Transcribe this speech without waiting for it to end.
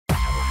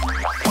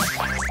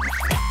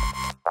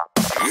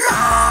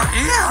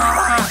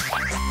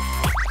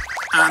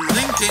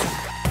acting.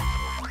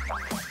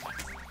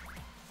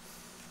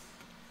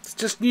 It's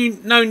just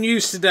no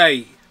news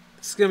today.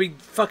 It's going to be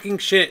fucking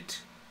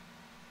shit.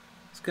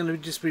 It's going to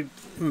just be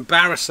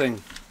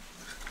embarrassing.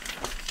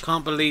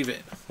 Can't believe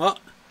it. What?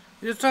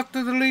 You just have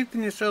to believe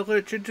in yourself,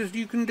 Richard. Just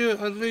you can do it.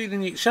 I believe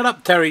in you. Shut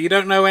up, Terry. You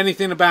don't know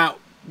anything about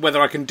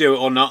whether I can do it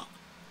or not.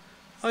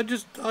 I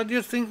just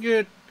think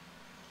you're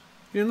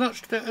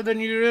much better than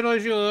you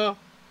realise you are,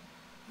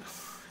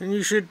 and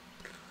you should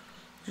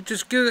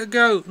just give it a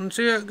go and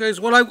see how it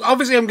goes. Well,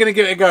 obviously I'm going to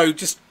give it a go.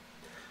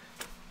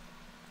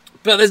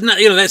 But there's no,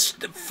 there's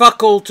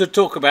fuck all to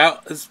talk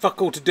about. There's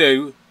fuck all to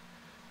do.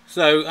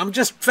 So I'm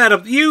just fed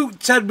up. You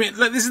told me,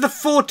 look, this is the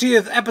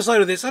 40th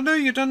episode of this. I know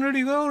you've done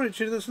really well,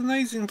 Richard. That's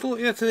amazing.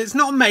 40th. It's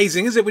not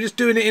amazing, is it? We're just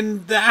doing it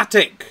in the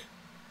attic.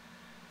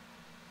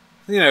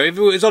 If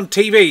it was on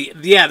TV,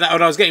 yeah, that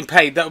when I was getting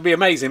paid, that would be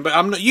amazing. But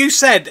I'm not. You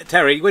said,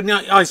 Terry, when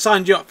I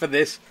signed you up for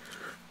this,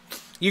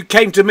 you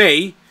came to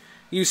me.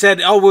 You said,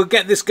 "Oh, we'll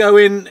get this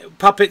going,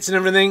 puppets and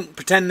everything.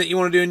 Pretend that you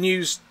want to do a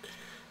news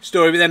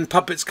story, but then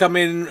puppets come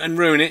in and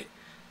ruin it."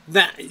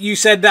 That you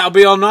said that'll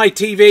be on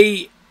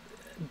ITV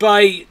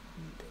by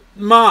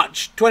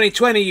March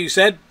 2020. You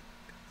said,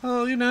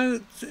 "Oh,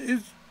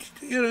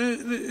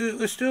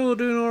 we're still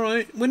doing all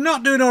right." We're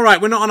not doing all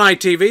right. We're not on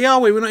ITV, are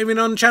we? We're not even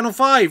on Channel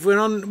 5.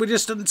 We're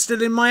just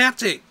still in my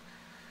attic.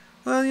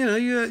 Well,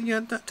 you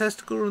had that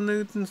testicle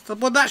removed and stuff.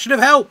 Well, that should have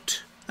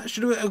helped. That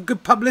should have been a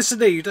good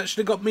publicity. That should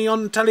have got me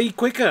on telly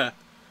quicker.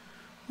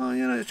 Well,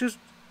 it's just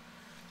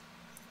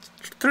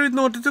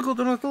more difficult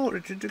than I thought,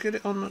 Richard, to get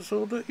it on. That's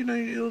all. But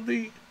it'll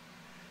be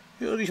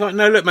fine.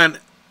 No, look, man.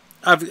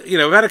 I've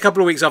had a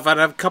couple of weeks off. I've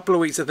had a couple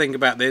of weeks to think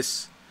about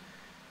this,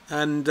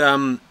 and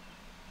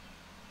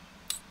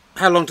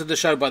how long to the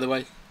show, by the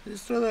way?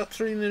 It's about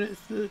 3 minutes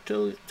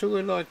till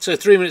we're live. So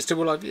 3 minutes till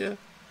we're live, yeah.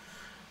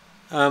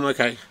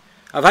 Okay.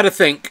 I've had a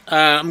think.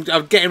 I'm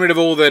getting rid of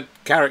all the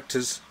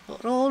characters.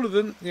 All of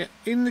them, yeah.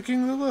 In the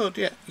King of the World,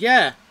 yeah.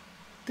 Yeah.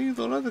 These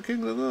all are the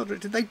King of the World,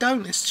 Richard. They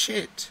don't, it's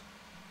shit.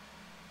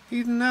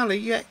 Even Ali,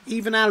 yeah.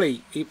 Even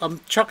Ali.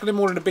 I'm chucking them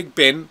all in a big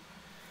bin.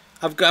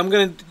 I'm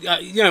going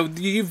to,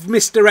 you've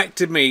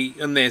misdirected me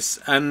on this,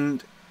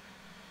 and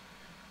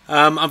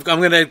I've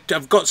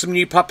got some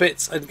new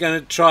puppets. I'm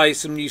going to try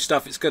some new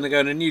stuff. It's going to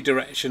go in a new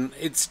direction.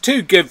 It's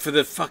too good for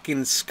the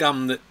fucking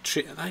scum that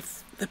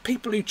the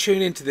people who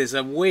tune into this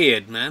are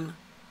weird, man.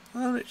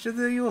 Well, Richard,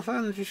 they're your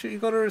fans. You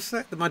got to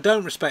respect them. I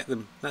don't respect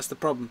them. That's the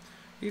problem.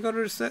 You got to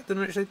respect them,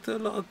 Richard. They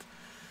put a lot of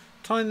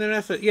time and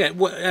effort. Yeah,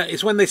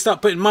 it's when they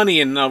start putting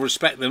money in, I'll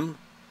respect them.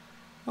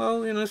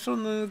 Well, some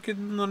of them get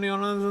money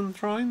on Amazon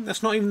Prime.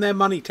 That's not even their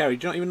money, Terry.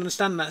 Do you not even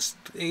understand? That's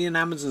Ian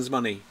Amazon's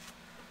money.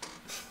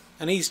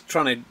 And he's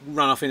trying to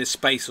run off into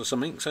space or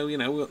something, so,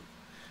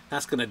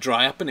 that's going to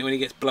dry up, isn't it, when he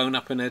gets blown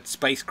up in a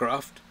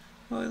spacecraft?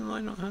 Why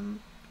might not happen?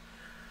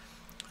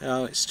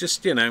 Oh, it's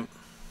just,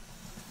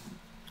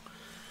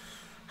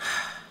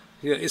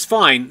 it's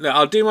fine. Look,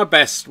 I'll do my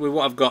best with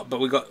what I've got,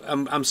 but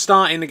I'm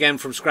starting again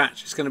from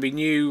scratch. It's going to be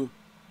new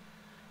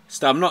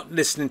stuff. I'm not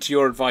listening to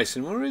your advice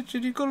anymore.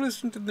 Richard, you've got to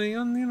listen to me.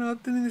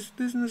 I've been in this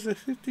business for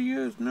 50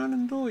 years, man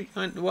and boy.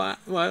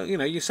 Well,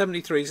 you're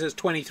 73, so it's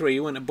 23,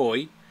 you weren't a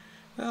boy.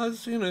 I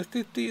was,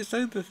 50, it's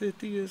over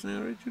 50 years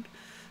now, Richard.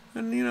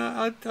 And,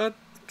 a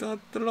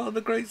lot of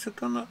the greats have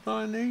come up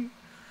by me.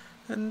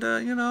 And,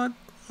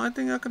 I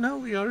think I can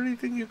help you. I really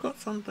think you've got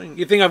something.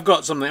 You think I've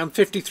got something? I'm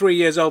 53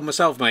 years old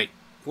myself, mate.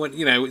 When,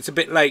 it's a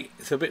bit late.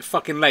 It's a bit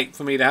fucking late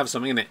for me to have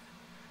something, innit?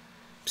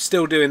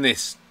 Still doing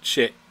this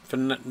shit for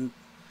nothing.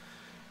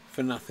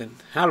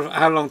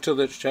 How long till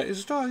the chat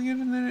is starting?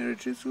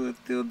 Richard,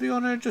 the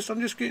honour. I'm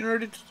just getting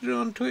ready to do it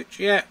on Twitch.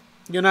 Yeah.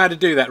 You know how to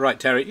do that, right,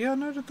 Terry? Yeah, I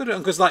know how to do it.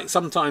 Because,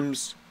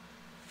 sometimes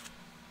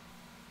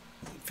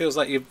it feels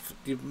like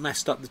you've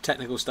messed up the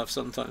technical stuff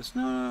sometimes.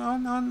 No,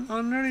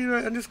 I'm really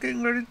ready. I'm just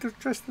getting ready to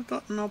press the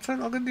button. I'll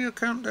give you a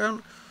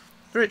countdown.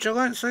 Rich, I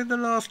won't say the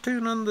last two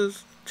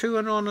numbers, 2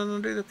 and 1, and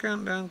I'll do the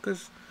countdown,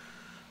 because,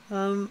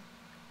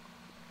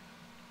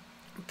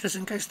 just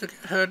in case they get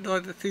heard by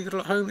the people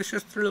at home, it's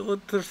just a little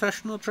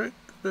professional trick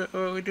that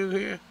we do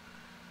here.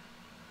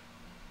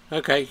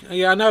 Okay,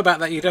 yeah, I know about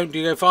that. You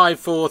go 5,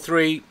 4,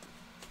 3...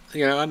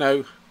 I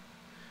know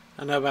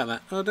about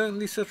that. Oh, don't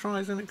be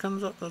surprised when it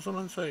comes up, that's all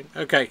I'm saying.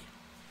 Okay.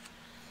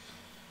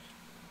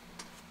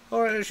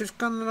 Alright, it's just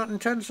coming up in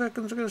 10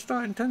 seconds. We're going to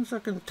start in 10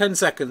 seconds. 10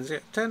 seconds, yeah.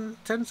 10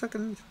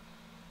 seconds.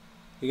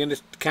 You're going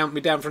to count me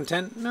down from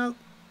 10? No.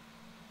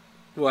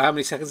 Well, how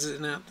many seconds is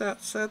it now?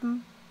 That's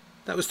 7.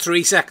 That was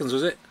 3 seconds,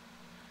 was it?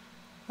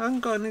 I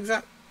haven't got an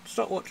exact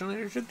stopwatch on it.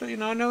 It should, I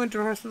know when to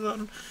press the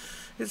button.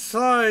 It's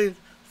 5,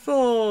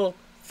 4,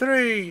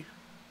 3...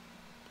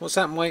 What's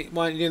happened? Why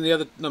aren't you doing the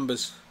other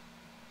numbers?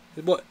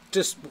 What?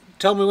 Just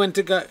tell me when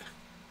to go.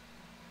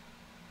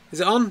 Is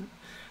it on?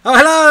 Oh,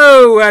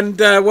 hello, and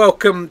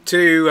welcome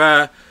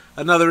to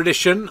another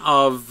edition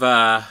of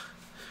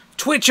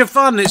Twitch of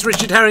Fun. It's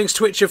Richard Herring's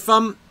Twitch of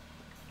Fun.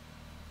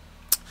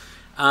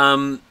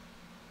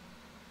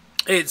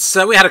 It's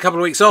we had a couple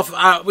of weeks off.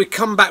 We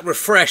come back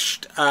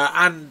refreshed.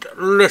 And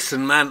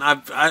listen, man,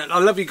 I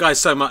love you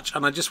guys so much,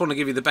 and I just want to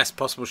give you the best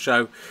possible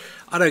show.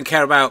 I don't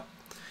care about,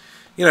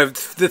 you know,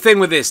 the thing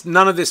with this.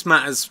 None of this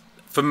matters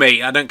for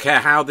me. I don't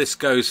care how this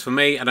goes for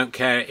me. I don't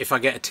care if I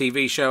get a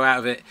TV show out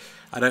of it.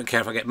 I don't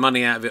care if I get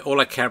money out of it. All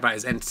I care about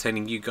is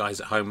entertaining you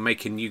guys at home,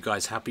 making you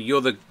guys happy.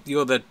 You're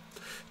the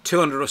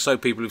 200 or so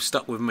people who've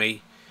stuck with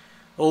me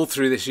all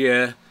through this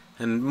year,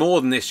 and more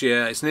than this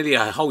year. It's nearly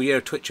a whole year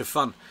of Twitch of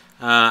fun.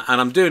 And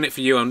I'm doing it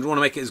for you. I want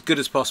to make it as good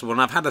as possible.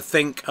 And I've had to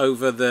think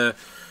over the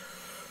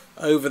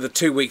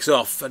 2 weeks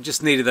off. I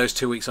just needed those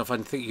 2 weeks off. I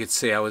think you could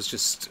see I was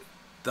just,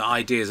 the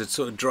ideas had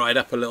sort of dried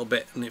up a little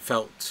bit, and it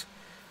felt,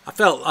 I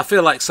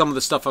feel like some of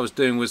the stuff I was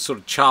doing was sort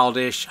of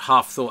childish,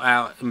 half thought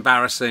out,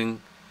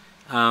 embarrassing,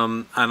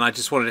 and I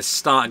just wanted to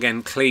start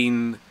again,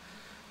 clean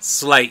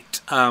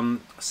slate.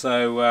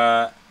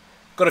 So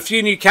got a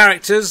few new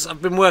characters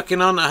I've been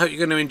working on. I hope you're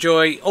going to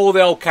enjoy. All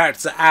the old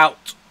characters are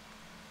out.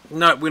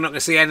 No, we're not going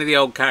to see any of the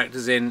old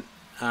characters in.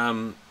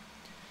 Not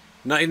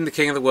even the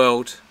King of the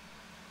World.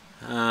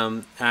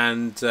 Sorry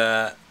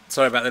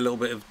about the little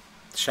bit of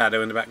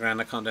shadow in the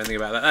background. I can't do anything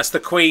about that. That's the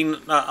Queen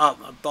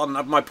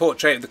on my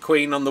portrait of the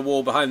Queen on the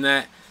wall behind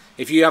there.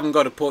 If you haven't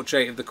got a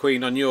portrait of the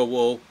Queen on your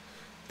wall,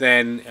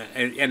 then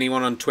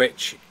anyone on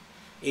Twitch,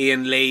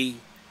 Ian Lee,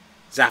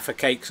 Zaffa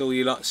Cakes, all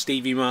you lot,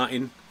 Stevie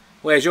Martin,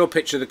 where's your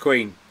picture of the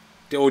Queen?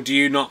 Or do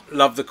you not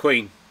love the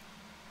Queen?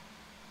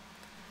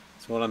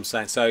 That's what I'm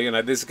saying. So, you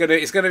know, it's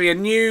going to be a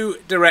new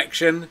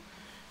direction.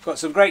 Got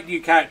some great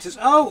new characters.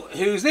 Oh,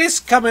 who's this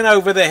coming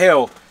over the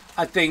hill?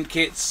 I think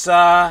it's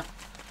a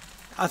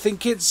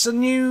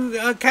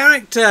new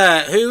character.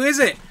 Who is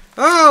it?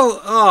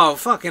 Oh,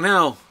 fucking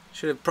hell!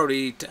 Should have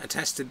probably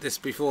tested this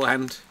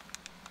beforehand.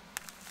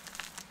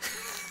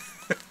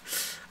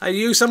 Are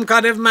you some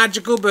kind of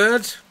magical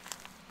bird?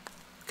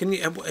 Can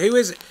you? Who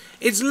is it?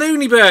 It's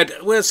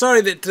Lilibet. We're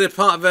sorry that the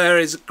part of her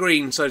is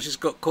green, so she's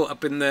got caught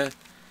up in the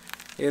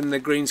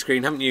green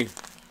screen, haven't you?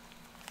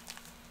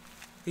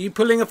 Are you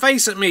pulling a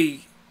face at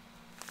me?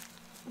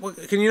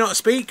 What, can you not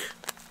speak?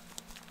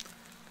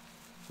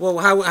 Well,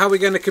 how are we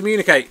going to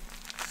communicate?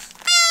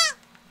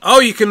 Oh,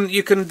 you can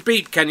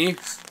beep, can you?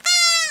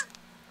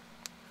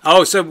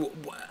 Oh, so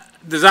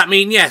does that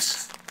mean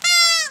yes?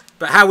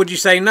 But how would you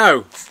say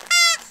no?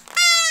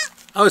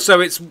 Oh,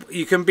 so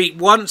you can beep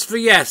once for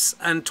yes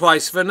and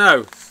twice for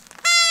no.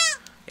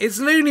 It's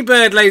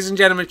Lilibet, ladies and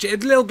gentlemen. A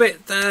little bit.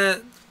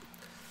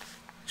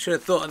 Should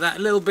have thought of that.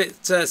 A little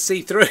bit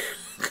see-through,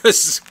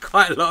 because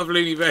quite a lot of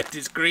Lilibet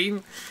is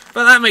green,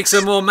 but that makes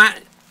her more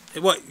matte.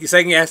 What, you're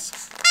saying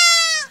yes?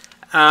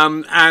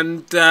 What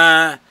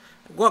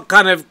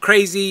kind of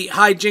crazy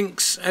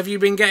hijinks have you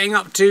been getting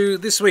up to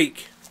this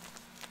week?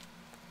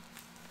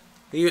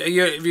 Are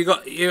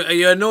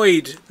you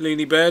annoyed,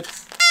 Lilibet?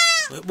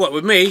 What,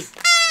 with me?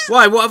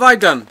 Why? What have I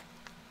done?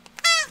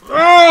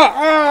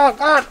 Oh,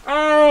 God!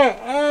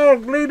 Oh,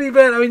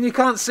 Lilibet! I mean, you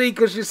can't see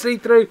because you see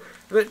through.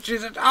 But she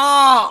said,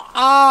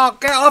 "Oh,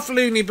 get off,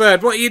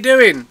 Lilibet! What are you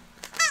doing?"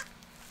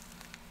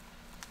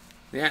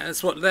 Yeah,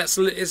 it's Lilibet. This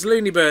is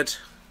Lilibet.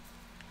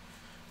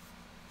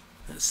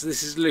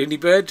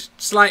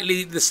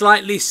 The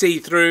slightly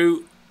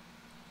see-through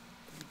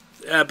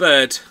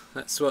bird.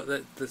 That's what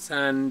that's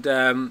and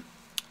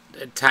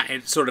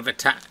it's sort of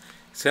attack.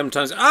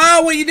 Sometimes,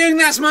 oh, what are you doing?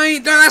 That's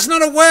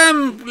not a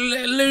worm,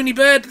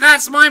 Lilibet.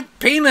 That's my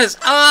penis.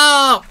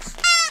 Oh.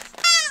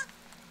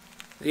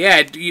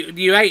 Yeah,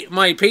 you ate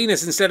my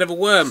penis instead of a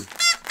worm.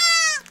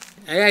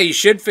 Yeah, you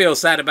should feel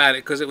sad about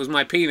it because it was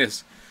my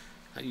penis.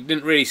 You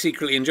didn't really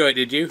secretly enjoy it,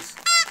 did you?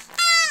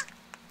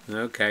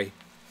 Okay.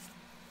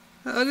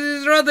 Oh,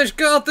 this is rubbish.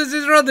 God, this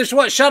is rubbish.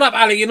 What? Shut up,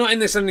 Ali. You're not in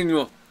this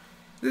anymore.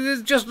 This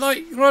is just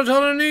like Rod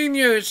on an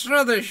Emu. It's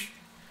rubbish.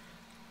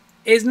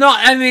 It's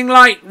not anything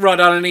like Rod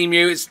on an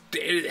Emu.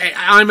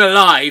 I'm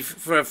alive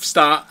for a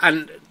start.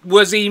 And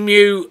was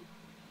Emu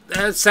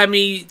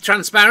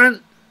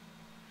semi-transparent?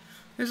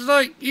 It's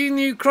like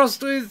emu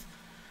crossed with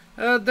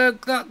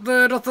that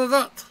bird off of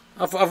that.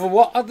 Off of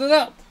what? Off of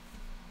that?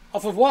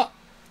 Off of what?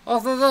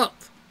 Off of that.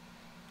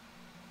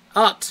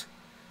 Ut.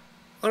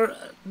 Or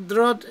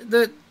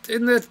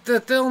in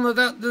the film of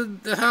that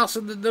the house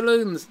of the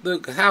balloons,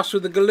 the house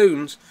with the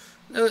galloons.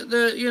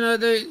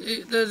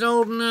 There's an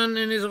old man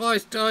and his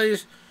wife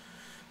dies,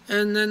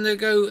 and then they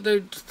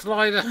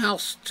fly the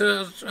house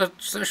to a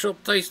special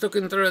place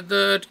looking for a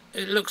bird.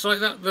 It looks like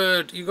that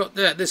bird you got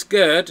there. This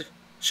gird.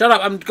 Shut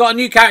up! I've got a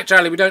new character,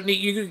 Ali. We don't need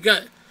you.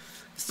 Go.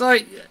 It's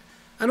like,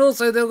 and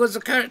also there was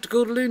a character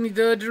called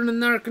Lilibet in an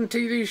American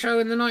TV show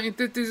in the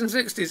 1950s and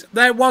 60s.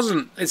 There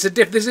wasn't. It's a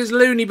diff. This is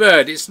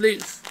Lilibet.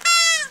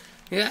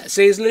 Yeah.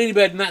 See, it's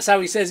Lilibet, and that's how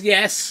he says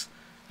yes.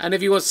 And if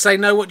he wants to say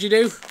no, what do you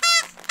do?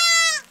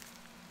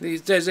 He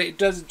does it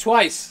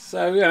twice.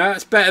 So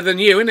that's better than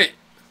you, isn't it?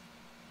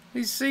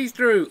 He's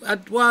see-through.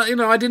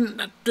 Well, I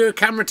didn't do a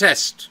camera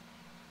test.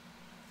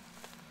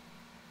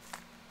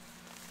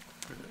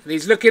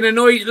 He's looking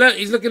annoyed. Look,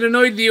 he's looking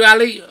annoyed with you,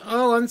 Ali.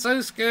 Oh, I'm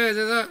so scared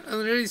of that.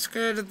 I'm really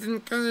scared.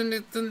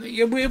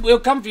 We'll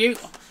come for you.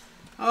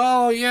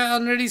 Oh, yeah,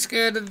 I'm really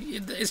scared.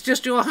 It's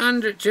just your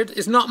hand, Richard.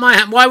 It's not my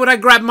hand. Why would I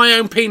grab my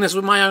own penis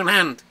with my own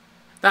hand?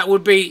 That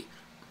would be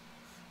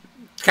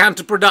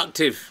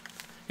counterproductive.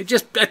 It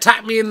just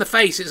attacked me in the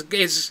face. It's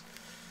this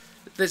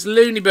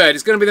Lilibet.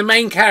 It's going to be the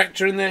main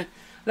character in the...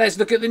 Let's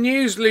look at the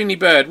news,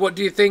 Lilibet. What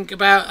do you think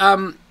about...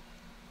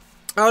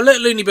 Oh, look,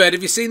 Lilibet,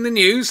 have you seen the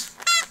news?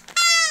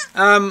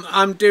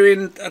 I'm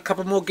doing a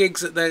couple more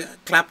gigs at the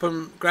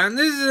Clapham Grand.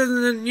 This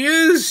is the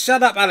news.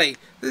 Shut up, Ali.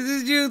 This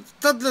is you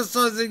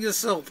toddlerising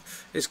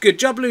yourself. It's good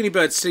job,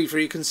 Lilibet, see, for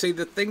you can see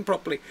the thing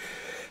properly.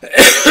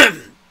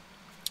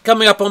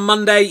 Coming up on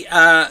Monday,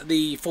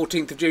 the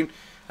 14th of June,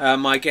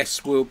 my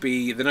guests will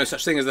be the No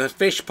Such Thing as the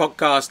Fish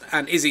podcast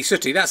and Izzy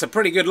Sooty. That's a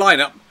pretty good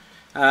lineup.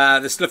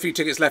 There's still a few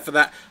tickets left for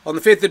that. On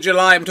the 5th of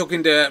July, I'm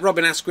talking to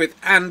Robin Asquith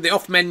and the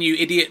Off Menu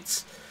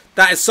Idiots.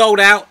 That is sold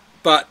out,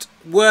 but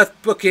worth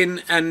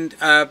booking and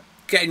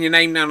getting your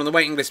name down on the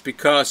waiting list,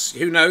 because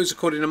who knows,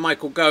 according to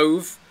Michael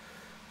Gove,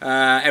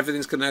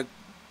 everything's going to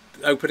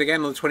open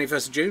again on the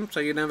 21st of June,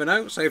 so you never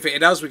know. So if it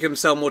does, we can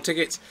sell more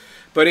tickets.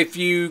 But if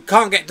you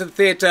can't get to the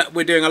theatre,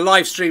 we're doing a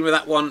live stream of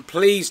that one.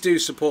 Please do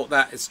support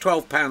that. It's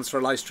 £12 for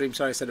a live stream.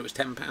 Sorry, I said it was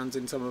 £10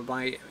 in some of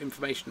my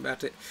information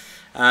about it.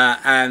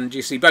 And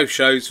you see both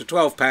shows for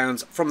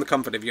 £12 from the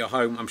comfort of your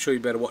home. I'm sure you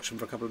better watch them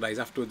for a couple of days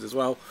afterwards as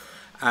well.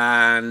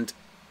 And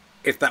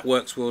if that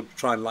works, we'll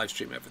try and live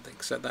stream everything.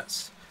 So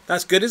that's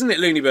good, isn't it,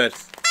 Lilibet?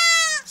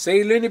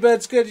 See,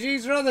 Lilibet's good.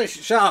 She's rather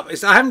sharp.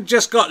 I haven't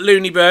just got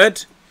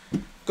Lilibet.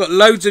 Got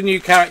loads of new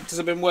characters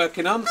I've been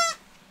working on.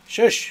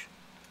 Shush.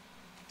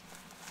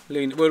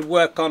 We'll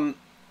work on...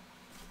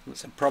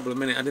 That's a problem,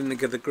 innit? I didn't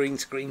think of the green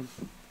screen.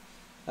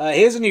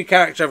 Here's a new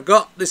character I've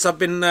got. This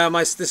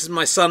is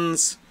my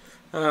son's.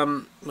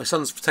 My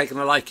son's taken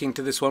a liking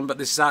to this one, but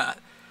this is how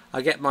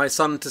I get my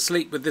son to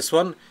sleep with this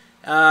one.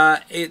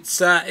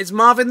 It's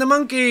Marvin the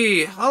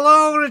monkey.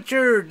 Hello,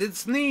 Richard.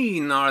 It's me,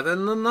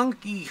 Marvin the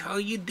monkey. How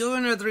you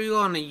doing,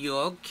 everyone? Are you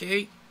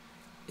okay?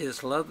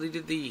 It's lovely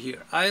to be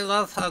here. I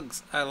love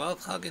hugs. I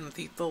love hugging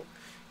people,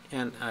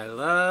 and I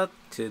love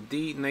to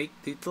make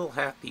people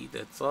happy.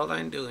 That's all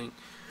I'm doing.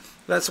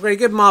 That's very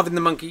good, Marvin the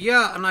monkey.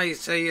 Yeah, and I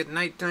say at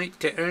night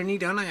to Ernie,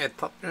 don't I? I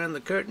pop around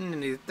the curtain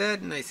in his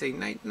bed, and I say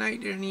night,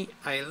 Ernie.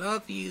 I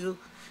love you,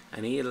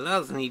 and he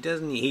loves me,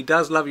 doesn't he? He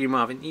does love you,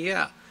 Marvin.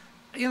 Yeah.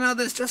 You know,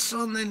 there's just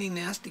so many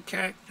nasty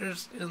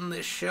characters in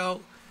this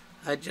show.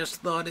 I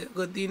just thought it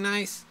would be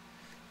nice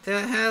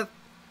to have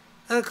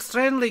a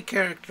friendly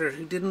character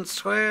who didn't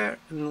swear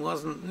and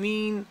wasn't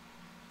mean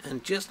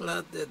and just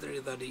loved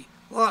everybody.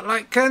 What,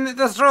 like Kermit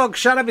the Frog?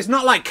 Shut up, it's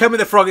not like Kermit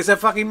the Frog, it's a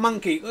fucking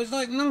monkey. It's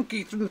like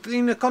Monkey from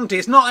Nina Conti.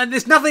 It's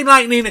nothing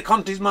like Nina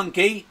Conti's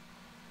monkey.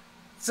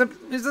 It's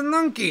a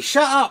monkey,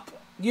 shut up.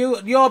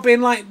 You're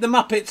being like the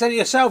Muppets and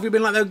yourself. You've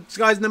been like those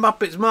guys in the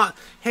Muppets.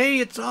 Hey,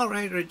 it's all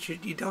right,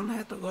 Richard. You don't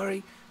have to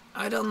worry.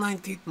 I don't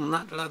mind people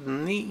not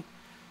loving me.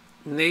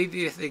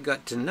 Maybe if they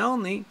got to know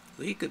me,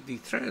 we could be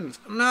friends.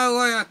 No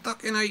way, I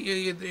fucking hate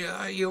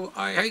you.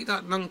 I hate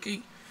that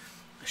monkey.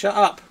 Shut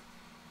up.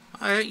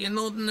 I hate you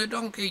more than the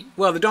donkey.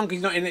 Well, the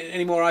donkey's not in it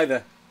anymore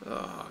either.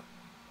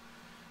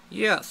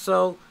 Yeah,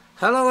 so,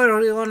 hello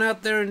everyone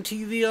out there in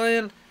TV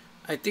land.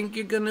 I think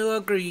you're going to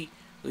agree.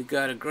 We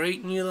got a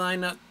great new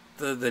lineup.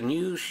 The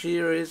new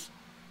series,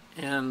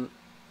 and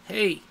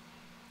hey,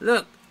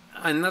 look,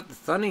 I'm not the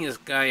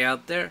funniest guy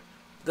out there,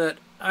 but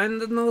I'm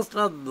the most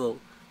lovable,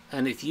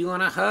 and if you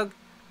want a hug,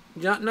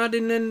 not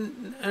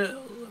in a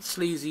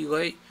sleazy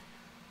way,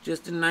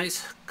 just a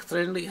nice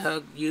friendly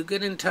hug, you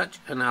get in touch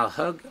and I'll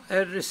hug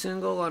every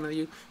single one of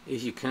you.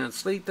 If you can't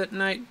sleep at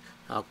night,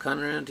 I'll come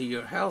around to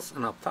your house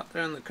and I'll pop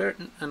around the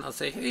curtain and I'll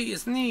say, hey,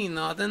 it's me,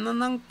 Northern the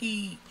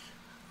monkey,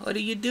 what are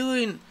you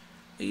doing?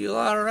 Are you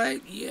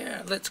alright?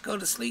 Yeah, let's go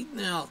to sleep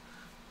now.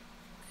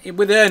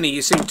 With Ernie,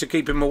 you seem to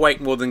keep him awake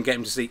more than get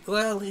him to sleep.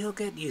 Well, he'll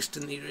get used to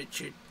me,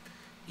 Richard.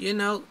 You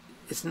know,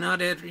 it's not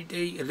every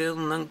day a little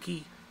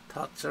monkey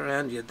pops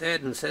around your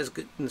bed and says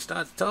good and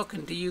starts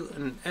talking to you,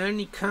 and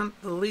Ernie can't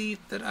believe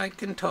that I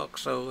can talk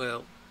so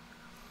well.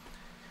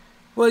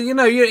 Well, you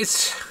know,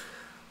 it's...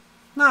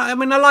 No, I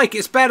mean, I like it.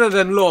 It's better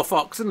than Law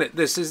Fox, isn't it?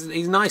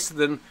 He's nicer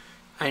than...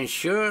 I'm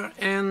sure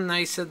am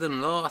nicer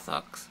than Law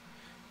Fox.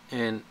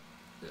 And...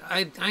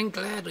 I'm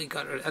glad we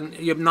got it. And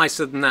you're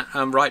nicer than that,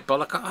 right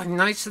bollock. I'm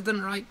nicer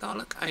than right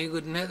bollock. I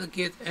would never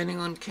give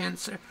anyone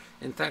cancer.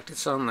 In fact, if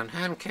someone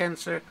had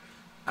cancer,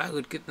 I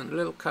would give them a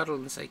little cuddle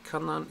and say,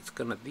 come on, it's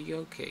going to be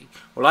okay.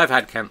 Well, I've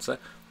had cancer.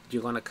 Do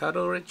you want to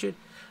cuddle, Richard?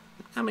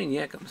 I mean,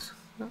 yeah, comes.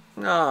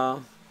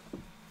 Oh,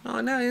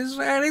 no,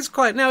 it's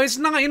quite... No, it's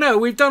not, you know,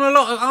 we've done a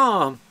lot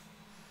of...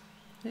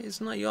 it's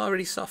not, you're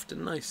already soft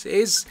and nice. It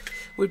is...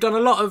 We've done a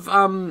lot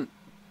of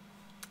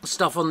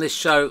stuff on this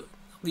show.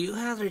 You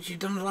have, Richard. You've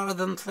done a lot of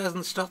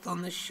unpleasant stuff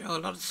on this show. A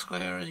lot of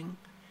swearing.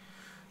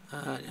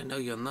 I know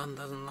your nun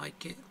doesn't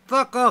like it.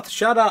 Fuck off.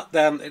 Shut up,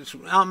 then.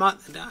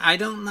 I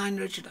don't mind,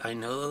 Richard. I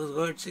know those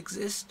words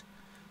exist.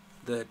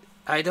 But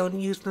I don't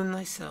use them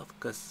myself,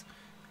 because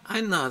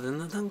I'm not the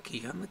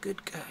donkey. I'm a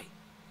good guy.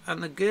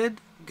 I'm a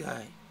good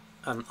guy.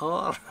 I'm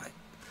all right.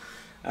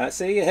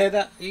 See, you hear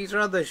that? He's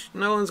rubbish.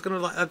 No one's gonna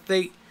like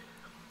that.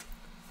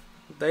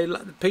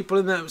 People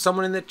in the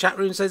someone in the chat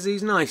room says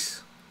he's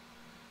nice.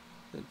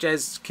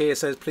 Jez Keir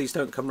says, please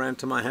don't come round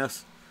to my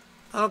house.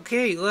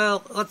 Okay,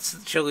 well,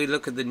 shall we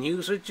look at the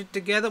news, Richard,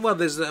 together? Well,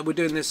 we're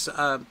doing this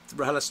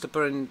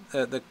RHLSTP in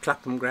the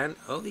Clapham Grand.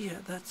 Oh yeah,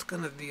 that's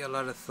gonna be a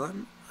lot of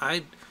fun.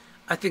 I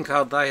think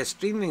I'll buy a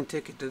streaming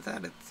ticket to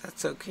that, if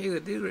that's okay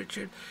with you,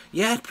 Richard.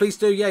 Yeah, please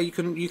do. Yeah, you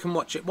can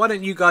watch it. Why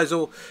don't you guys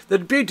all... The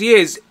beauty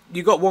is,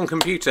 you got one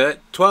computer,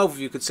 12 of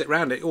you could sit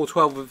around it, all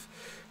 12 of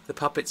the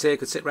puppets here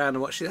could sit around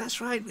and watch it. That's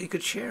right, we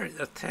could share it,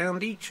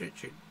 £1 each,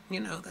 Richard.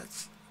 You know,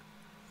 that's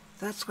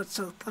what's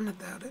so fun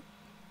about it.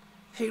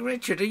 Hey,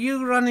 Richard, are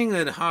you running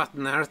a half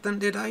marathon?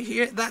 Did I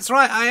hear? That's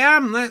right, I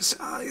am.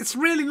 It's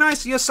really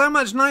nice. You're so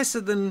much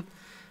nicer than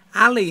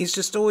Ali. He's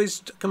just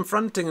always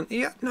confronting. And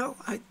yeah, no,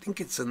 I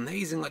think it's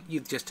amazing. Like,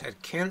 you've just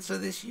had cancer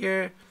this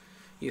year.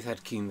 You've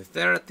had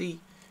chemotherapy.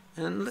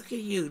 And look at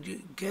you, you're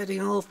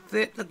getting all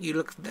fit. Look, you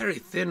look very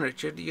thin,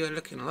 Richard. You're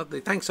looking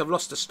lovely. Thanks, I've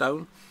lost a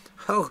stone.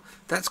 Oh,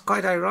 that's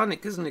quite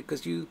ironic, isn't it?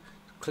 Because you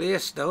clear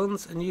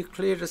stones and you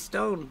cleared a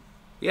stone.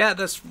 Yeah,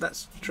 that's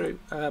true.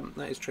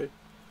 That is true.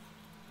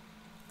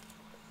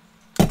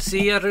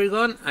 See,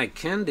 everyone, I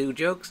can do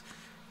jokes.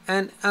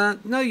 And,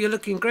 no, you're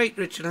looking great,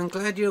 Richard. I'm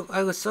glad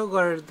I was so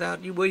worried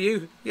about you. Were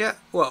you? Yeah.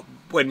 Well,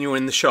 when you were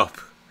in the shop.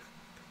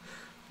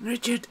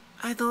 Richard,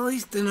 I'd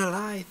always been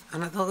alive.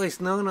 And I'd always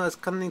known I was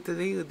coming to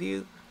be with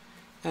you.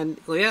 And,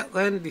 well, yeah,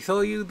 when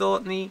before you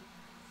thought me,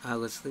 I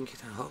was thinking,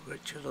 I hope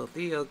Richard will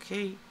be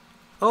okay.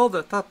 All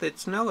the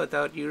puppets know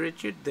about you,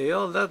 Richard. They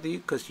all love you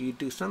because you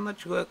do so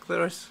much work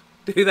for us.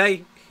 Do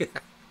they?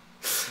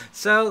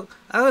 So,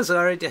 I was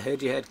worried. I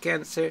heard you had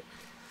cancer.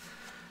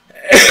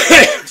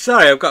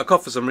 Sorry, I've got a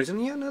cough for some reason.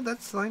 Yeah, no,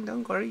 that's fine.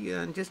 Don't worry.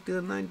 Just do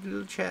a nice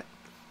little chat.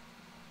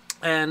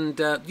 And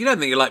you don't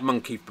think you like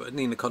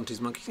Nina Conti's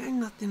monkey? I'm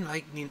nothing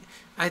like Nina.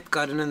 I've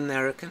got an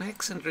American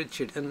accent,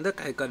 Richard. And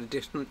look, I've got a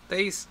different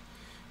face.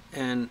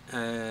 And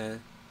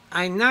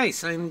I'm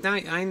nice. I'm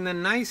the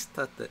nice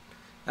puppet.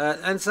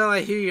 And so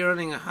I hear you're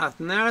running a half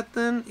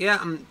marathon.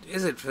 Yeah,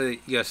 is it for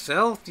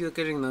yourself? You're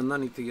getting the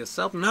money for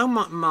yourself? No,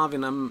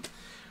 Marvin, I'm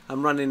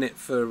running it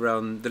for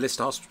the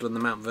Lister Hospital and the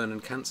Mount Vernon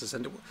Cancer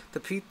Centre. The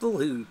people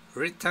who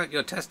ripped out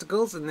your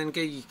testicles and then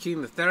gave you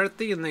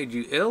chemotherapy and made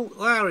you ill?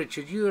 Wow,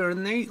 Richard, you are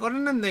what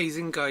an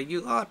amazing guy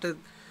you are.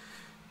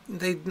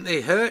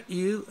 They hurt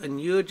you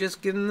and you're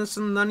just giving them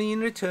some money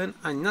in return.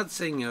 I'm not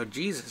saying you're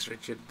Jesus,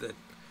 Richard.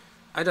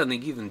 I don't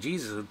think even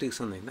Jesus would do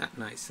something that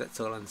nice. That's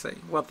all I'm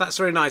saying. Well, that's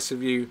very nice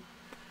of you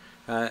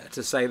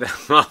to say that,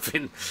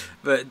 Marvin.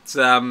 But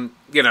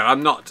you know,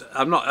 I'm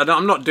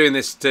not doing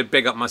this to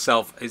big up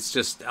myself. It's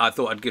just I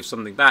thought I'd give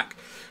something back.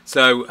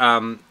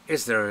 So,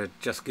 is there a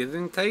Just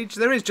Giving page?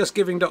 There is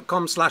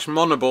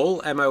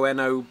justgiving.com/monoball,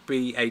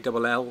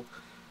 MONOBALL,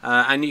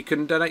 and you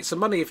can donate some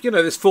money. If you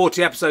know there's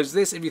 40 episodes of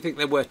this, if you think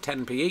they're worth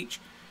 10p each,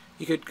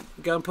 you could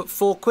go and put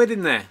 £4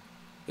 in there.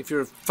 If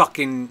you're a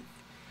fucking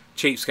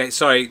cheapskate.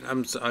 Sorry,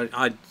 I'm sorry.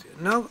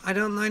 No, I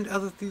don't mind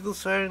other people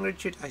swearing,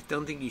 Richard. I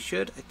don't think you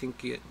should. I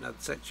think it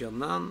upsets your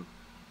mum.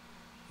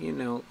 You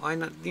know, why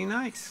not be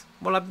nice?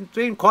 Well, I've been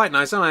being quite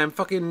nice, aren't I? I'm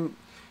fucking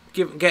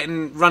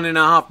running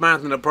a half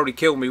marathon that'll probably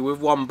kill me with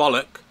one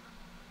bollock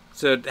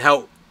to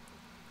help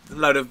a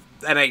load of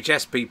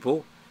NHS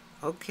people.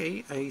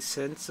 Okay, I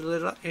sense a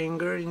little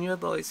anger in your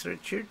voice,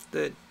 Richard.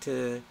 That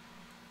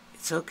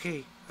it's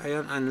okay.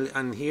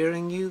 I'm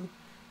hearing you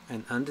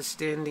and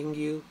understanding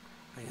you.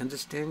 I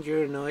understand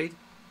you're annoyed,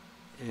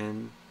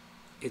 and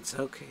it's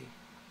okay.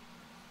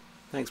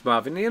 Thanks,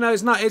 Marvin. You know, I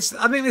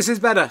think this is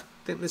better.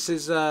 I think this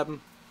is,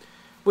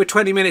 we're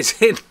 20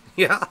 minutes in.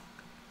 Yeah.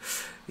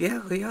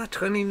 Yeah, we are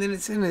 20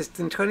 minutes in. It's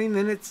been 20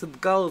 minutes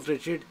of gold,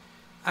 Richard.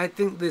 I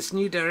think this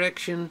new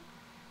direction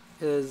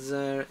is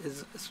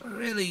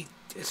really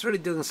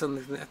doing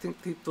something. I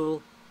think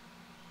people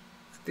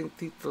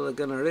are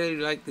gonna really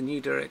like the new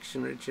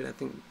direction, Richard. I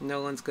think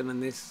no one's gonna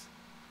miss.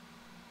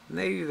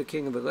 Maybe the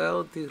king of the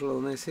world, people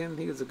will miss him.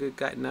 He was a good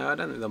guy. No, I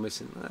don't think they'll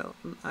miss him. Well,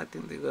 I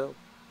think they will.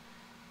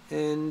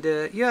 And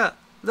yeah,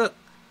 look,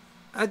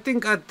 I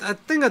don't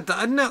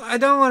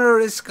want to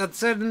risk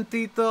upsetting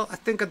people. I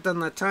think I've done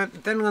my time.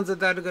 If anyone's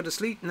about to go to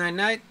sleep, night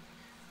night.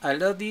 I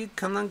love you.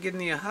 Come on, give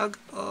me a hug.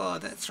 Oh,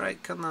 that's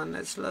right. Come on,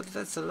 that's love.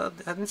 That's a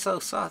love. I'm so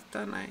soft,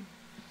 don't I?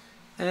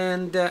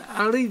 And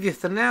I'll leave you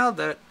for now.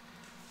 That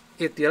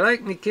if you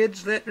like me,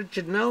 kids, let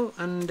Richard know,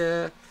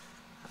 and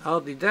I'll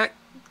be back.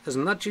 As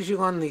much as you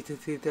want me to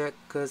do that,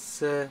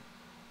 because,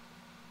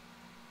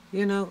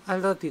 you know, I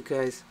love you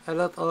guys. I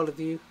love all of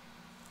you.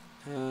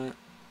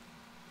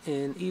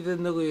 And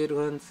even the weird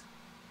ones.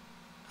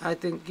 I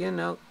think, you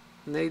know,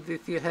 maybe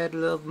if you had a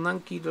little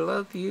monkey to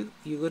love you,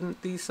 you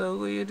wouldn't be so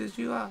weird as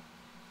you are.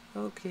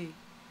 Okay.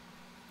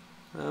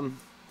 No,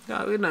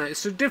 you know,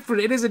 it's a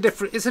different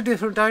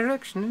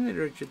direction, isn't it,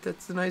 Richard?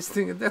 That's the nice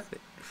thing about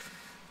it.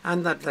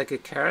 I'm not like a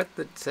carrot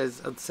that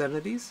says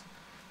obscenities.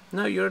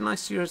 No, you're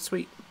nice, you're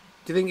sweet.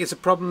 Do you think it's a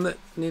problem that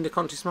Nina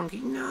Conti's monkey?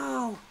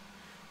 No.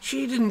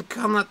 She didn't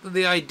come up with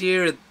the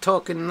idea of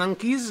talking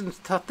monkeys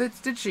and puppets,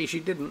 did she?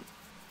 She didn't.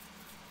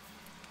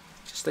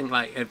 Just think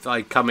like if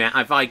I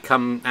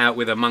come out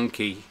with a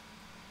monkey,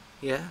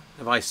 yeah.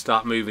 If I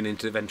start moving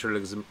into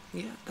ventriloquism,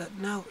 yeah.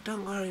 No,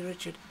 don't worry,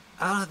 Richard.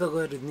 I'll have a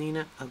word with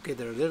Nina. I'll give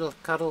her a little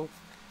cuddle.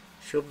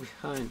 She'll be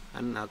fine,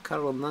 and I'll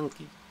cuddle a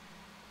monkey,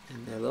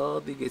 and they'll all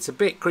be. It's a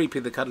bit creepy,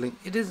 the cuddling.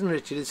 It isn't,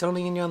 Richard. It's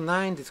only in your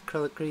mind. It's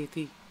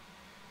creepy.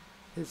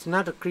 It's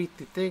not a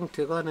creepy thing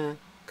to wanna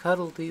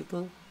cuddle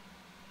people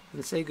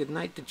and say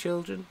goodnight to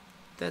children.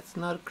 That's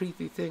not a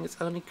creepy thing. It's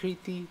only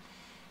creepy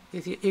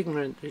if you're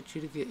ignorant,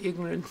 Richard. If you're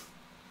ignorant.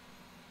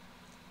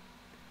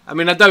 I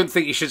mean, I don't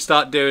think you should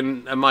start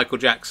doing a Michael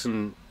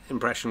Jackson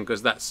impression,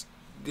 because that's,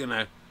 you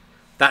know,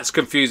 that's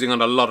confusing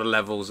on a lot of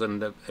levels.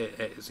 And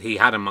he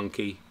had a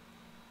monkey.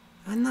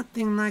 I'm not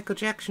being Michael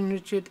Jackson,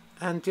 Richard.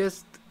 I'm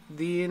just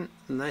being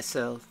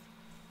myself.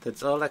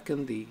 That's all I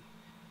can be.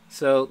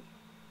 So,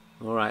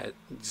 all right,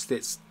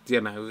 it's you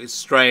know, it's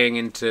straying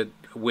into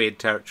weird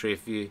territory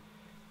if you,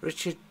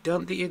 Richard,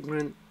 don't be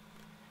ignorant.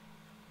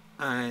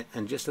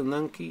 I'm just a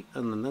monkey,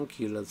 and the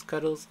monkey loves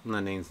cuddles.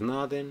 My name's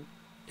Northern.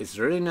 It's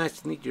really nice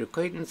to meet your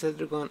acquaintance,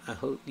 Edrigon. I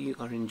hope you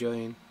are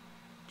enjoying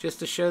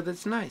just a show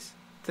that's nice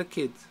to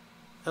kids.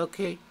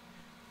 Okay.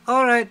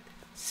 Alright.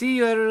 See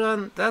you,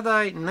 everyone.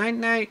 Bye-bye.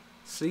 Night-night.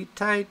 Sleep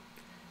tight.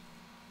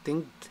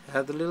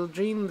 Have a little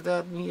dream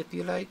about me if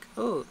you like.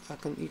 Oh,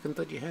 you can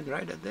put your hand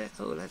right up there.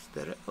 Oh, that's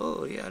better.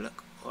 Oh, yeah,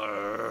 look.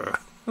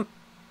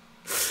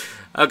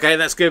 Okay,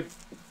 that's good.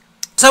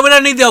 So we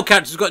don't need the old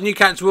characters. We've got new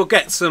characters. We'll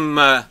get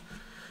some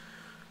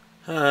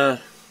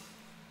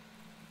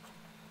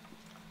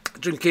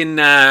drinking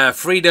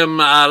Freedom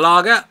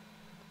Lager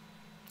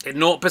at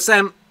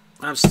 0%.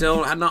 I've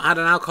still not had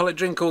an alcoholic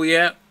drink all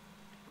year.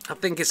 I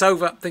think it's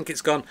over. I think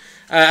it's gone.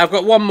 I've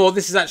got one more.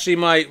 This is actually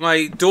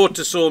my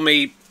daughter saw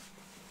me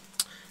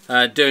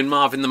doing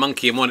Marvin the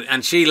Monkey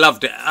and she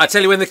loved it. I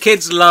tell you, when the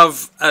kids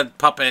love a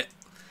puppet,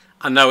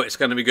 I know it's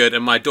going to be good.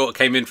 And my daughter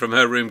came in from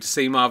her room to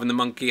see Marvin the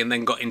Monkey, and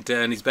then got into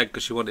Ernie's bed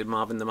because she wanted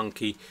Marvin the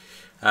Monkey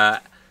and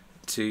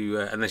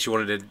then she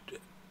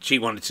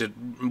wanted to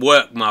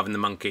work Marvin the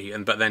Monkey,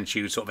 but then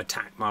she would sort of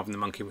attack Marvin the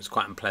Monkey. It was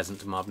quite unpleasant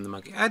to Marvin the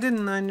Monkey. I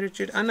didn't mind,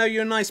 Richard. I know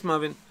you're nice,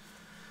 Marvin.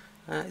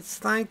 It's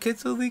fine,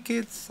 kids will be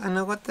kids. I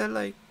know what they're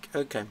like.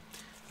 Okay.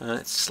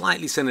 It's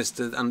slightly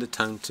sinister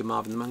undertone to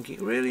Marvin the Monkey.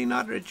 Really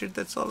not, Richard.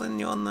 That's all in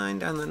your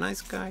mind. I'm the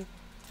nice guy.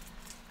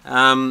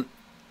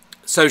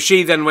 So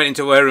she then went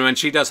into her room, and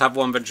she does have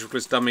one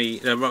ventriloquist dummy.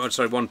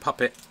 One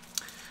puppet.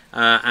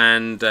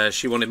 And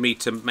she wanted me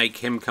to make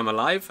him come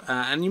alive.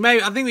 And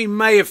I think we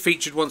may have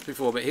featured once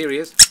before, but here he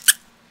is.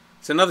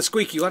 It's another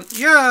squeaky one.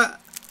 Yeah.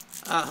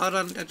 Hold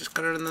on. I just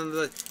got it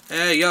another.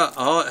 Hey, yeah.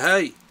 Oh,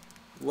 hey.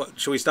 What?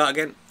 Shall we start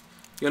again?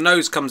 Your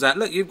nose comes out.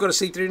 Look, you've got a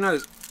see-through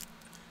nose.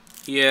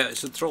 Yeah,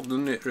 it's a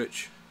problem, isn't it,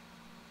 Rich?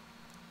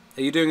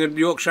 Are you doing a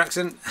Yorkshire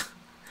accent?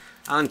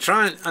 I'm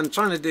trying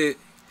to do.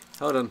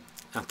 Hold on.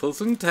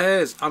 Apples and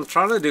pears. I'm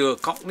trying to do a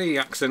Cockney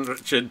accent,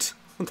 Richard.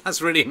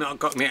 That's really not a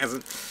Cockney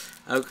accent.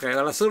 Okay,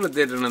 well, I sort of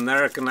did an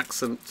American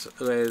accent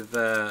with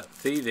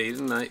Phoebe,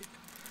 didn't I?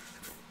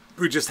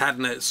 We just had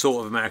a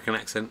sort of American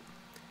accent.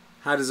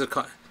 How does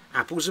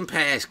apples and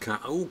pears come?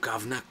 Oh,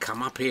 governor,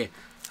 come up here.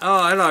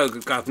 Oh, hello,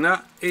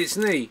 governor. It's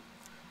me.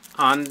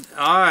 And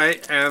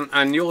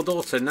and your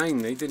daughter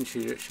named me, didn't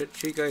she, Richard?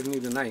 She gave me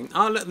the name.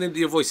 Oh, look,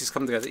 your voices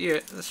come together. Yeah,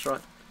 that's right.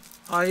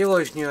 Oh, you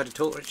always knew how to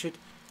talk, Richard.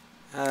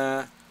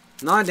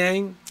 My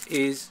name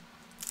is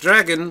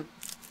Dragon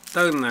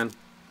Donan.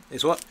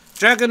 Is what?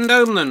 Dragon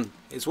Donan.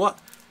 Is what?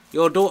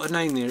 Your daughter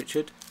named me,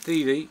 Richard.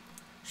 Phoebe.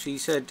 She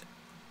said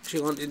she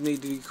wanted me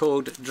to be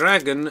called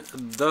Dragon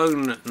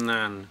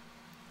Donan.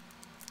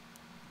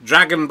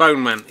 Dragon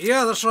Bone Man.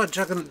 Yeah, that's right.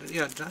 Dragon.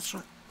 Yeah, that's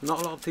right.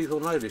 Not a lot of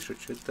people know this,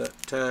 Richard,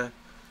 that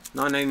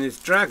my name is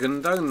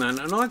Dragon Donan,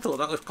 and I thought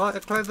that was quite a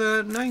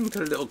clever name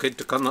for a little kid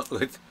to come up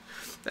with.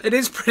 It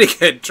is pretty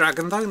good,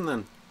 Dragon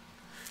Donan.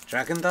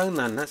 Dragon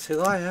Donan, that's who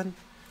I am.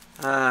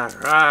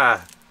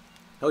 Rah.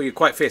 Oh, you're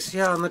quite fierce.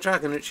 Yeah, I'm the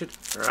dragon, Richard.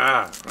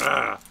 Rah,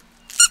 rah.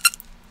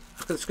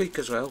 I can squeak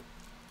as well.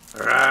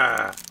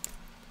 Rah.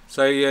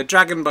 So, yeah,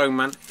 Dragon Bone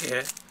Man,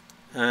 yeah.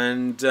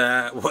 And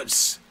well,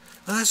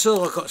 that's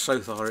all I've got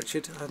so far,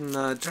 Richard. And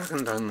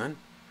Dragon Donan.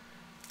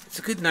 It's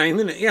a good name,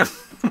 isn't it? Yeah,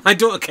 my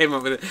daughter came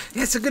up with it.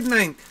 Yeah, it's a good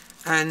name.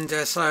 And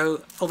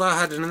so, although I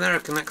had an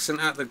American accent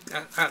out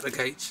the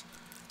gates,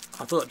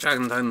 I thought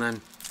Dragon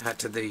Donan had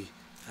to be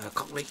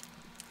Cockney.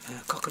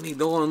 Cockney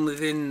born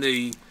within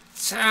the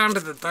sound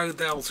of the bow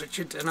bells,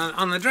 Richard. And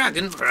I'm the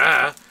dragon,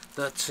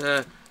 that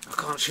I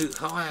can't shoot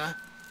higher.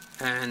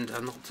 And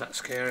I'm not that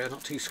scary. I'm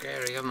not too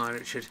scary, am I,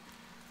 Richard?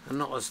 I'm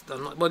not.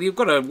 Well, you've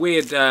got a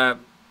weird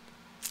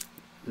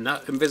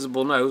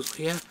invisible nose.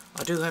 Yeah,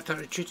 I do have that,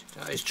 Richard.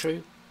 That is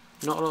true.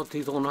 Not a lot of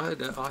people know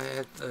that I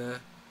had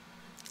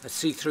a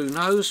see-through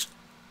nose.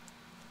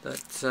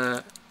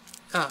 That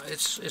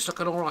it's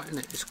looking all right, isn't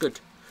it? It's good.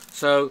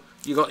 So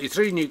you got your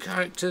 3 new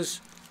characters.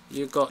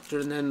 You got,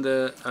 and then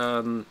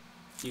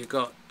you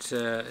got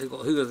who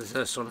got the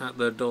first one out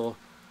the door?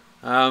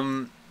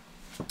 Lilibet.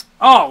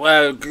 Oh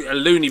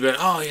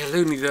yeah,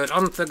 Lilibet,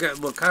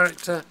 unforgettable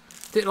character.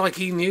 Did like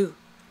he knew?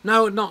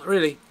 No, not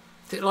really.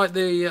 Is it like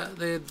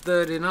the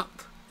third in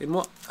up? In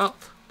what?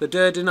 Up? The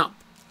third in up.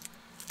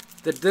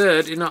 The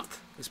third in up.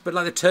 It's a bit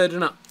like the turd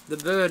in up. The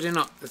third in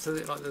up. It's a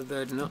bit like the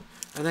third in up.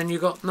 And then you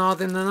got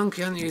Narthen the Nunkey,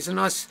 haven't you? He's a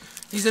nice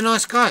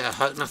guy. I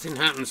hope nothing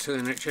happens to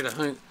him, Richard. I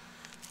hope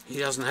he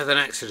doesn't have an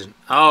accident.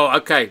 Oh,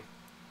 okay.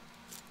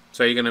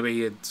 So you're going to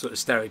be a sort of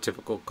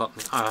stereotypical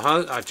Cockney.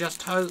 I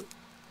just hope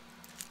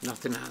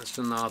nothing happens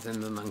to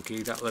Narthen the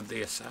Nunkey. That would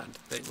be a sad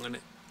thing, wouldn't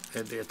it?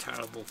 It'd be a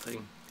terrible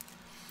thing.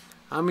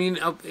 I mean,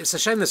 it's a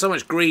shame there's so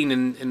much green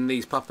in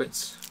these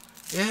puppets.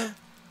 Yeah,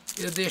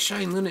 it'd be a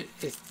shame, wouldn't it,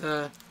 if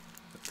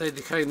they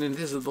became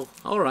invisible.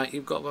 All right,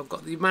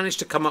 you've managed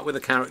to come up with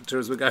a character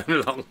as we're going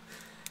along.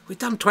 We've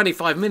done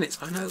 25 minutes.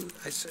 I know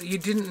you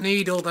didn't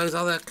need all those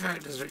other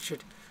characters,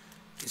 Richard.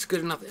 It's good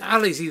enough.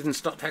 Ali's even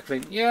stopped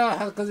heckling.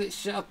 Yeah,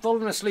 because I've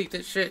fallen asleep.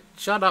 That shit.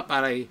 Shut up,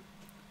 Ali.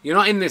 You're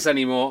not in this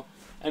anymore.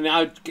 And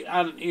I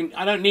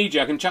don't need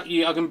you. I can chuck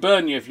you. I can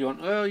burn you if you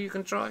want. Well, you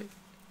can try.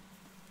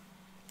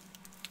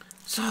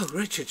 So,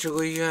 Richard, shall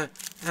we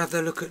have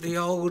a look at the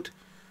old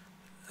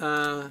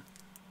London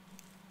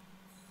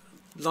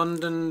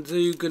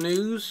Zoo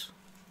News?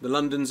 The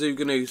London Zoo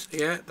News.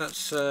 Yeah,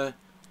 that's the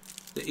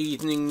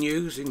evening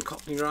news in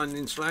Cockney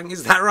Rhyming slang.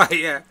 Is that right?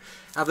 Yeah.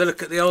 Have a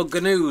look at the old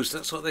Gnews.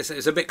 That's what they say.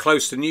 It's a bit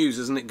close to news,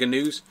 isn't it,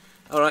 Gnews?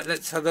 All right,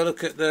 let's have a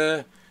look at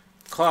the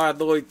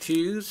Choir-Doy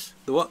Tews.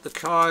 The what? The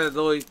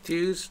Choir-Doy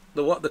Tews.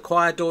 The what? The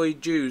Choir-Doy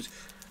Jews.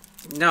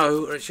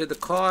 No, Richard, the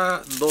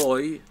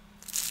Choir-Doy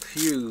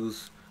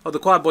Pews. Oh, the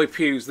Choir-Boy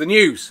Pews. The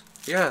news.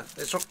 Yeah,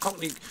 it's what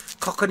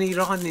Cockney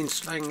Rhyming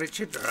slang,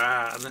 Richard.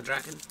 And the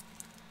dragon.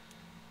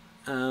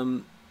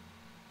 And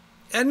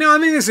no, I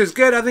think this is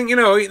good. I think,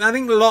 I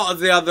think a lot of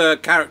the other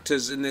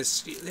characters in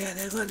this, yeah,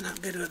 they weren't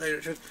that good, were they,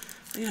 Richard?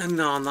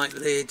 Like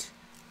Lid.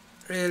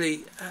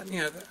 Really,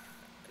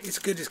 it's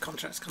good his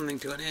contract's coming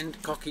to an end.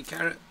 Cocky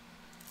Carrot.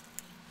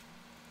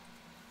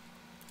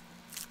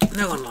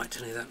 No one liked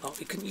any of that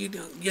lot.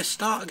 You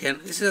start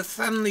again. This is a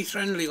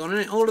family-friendly one,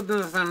 isn't it? All of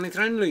them are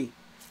family-friendly.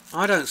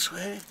 I don't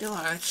swear, do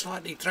I? It's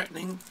slightly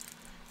threatening.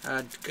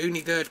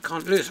 Loony Dirt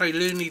can't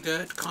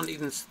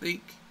even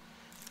speak.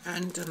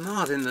 And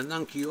Narthen the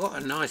Nunkey, what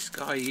a nice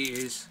guy he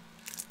is.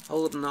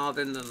 Old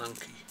Narthen the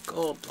Nunkey.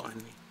 God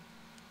blimey.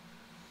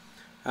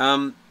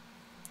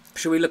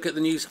 Shall we look at the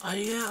news? Oh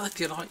yeah, if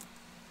you like.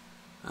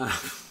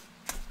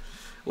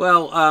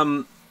 Well,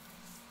 are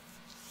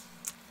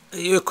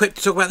you equipped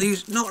to talk about the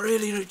news? Not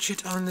really,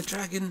 Richard. I'm the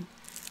dragon.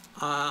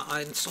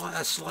 I'm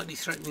a slightly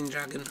threatening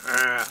dragon.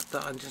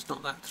 But I'm just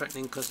not that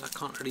threatening because I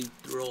can't really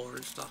roar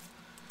and stuff.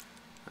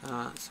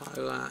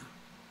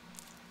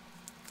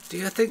 Do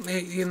you think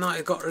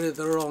United got rid of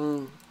the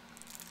wrong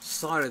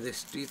side of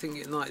this? Do you think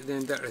United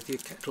then better if you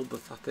kept all the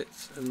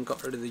puppets and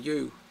got rid of the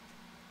U?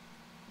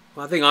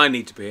 Well, I think I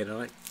need to be here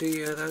tonight. Do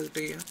you have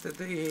to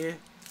be here?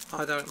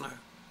 I don't know.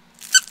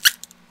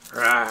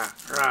 Rah,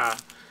 rah.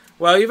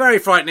 Well, you're very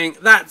frightening.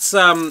 That's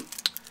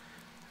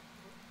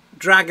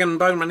Dragon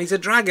Boneman. He's a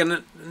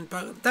dragon.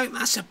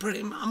 That's a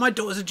pretty. My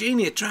daughter's a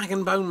genius.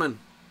 Dragon Boneman.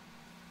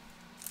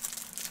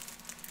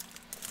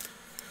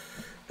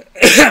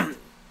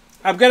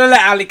 I'm going to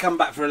let Ali come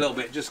back for a little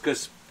bit, just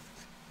because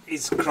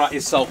he's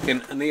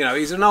sulking, and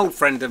he's an old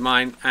friend of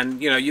mine, and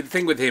the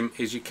thing with him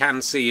is you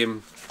can see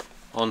him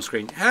on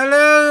screen.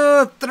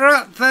 Hello,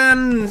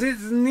 Trotfans,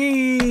 it's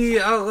me.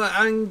 Oh,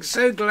 I'm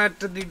so glad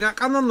to be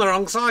back. I'm on the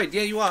wrong side.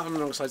 Yeah, you are on the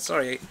wrong side.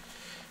 Sorry,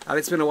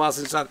 it's been a while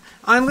since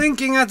I'm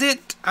winking at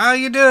it. How are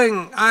you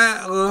doing?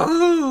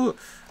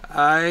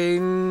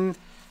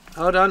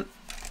 Hold on.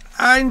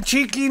 I'm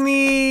cheeky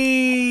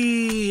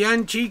knee.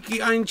 I'm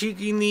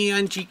cheeky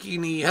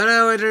knee.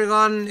 Hello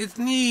everyone, it's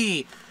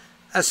me.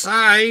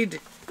 Aside,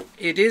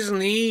 it is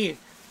me.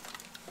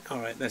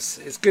 Alright,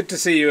 it's good to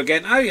see you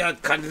again. Oh, yeah,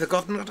 I'd kind of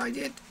forgotten what I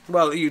did.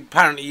 Well,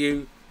 apparently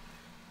you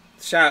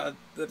shouted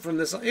from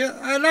the side. Yeah,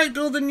 I liked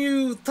all the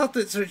new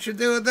puppets, Richard.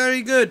 They were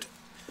very good.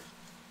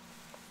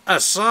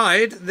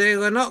 Aside, they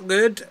were not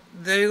good.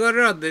 They were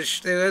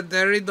rubbish. They were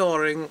very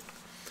boring.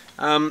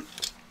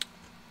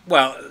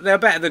 Well, they're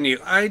better than you.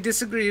 I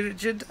disagree,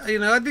 Richard. I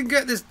didn't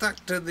get this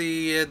back to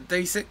the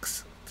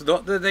basics, to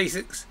the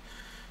basics,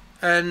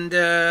 and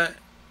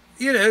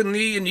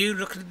me and you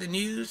looking at the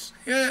news.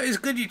 Yeah, it's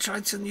good you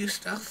tried some new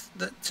stuff,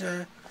 but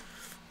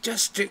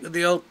just stick with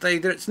the old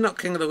thing. It's not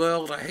King of the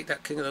World. I hate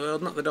that King of the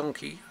World. Not the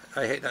donkey.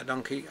 I hate that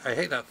donkey. I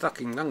hate that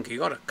fucking donkey.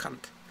 What a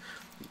cunt.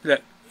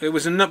 Look,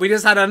 we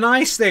just had a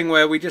nice thing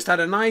where we just had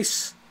a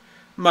nice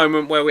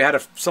moment where we had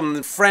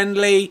something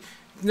friendly.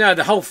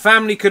 The whole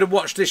family could have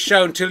watched this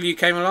show until you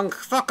came along.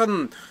 Fuck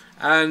 'em.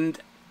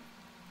 And,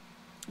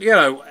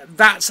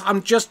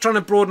 I'm just trying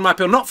to broaden my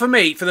appeal. Not for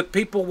me, for the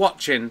people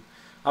watching.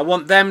 I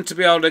want them to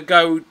be able to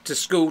go to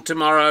school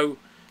tomorrow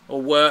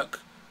or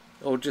work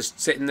or just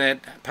sit in their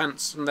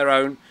pants on their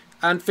own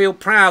and feel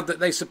proud that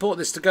they support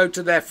this, to go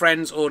to their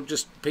friends or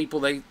just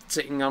people they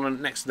sitting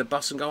on next to the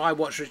bus and go, I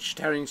watch Richard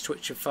Herring's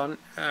Twitch of Fun.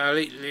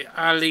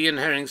 Ali and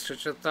Herring's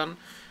Twitch of Fun.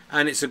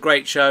 And it's a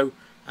great show.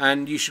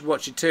 And you should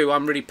watch it too.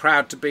 I'm really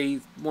proud to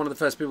be one of the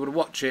first people to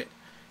watch it.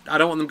 I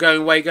don't want them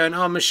going away going,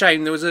 oh, I'm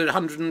ashamed. There was a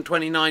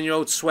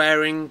 129-year-old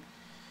swearing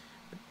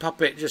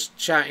puppet just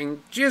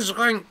shouting,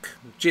 "Jizzwank."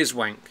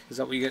 Jizzwank. Is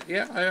that what you get?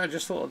 Yeah, I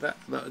just thought of that.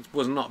 That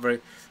was not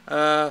very...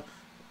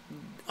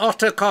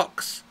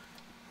 Ottercocks.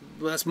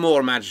 Well, that's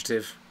more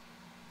adjective.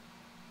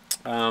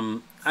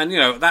 And, you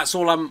know, that's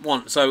all I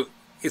want. So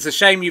it's a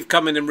shame you've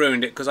come in and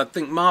ruined it, because I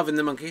think Marvin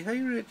the Monkey, hey,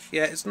 Rich.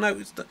 Yeah, it's no,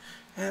 it's the...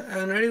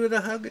 ready with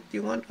a hug? Do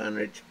you want one,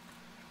 Rich?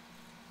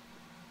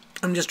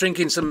 I'm just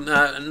drinking some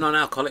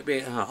non-alcoholic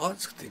beer. Oh,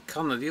 it's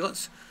Conrad.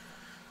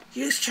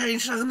 You've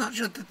changed so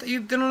much.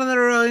 You've been on the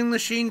rowing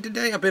machine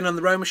today. I've been on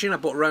the rowing machine. I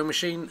bought a rowing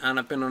machine, and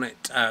I've been on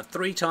it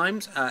 3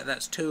 times.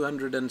 That's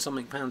 200 and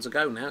something pounds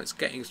ago now.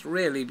 It's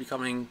really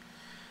becoming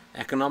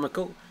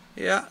economical.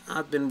 Yeah,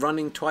 I've been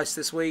running twice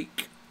this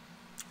week.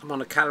 I'm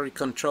on a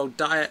calorie-controlled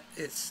diet.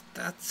 It's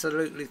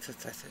absolutely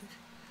pathetic.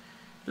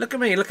 Look at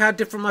me. Look how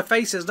different my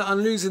face is. I'm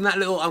losing that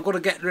little... I've got to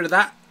get rid of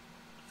that.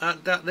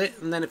 That's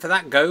it. And then if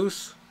that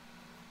goes,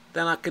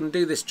 then I can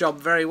do this job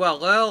very well.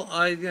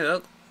 Well, you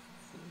know,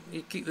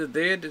 you keep the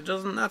beard, it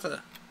doesn't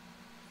matter.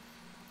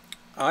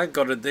 I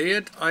got a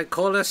beard. I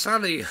call her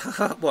Sally.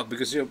 What?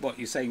 Because you're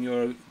saying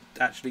you're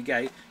actually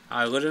gay?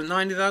 I wouldn't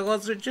mind if I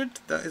was, Richard.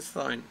 That is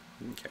fine.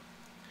 Okay.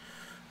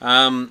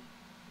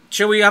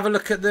 Shall we have a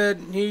look at the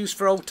news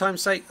for old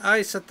time's sake?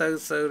 I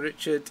suppose so,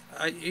 Richard.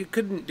 You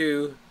couldn't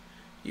do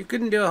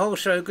a whole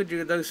show, could you,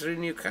 with those 3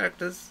 new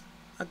characters?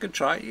 I could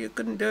try. You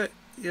couldn't do it.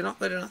 You're not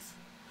good enough.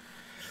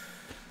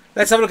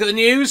 Let's have a look at the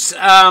news.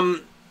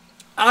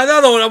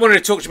 Another one I wanted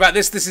to talk to you about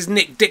this. This is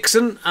Nick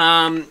Dixon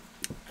on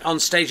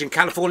stage in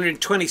California in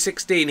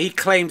 2016. He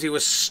claims he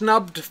was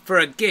snubbed for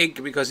a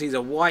gig because he's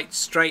a white,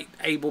 straight,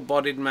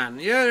 able-bodied man.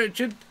 Yeah,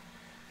 Richard.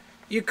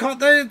 You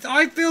can't.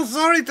 I feel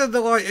sorry to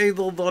the white,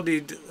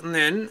 able-bodied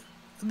men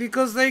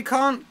because they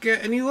can't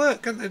get any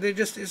work. Can't they?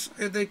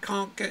 They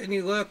can't get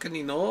any work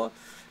anymore.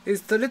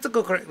 His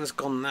political correctness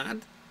gone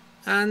mad,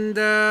 and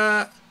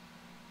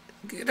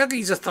look,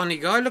 he's a funny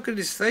guy. Look at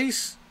his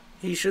face.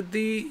 He should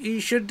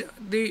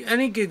do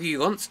any gig he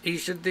wants. He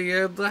should be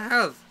able to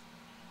have.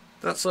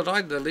 That's what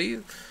I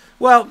believe.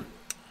 Well,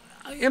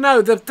 you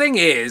know, the thing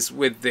is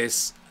with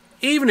this,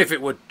 even if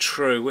it were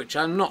true, which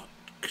I'm not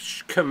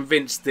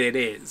convinced it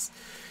is,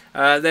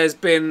 there's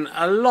been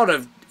a lot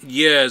of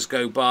years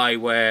go by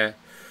where,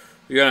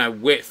 you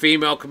know,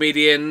 female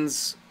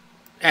comedians,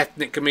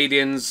 ethnic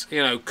comedians,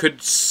 you know,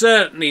 could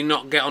certainly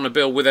not get on a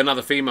bill with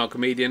another female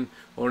comedian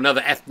or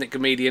another ethnic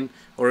comedian,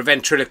 or a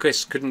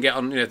ventriloquist couldn't get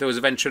on. You know, if there was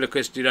a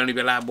ventriloquist, you'd only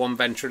be allowed 1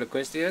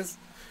 ventriloquist. Yes,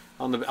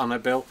 on a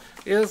bill.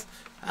 Yes,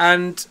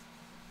 and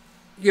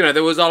you know,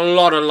 there was a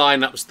lot of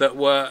lineups that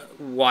were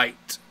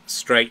white,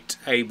 straight,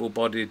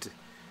 able-bodied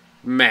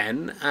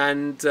men,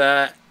 and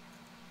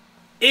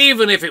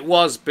even if it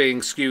was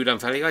being skewed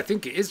unfairly, I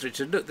think it is,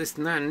 Richard. Look, this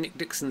man Nick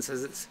Dixon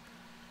says it's...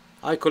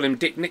 I call him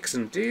Dick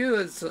Nixon. Do you?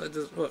 It's,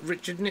 what,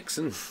 Richard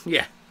Nixon?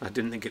 Yeah, I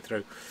didn't think it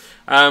through.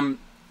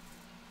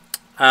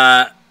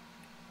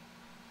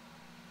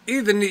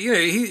 Even, you know,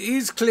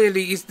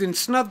 he's been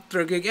snubbed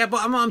for a gig. Yeah,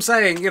 but what I'm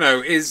saying, you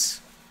know,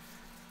 is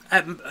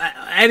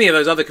any of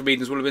those other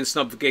comedians would have been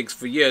snubbed for gigs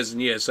for years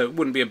and years, so it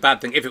wouldn't be a bad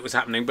thing if it was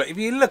happening. But if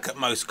you look at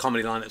most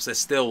comedy lineups, they're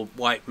still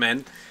white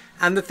men.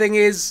 And the thing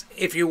is,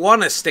 if you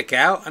want to stick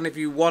out, and if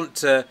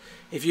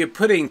you're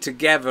putting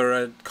together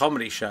a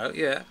comedy show,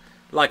 yeah,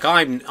 like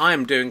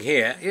I'm doing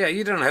here, yeah,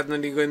 you don't have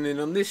any going in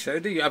on this show,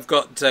 do you? I've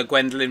got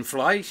Gwendolyn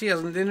Fly. She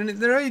hasn't been in it in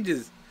their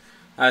ages.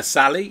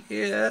 Sally,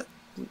 yeah,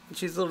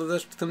 she's sort of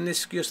the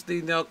promiscuous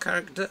female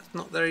character.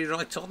 Not very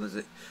right on, is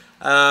it?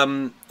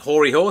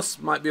 Hoary Horse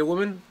might be a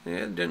woman.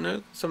 Yeah, don't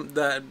know.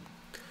 The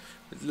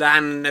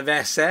Lan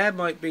Nevesser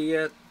might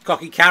be.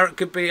 Cocky Carrot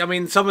could be. I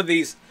mean,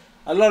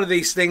 a lot of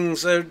these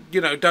things,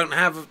 you know, don't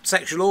have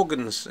sexual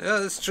organs. Yeah,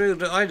 that's true.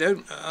 I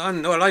don't.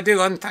 Well, I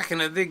do. I'm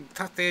packing a big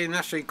tatty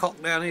nasty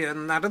cock down here,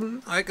 and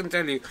Adam, I can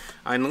tell you,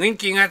 I'm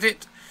linking at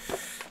it.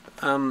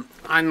 I'm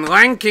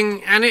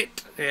wanking at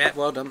it. Yeah,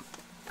 well done.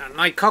 And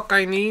my cock,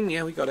 I mean.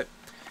 Yeah, we got it.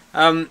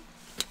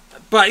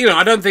 But you know,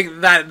 I don't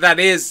think that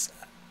is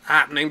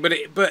happening.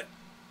 But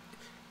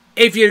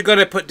if you're going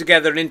to put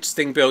together an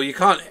interesting bill, you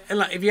can't.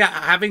 Like, if you're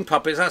having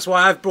puppets, that's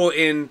why I've brought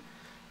in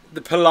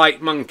the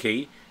polite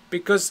monkey.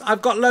 Because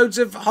I've got loads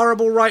of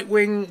horrible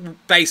right-wing,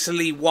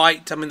 basically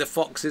white. I mean, the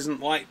Fox isn't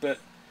white, but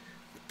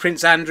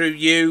Prince Andrew,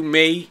 you,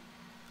 me,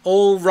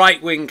 all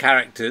right-wing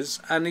characters.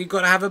 And you've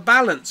got to have a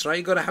balance, right?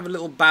 You've got to have a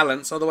little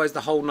balance, otherwise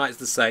the whole night's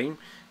the same.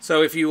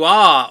 So if you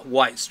are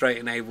white, straight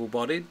and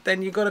able-bodied,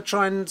 then you've got to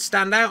try and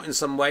stand out in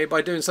some way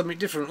by doing something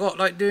different. What,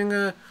 like doing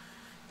a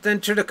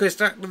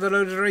ventriloquist act with a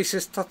load of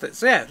racist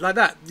puppets? Yeah, like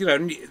that. You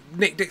know,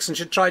 Nick Dixon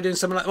should try doing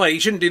something like... Well, he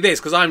shouldn't do this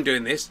because I'm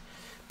doing this.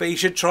 But he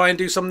should try and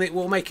do something that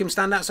will make him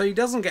stand out so he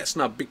doesn't get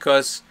snubbed,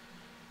 because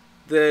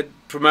the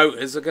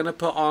promoters are going to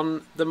put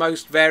on the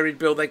most varied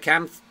bill they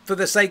can for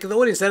the sake of the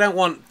audience. They don't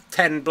want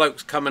 10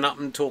 blokes coming up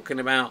and talking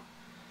about,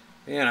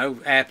 you know,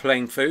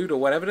 airplane food or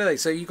whatever, do they?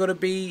 So you've got to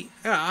be...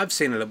 I've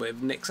seen a little bit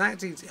of Nick's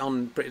act. He's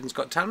on Britain's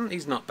Got Talent.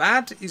 He's not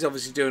bad. He's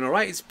obviously doing all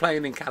right. He's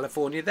playing in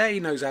California there. He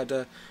knows how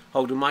to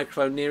hold a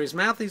microphone near his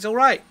mouth. He's all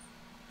right.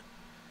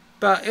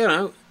 But, you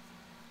know,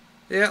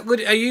 yeah,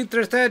 are you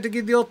prepared to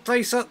give your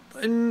place up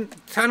in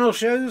panel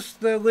shows,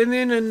 the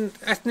women and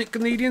ethnic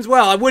comedians?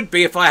 Well, I would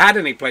be if I had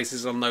any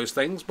places on those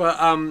things, but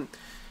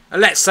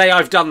let's say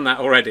I've done that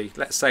already.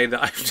 Let's say that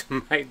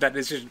I've made that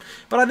decision.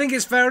 But I think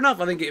it's fair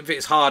enough. I think if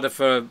it's harder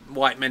for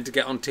white men to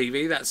get on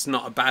TV, that's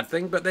not a bad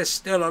thing, but there's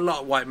still a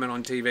lot of white men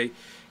on TV.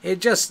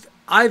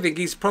 I think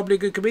he's probably a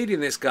good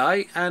comedian, this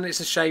guy, and it's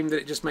a shame that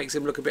it just makes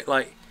him look a bit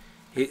like...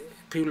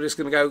 people are just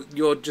going to go,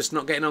 you're just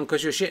not getting on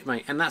because you're shit,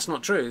 mate. And that's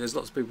not true. There's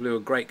lots of people who are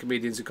great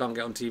comedians who can't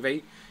get on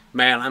TV,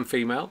 male and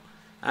female.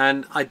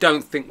 And I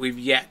don't think we've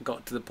yet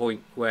got to the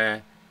point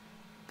where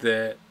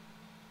the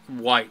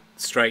white,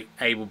 straight,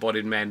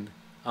 able-bodied men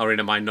are in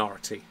a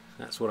minority.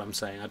 That's what I'm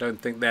saying. I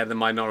don't think they're the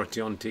minority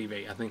on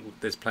TV. I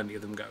think there's plenty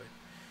of them going.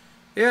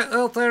 Yeah,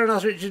 well, fair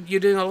enough, Richard. You're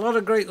doing a lot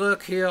of great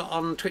work here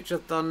on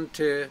Twitch-a-thon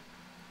to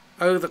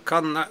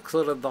overcome that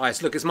sort of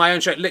bias. Look, it's my own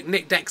show. Look,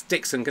 Nick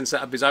Dixon can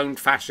set up his own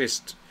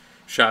fascist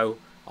show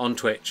on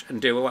Twitch and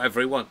do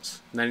whatever he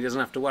wants, and then he doesn't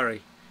have to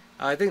worry.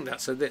 I think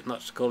that's a bit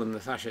much to call him the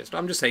fascist.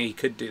 I'm just saying he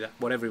could do that,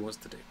 whatever he wants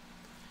to do.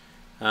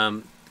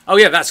 Oh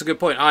yeah, that's a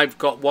good point. I've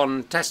got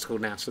one testicle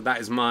now, so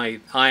that is I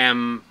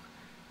am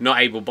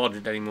not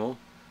able-bodied anymore.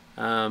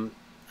 I'm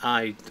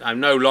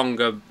no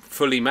longer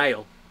fully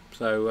male,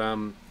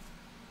 so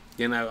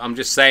you know, I'm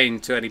just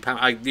saying to any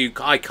panel,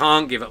 I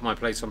can't give up my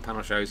place on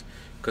panel shows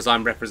because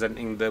I'm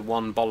representing the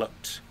one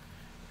bollocked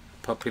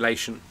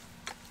population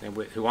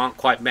who aren't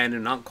quite men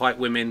and aren't quite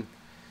women,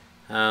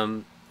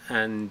 and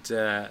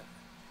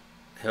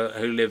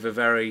who live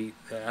a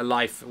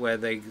life where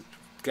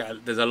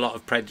there's a lot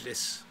of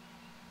prejudice.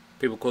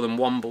 People call them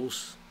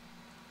wombles,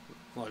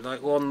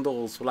 like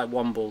wandles, like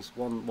wombles,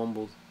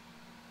 wombles.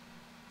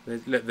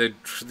 The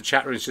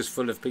chat room is just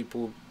full of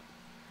people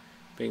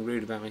being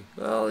rude about me.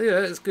 Well, yeah,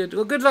 it's good.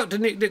 Well, good luck to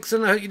Nick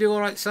Dixon. I hope you do all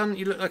right, son.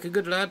 You look like a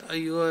good lad.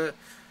 You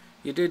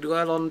did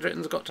well on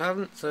Britain's Got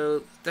Talent,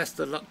 so best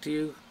of luck to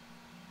you.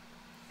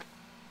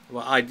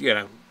 Well,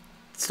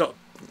 stop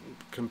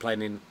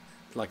complaining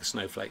like a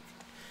snowflake.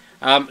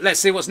 Let's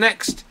see what's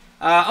next.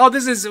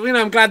 This is,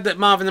 I'm glad that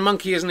Marvin the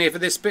Monkey isn't here for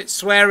this bit.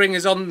 Swearing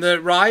is on the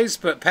rise,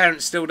 but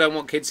parents still don't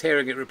want kids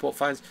hearing it, report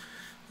finds.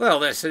 Well,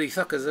 they're silly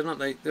fuckers, aren't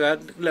they?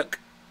 Look,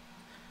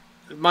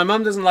 my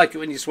mum doesn't like it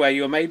when you swear.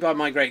 You were made by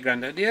my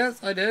great-granddad. Yes,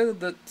 I know,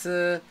 but,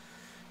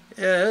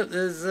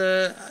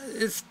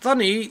 it's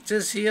funny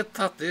to see a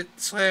puppet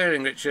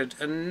swearing, Richard,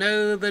 and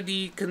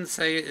nobody can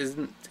say it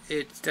isn't.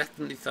 It's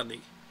definitely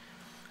funny.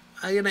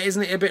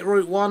 Isn't it a bit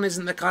Route 1?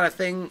 Isn't the kind of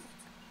thing...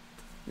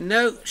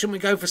 No, shouldn't we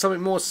go for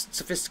something more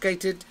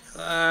sophisticated?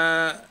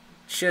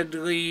 Should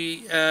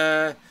we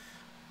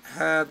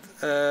have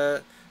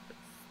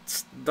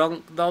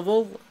stunt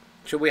double?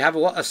 Should we have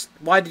what?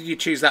 Why did you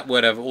choose that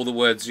word over all the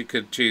words you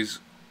could choose?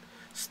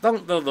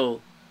 Stunt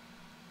double.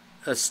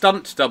 A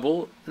stunt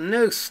double?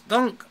 No,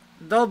 stunk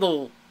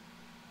double.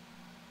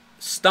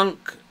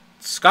 Skunk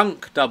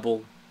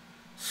double.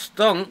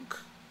 Stunk.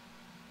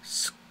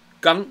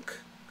 Skunk.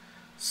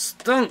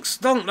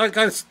 Stunk like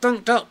I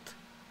stunked up.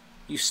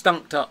 You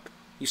stunked up.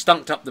 You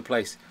stunked up the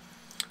place.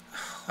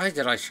 Why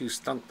did I choose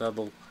stunk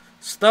double?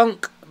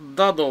 Stunk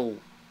double.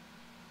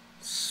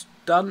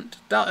 I'm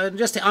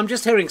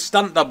just hearing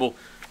stunt double.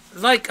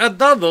 Like a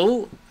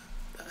double.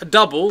 A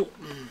double.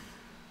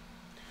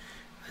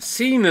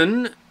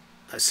 Semen.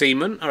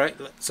 Semen. Alright.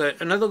 So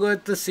another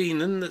word for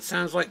semen that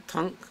sounds like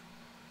tunk.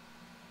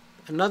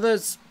 Another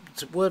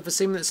word for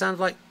semen that sounds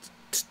like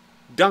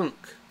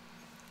dunk.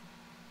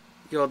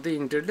 You're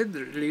being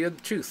deliberately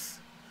obtuse.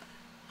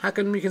 How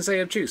come you can say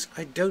obtuse?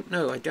 I don't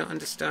know. I don't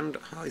understand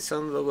how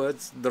some of the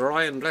words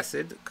dry and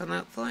blessed come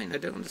out fine. I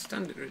don't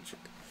understand it, Richard.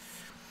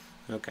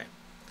 Okay.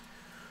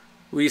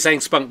 Were you saying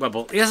spunk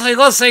bubble? Yes, I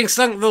was saying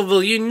spunk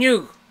bubble. You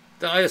knew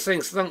that I was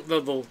saying spunk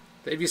bubble.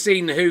 Have you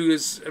seen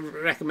who's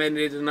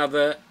recommended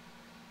another...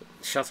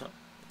 Shut up.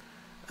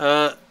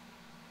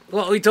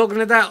 What are we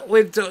talking about?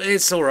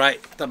 It's alright.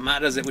 Doesn't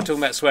matter, does it? We're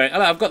talking about swearing.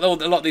 I've got a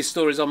lot of these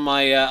stories on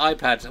my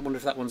iPad. I wonder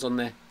if that one's on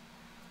there.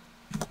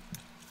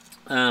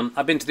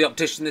 I've been to the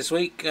optician this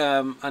week.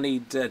 I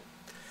need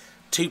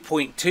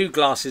 2.2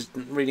 glasses,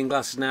 reading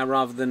glasses now,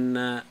 rather than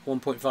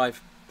 1.5.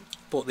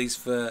 Bought these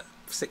for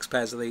 6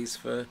 pairs of these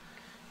for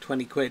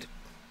 20 quid.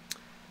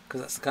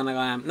 Because that's the kind of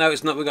guy I am. No,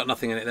 it's not. We've got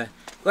nothing in it there.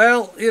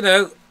 Well,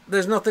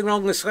 there's nothing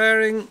wrong with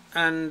swearing,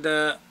 and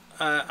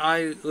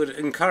I would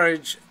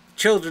encourage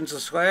children to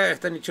swear.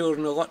 If any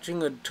children are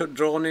watching or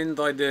drawn in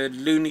by the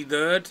loony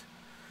bird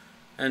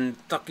and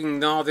fucking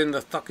nodding the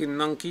fucking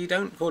monkey,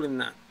 don't call him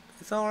that.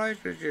 It's alright,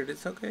 Richard,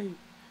 it's okay.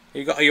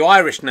 Are you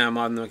Irish now,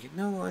 Martin?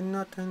 No, I'm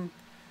not.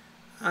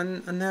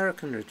 I'm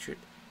American, Richard.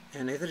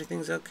 And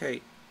everything's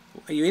okay.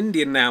 Are you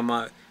Indian now,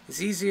 Mark?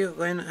 It's easier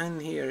when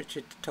I'm here,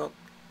 Richard, to talk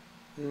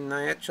in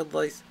my actual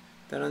voice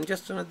than I'm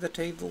just under the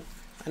table.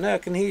 I know I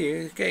can hear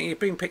you. You're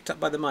being picked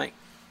up by the mic.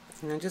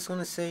 And I just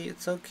want to say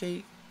it's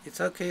okay. It's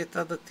okay if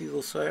other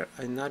people swear.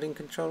 I'm not in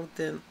control of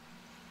them.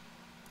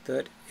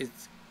 That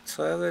it's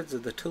swear words are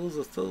the tools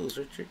of fools,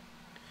 Richard.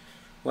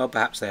 Well,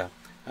 perhaps they are.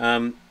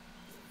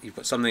 You've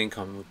got something in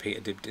common with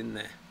Peter Dibdin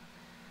there.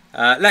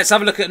 Let's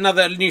have a look at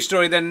another news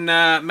story, then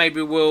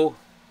maybe we'll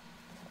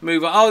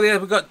move on. Oh, yeah,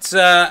 we've got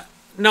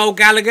Noel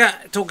Gallagher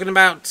talking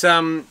about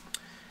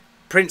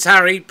Prince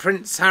Harry.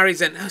 Prince Harry's...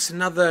 That's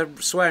another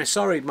swearing.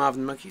 Sorry,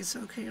 Marvin Monkey. It's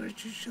okay,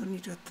 Richard. You don't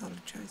need to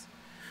apologise.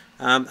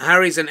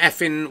 Harry's an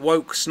effing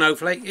woke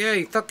snowflake. Yeah,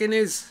 he fucking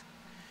is.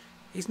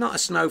 He's not a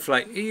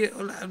snowflake.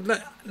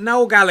 Look,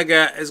 Noel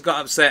Gallagher has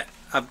got upset.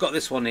 I've got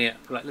this one here.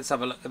 Right, let's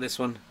have a look at this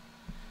one.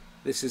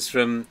 This is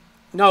from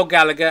Noel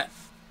Gallagher.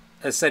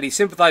 Has said he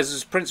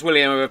sympathises with Prince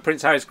William over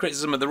Prince Harry's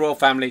criticism of the royal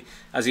family,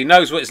 as he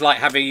knows what it's like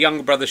having a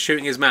younger brother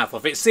shooting his mouth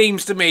off. It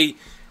seems to me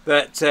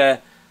that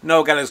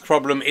Noel Gallagher's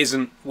problem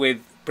isn't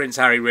with Prince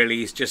Harry, really.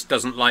 He just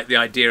doesn't like the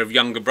idea of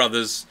younger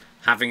brothers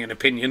having an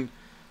opinion,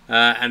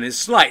 and is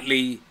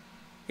slightly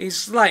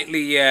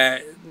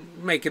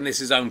making this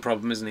his own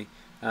problem, isn't he?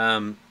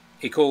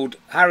 He called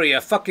Harry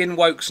a fucking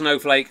woke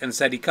snowflake and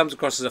said he comes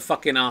across as a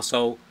fucking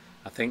arsehole.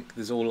 I think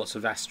there's all lots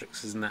of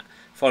asterisks, isn't that?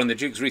 Following the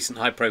Duke's recent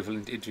high-profile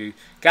interview.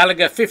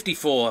 Gallagher,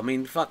 54. I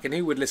mean, fucking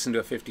who would listen to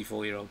a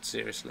 54-year-old,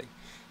 seriously?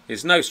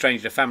 He's no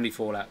stranger to family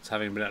fallouts,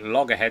 having been at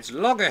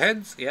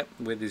loggerheads, yep,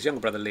 with his younger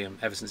brother Liam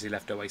ever since he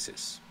left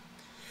Oasis.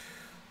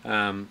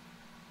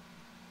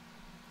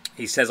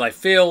 He says, I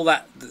feel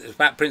that,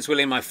 about Prince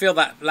William, I feel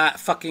that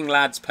fucking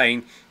lad's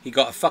pain. He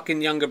got a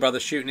fucking younger brother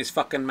shooting his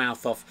fucking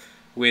mouth off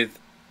with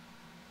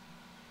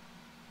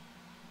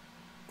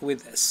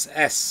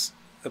S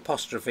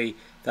apostrophe.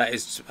 That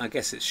is, I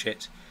guess it's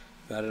shit,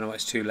 but I don't know why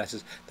it's 2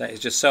 letters. That is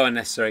just so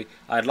unnecessary.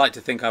 I'd like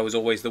to think I was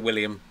always the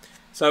William.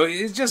 So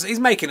he's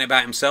making it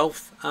about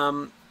himself.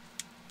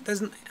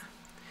 There's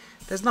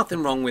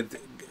nothing wrong with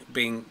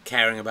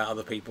caring about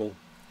other people.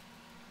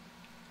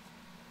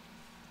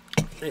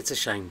 It's a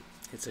shame.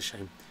 It's a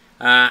shame.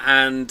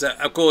 And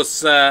of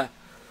course, Harry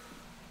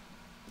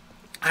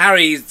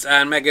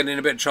and Meghan in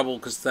a bit of trouble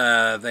because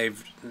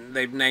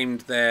they've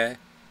named their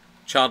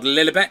child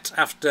Lilibet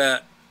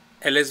after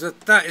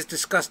Elizabeth. That is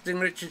disgusting,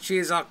 Richard. She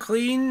is our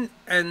queen,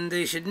 and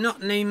they should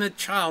not name the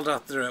child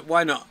after her.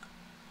 Why not?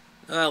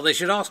 Well, they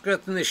should ask her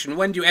permission.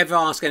 When do you ever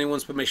ask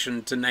anyone's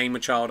permission to name a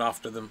child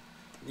after them?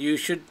 You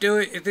should do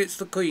it if it's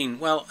the queen.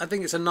 Well, I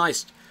think it's a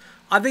nice...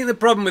 I think the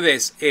problem with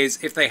this is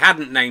if they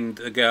hadn't named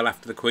the girl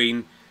after the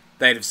queen,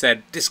 they'd have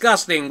said,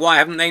 disgusting, why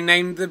haven't they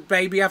named the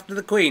baby after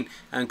the queen?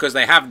 And because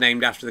they have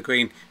named after the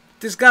queen,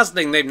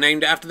 disgusting, they've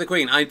named it after the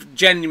queen. I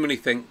genuinely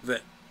think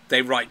that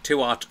they write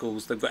 2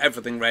 articles, they've got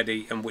everything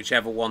ready, and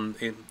whichever one...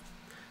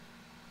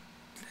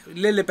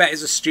 Lilibet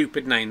is a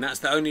stupid name. That's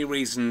the only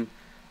reason...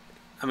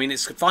 I mean,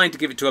 it's fine to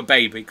give it to a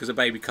baby, because a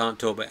baby can't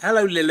talk, but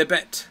hello,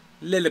 Lilibet.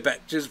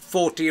 Lilibet, just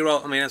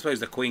 40-year-old... I mean, I suppose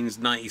the Queen's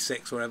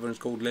 96, or whatever, and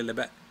it's called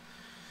Lilibet.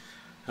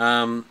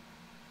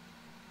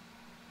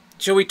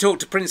 Shall we talk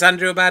to Prince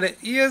Andrew about it?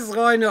 Yes,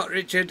 why not,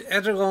 Richard?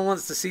 Everyone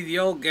wants to see the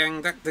old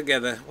gang back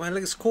together. Well,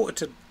 it's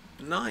 8:45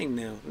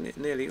 now,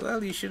 nearly.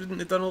 Well, you shouldn't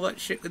have done all that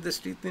shit with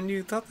the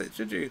new puppet,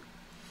 should you?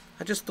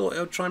 I just thought I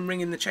would try and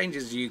ring in the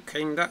changes. You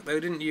came back, though,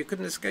 didn't you? You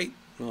couldn't escape.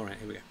 All right,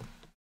 here we go.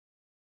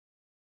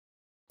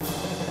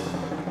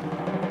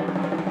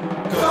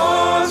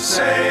 God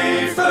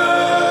save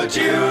the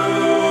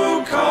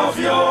Duke of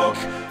York.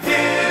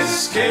 His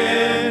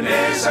skin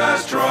is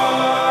as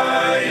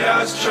dry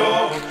as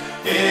chalk.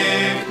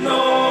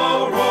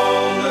 Ignore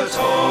all the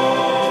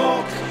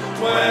talk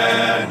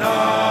when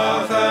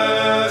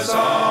others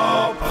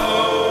are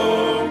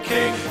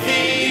poking.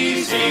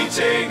 He's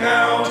eating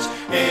out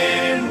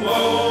in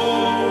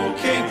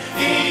Woking.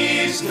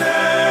 He's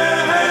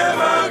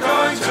never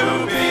going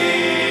to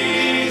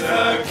be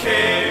the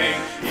king.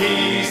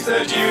 He's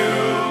the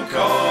Duke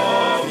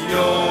of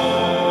York.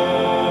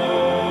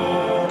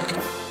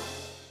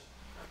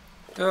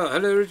 Oh,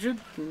 hello, Richard.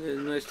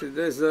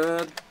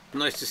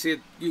 Nice to see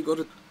it. You got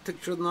a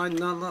picture of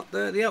 9 up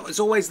there. Yeah, it's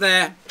always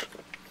there.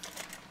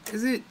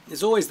 Is it?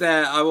 It's always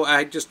there. I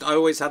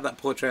always had that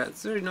portrait.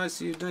 It's very nice.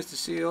 Nice to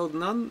see old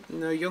Nun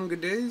in her younger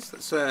days.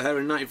 That's her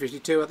in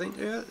 1952, I think.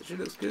 Yeah, she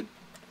looks good.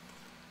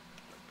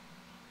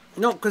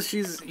 Not because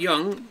she's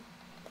young.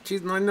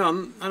 She's my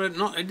nun. I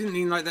didn't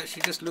mean like that.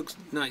 She just looks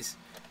nice.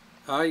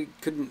 I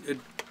couldn't have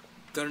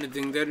done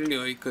anything there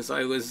anyway because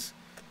I was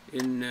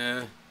in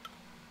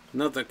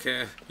another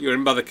care. You were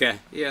in mother care.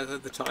 Yeah,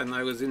 at the time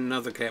I was in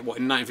another care. What,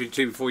 in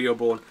 1952 before you were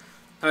born?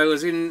 I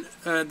was in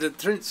the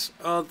Prince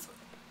of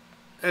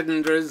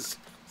Edinburgh's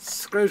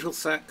scrotal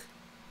sac,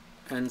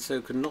 and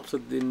so could not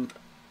have been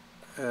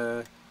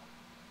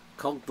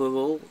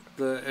culpable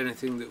for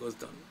anything that was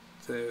done.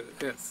 So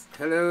yes,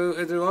 hello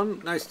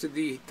everyone. Nice to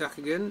be back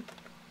again.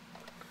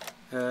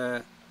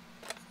 Had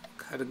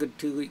a good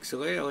 2 weeks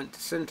away. I went to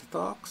Centre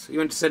Parks. You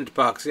went to Centre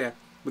Parks, yeah.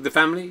 With the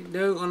family?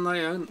 No, on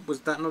my own.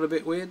 Was that not a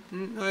bit weird?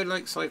 I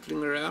like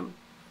cycling around.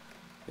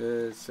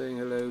 Saying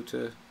hello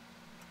to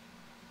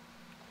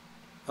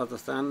other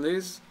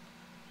families.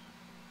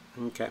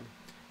 Okay.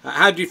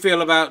 How do you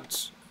feel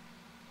about...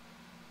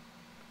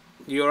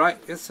 You alright?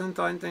 Yes, I'm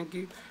fine, thank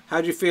you.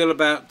 How do you feel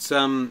about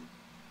Harry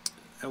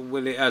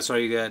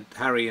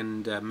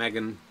and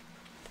Meghan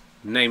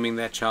naming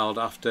their child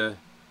after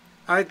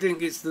I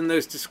think it's the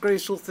most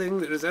disgraceful thing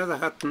that has ever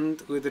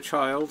happened with a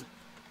child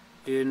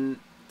in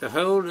the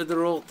whole of the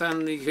royal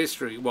family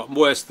history. What,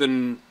 worse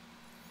than...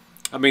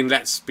 I mean,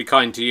 let's be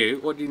kind to you.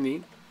 What do you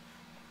mean?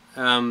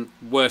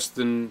 Worse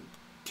than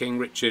King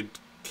Richard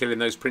killing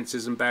those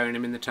princes and burying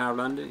them in the Tower of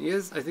London?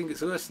 Yes, I think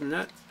it's worse than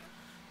that.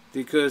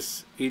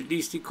 Because at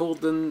least he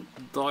called them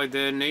by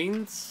their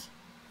names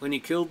when he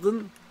killed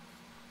them.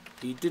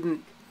 He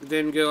didn't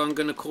then go, I'm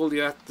going to call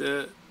you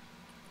after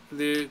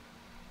the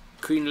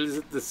Queen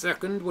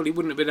Elizabeth II. Well, he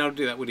wouldn't have been able to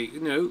do that, would he?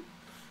 No.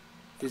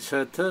 It's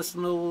her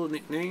personal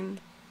nickname.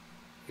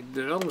 It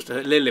belongs to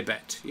her.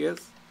 Lilibet,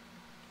 yes?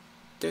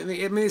 Don't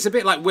think, I mean, it's a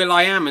bit like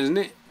Will.I.am, isn't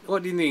it?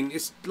 What do you mean?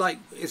 It's like,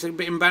 it's a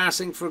bit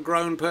embarrassing for a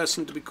grown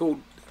person to be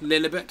called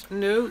Lilibet.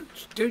 No,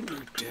 don't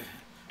you dare.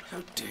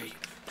 How dare you?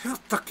 How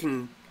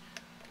fucking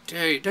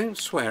dare you? Don't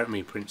swear at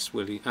me, Prince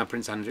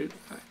Andrew.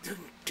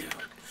 Don't dare.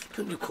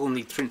 Don't you call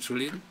me Prince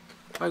William.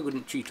 I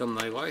wouldn't cheat on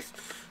thy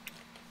wife.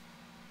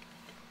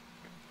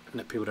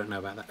 No, people don't know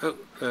about that.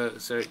 Oh,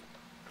 sorry.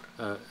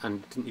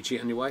 And didn't you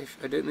cheat on your wife?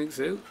 I don't think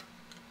so.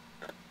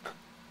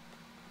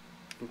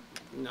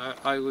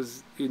 I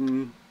was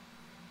in...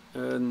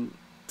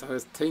 I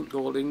was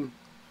paintballing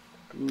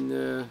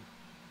in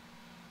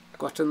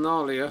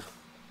Guatemala.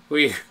 Were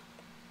you?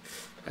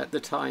 At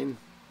the time.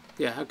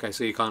 Yeah, okay,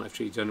 so you can't have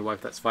cheated on your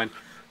wife, that's fine.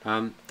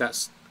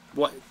 That's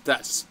what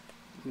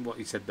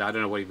he said. I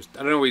don't know what he was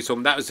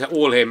talking about. That was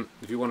all him.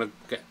 If you want to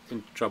get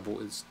into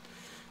trouble, it's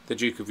the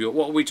Duke of York.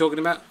 What were we talking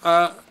about?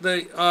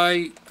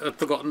 I've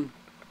forgotten.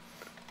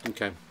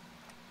 Okay.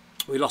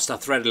 We lost our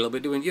thread a little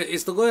bit, didn't we? Yeah,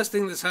 it's the worst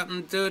thing that's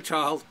happened to a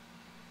child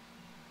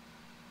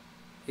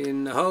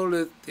in the whole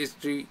of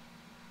history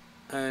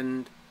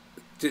and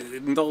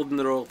involved in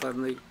the royal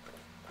family.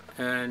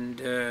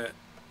 And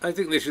I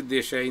think they should be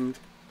ashamed.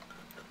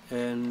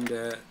 And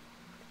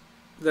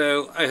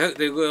though I hope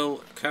they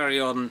will carry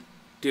on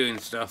doing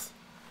stuff,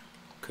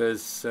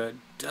 because it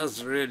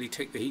does really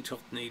take the heat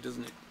off me,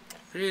 doesn't it?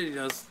 It really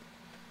does.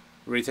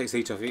 It really takes the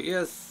heat off you.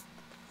 Yes,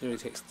 it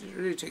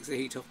really takes the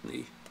heat off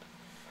me.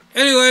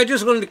 Anyway, I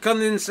just wanted to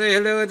come in and say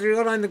hello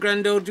everyone. I'm the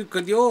Grand Old Duke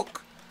of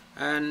York,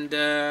 and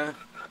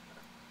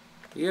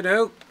you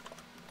know,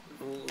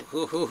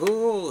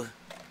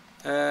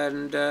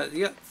 and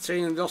yeah,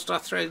 seeing we lost our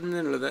thread in the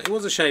middle of that. It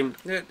was a shame.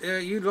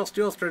 You lost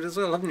your thread as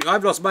well, haven't you?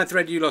 I've lost my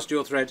thread, you lost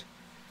your thread.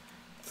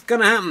 It's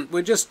gonna happen.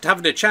 We're just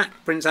having a chat,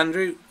 Prince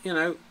Andrew, you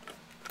know.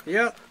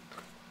 Yeah.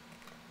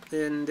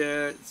 And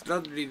it's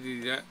lovely to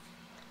do that.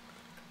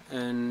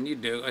 And you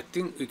know, I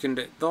think we can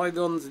let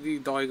bygones be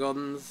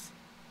bygones.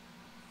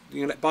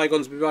 You can let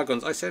bygones be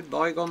bygones. I said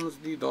bygones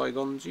be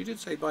bygones. You did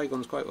say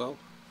bygones quite well.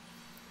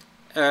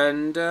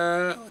 And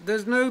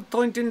there's no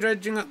point in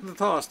dredging up the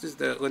past, is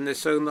there, when there's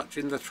so much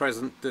in the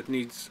present that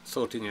needs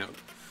sorting out.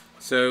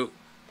 So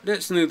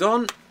let's move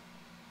on.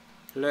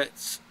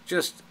 Let's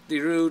just be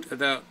rude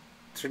about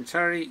Prince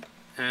Harry,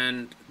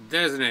 and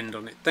there's an end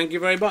on it. Thank you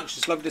very much.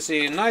 It's lovely to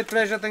see you. My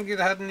pleasure. Thank you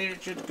for having me,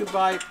 Richard.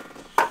 Goodbye.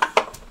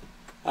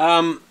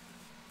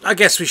 I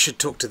guess we should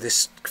talk to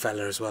this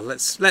fella as well.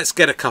 Let's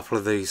get a couple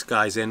of these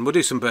guys in. We'll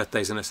do some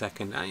birthdays in a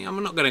second.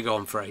 I'm not going to go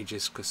on for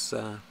ages because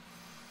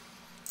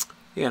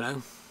you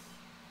know,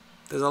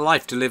 there's a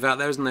life to live out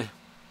there, isn't there?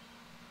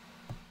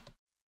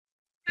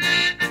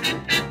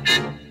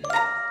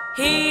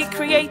 He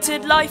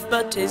created life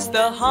but is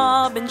the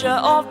harbinger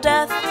of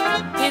death.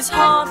 His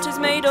heart is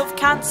made of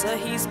cancer,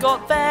 he's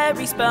got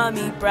very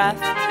spermy breath.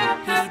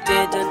 He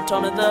didn't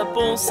honour the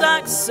ball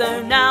sacks,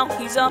 so now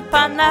he's up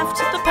and left,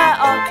 the pair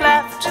are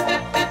cleft.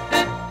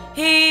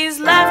 He's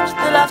left,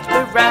 the left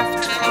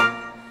bereft.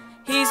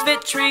 He's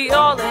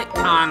vitriolic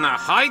And the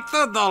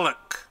hyperbolic.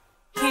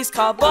 He's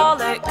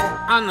carbolic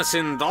And the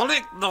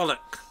symbolic dolic.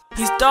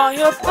 He's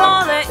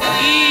diabolic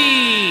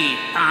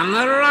And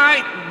the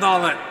right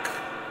dolic.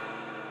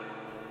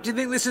 Do you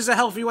think this is a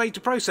healthy way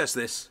to process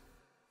this?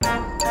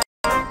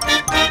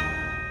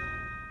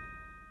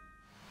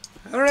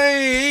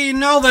 Hooray!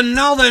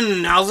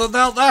 Northern, how's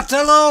about that?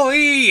 Hello,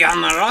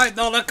 on the right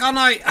dolic, aren't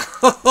I?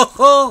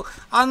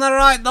 On the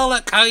right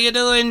dolic, how you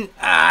doing?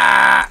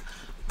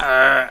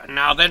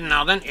 Now then,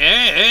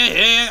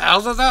 yeah,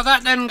 how's about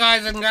that then,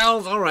 guys and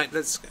gals? Alright,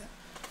 let's go.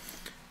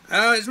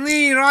 It's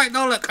me, right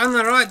dolic, I'm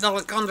the right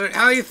dolic, Andre.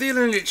 How are you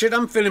feeling, Richard?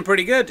 I'm feeling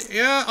pretty good.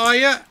 Yeah, are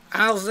you?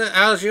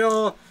 How's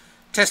your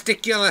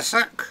testicular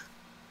sac?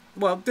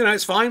 Well, you know,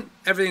 it's fine.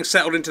 Everything's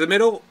settled into the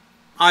middle.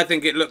 I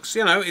think it looks,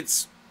 you know,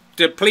 it's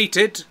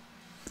depleted.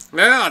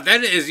 Yeah,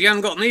 there it is. You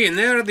haven't got me in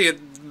there, have you?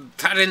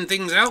 Tatting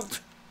things out.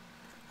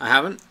 I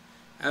haven't.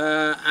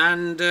 Yeah,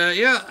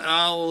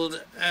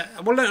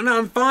 well, no,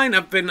 I'm fine.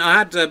 I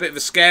had a bit of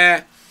a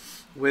scare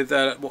with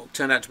what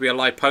turned out to be a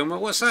lipoma.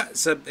 What's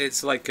that?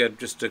 It's like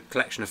just a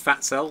collection of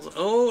fat cells.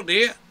 Oh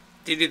dear.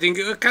 Did you think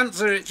it was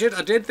cancer, Richard?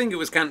 I did think it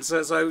was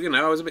cancer, so, you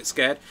know, I was a bit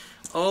scared.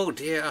 Oh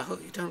dear, I hope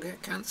you don't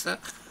get cancer.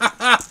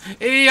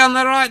 On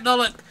the right,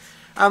 Dolic.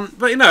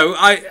 But, you know,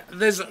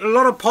 there's a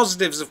lot of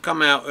positives have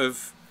come out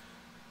of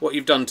what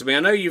you've done to me.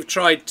 I know you've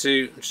tried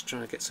to... I'm just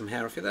trying to get some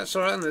hair off you. That's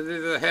all right,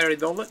 the hairy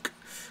Dolic.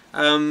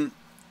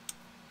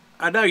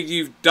 I know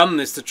you've done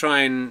this to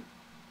try and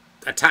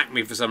attack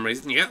me for some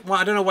reason. Yeah, well,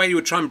 I don't know why you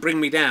would try and bring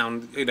me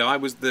down. You know, I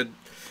was the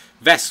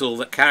vessel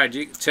that carried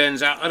you. It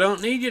turns out I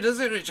don't need you, does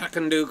it, which I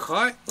can do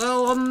quite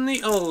well on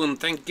the own.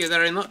 Thank you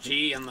very much.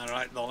 And the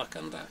right bollock,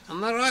 and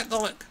the right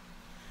bollock.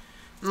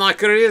 My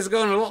career's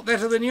going a lot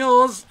better than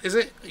yours, is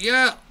it?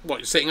 Yeah. What,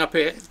 you're sitting up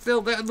here? It's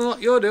still better than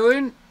what you're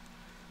doing.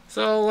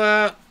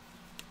 So,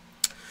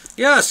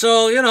 yeah,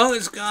 so, you know,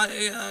 it's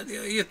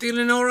you're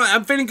feeling all right.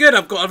 I'm feeling good.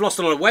 I've lost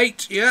a lot of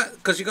weight, yeah,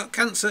 because you got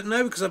cancer.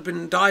 No, because I've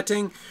been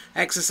dieting,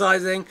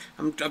 exercising.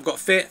 I've got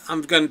fit.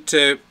 I'm going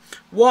to...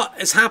 What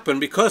has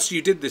happened, because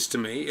you did this to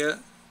me, yeah,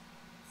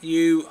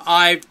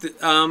 I'm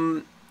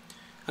going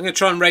to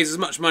try and raise as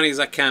much money as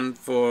I can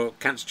for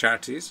cancer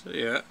charities,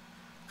 yeah,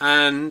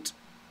 and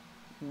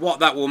what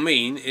that will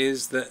mean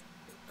is that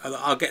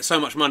I'll get so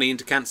much money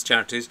into cancer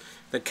charities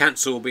that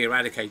cancer will be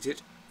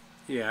eradicated,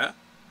 yeah,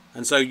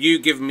 and so you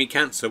giving me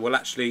cancer will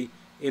actually,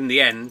 in the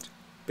end,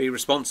 be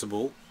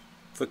responsible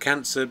for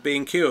cancer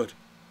being cured.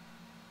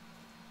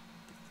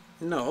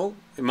 No,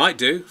 it might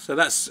do. So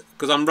that's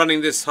because I'm running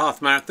this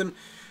half marathon.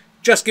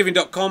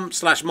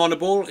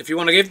 JustGiving.com/Monoball. If you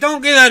want to give,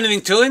 don't give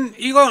anything to him.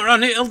 You won't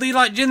run it. It'll be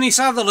like Jimmy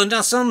Savile and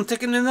our son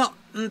taking him up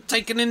and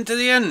taking him to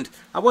the end.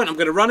 I won't. I'm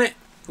going to run it.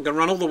 I'm going to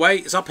run all the way.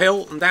 It's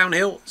uphill and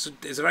downhill.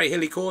 It's a very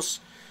hilly course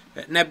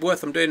at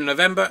Nebworth. I'm doing in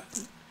November.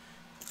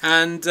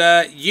 And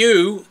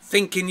you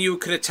thinking you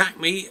could attack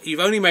me, you've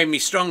only made me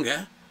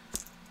stronger.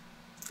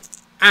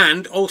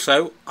 And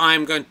also,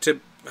 I'm going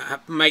to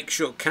make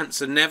sure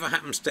cancer never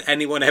happens to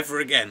anyone ever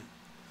again.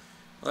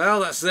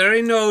 Well, that's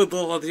very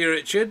noble of you,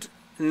 Richard.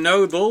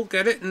 Noble,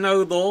 get it?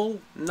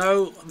 Noble.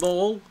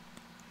 Noble.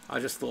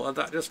 I just thought of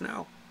that just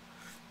now.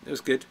 It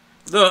was good.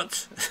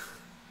 But,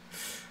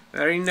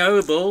 very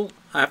noble.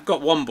 I've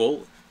got one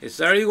ball. It's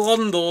very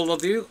wonderful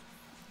of you.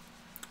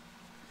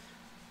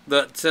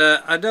 But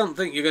I don't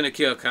think you're going to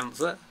cure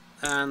cancer.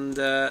 And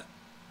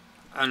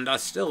I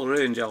still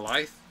ruined your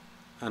life.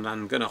 And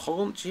I'm going to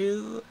haunt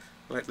you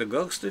like the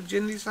ghost of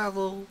Jimmy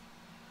Savile,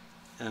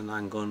 and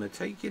I'm going to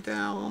take you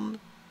down.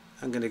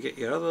 I'm going to get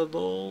your other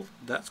ball.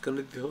 That's going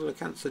to kill the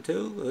cancer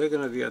too. They're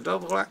going to be a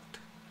double act.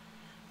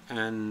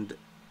 And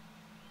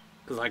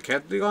like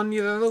everyone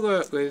you ever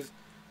work with,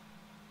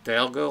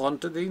 they'll go on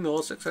to be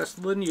more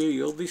successful than you.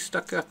 You'll be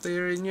stuck up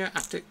there in your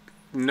attic.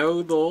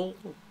 No ball,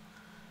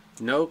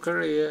 no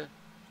career,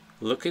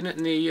 looking at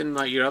me and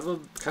like your other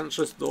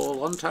cancerous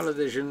doll on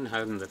television,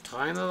 having the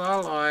time of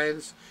our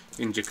lives,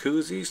 in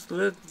jacuzzis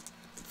with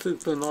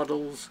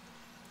supermodels.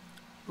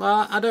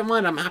 Well, I don't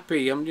mind. I'm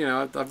happy. You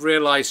know, I've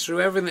realised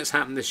through everything that's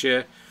happened this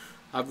year,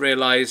 I've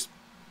realised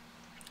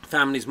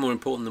family's more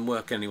important than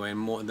work anyway, and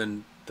more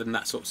than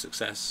that sort of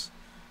success.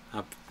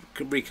 I've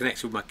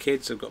reconnected with my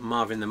kids. I've got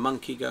Marvin the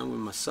monkey going with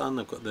my son.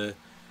 I've got the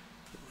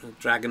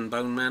dragon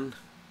bone man.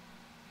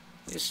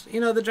 It's, you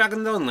know, the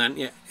dragon bone man.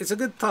 Yeah, it's a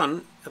good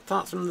pun.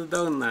 Apart from the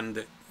bone man,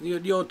 that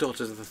your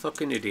daughter's a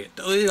fucking idiot.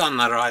 Oh, you're on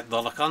the right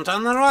bollock, aren't I?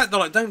 On the right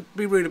bollock. Don't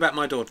be rude about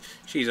my daughter.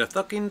 She's a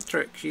fucking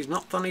trick. She's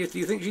not funny. You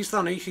think she's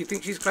funny? She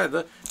thinks she's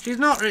clever. She's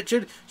not,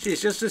 Richard.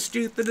 She's just as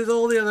stupid as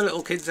all the other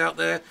little kids out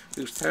there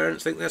whose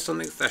parents think they're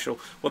something special.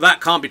 Well,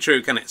 that can't be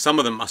true, can it? Some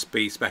of them must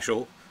be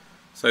special.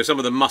 So some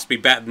of them must be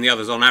better than the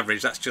others on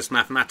average. That's just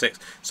mathematics.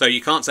 So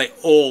you can't say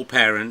all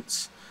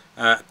parents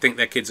think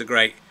their kids are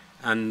great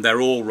and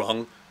they're all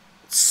wrong.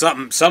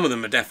 Some of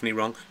them are definitely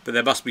wrong, but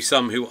there must be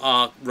some who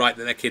are right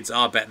that their kids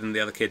are better than the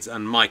other kids,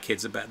 and my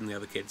kids are better than the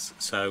other kids.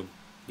 So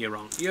you're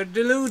wrong. You're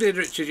deluded,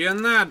 Richard. You're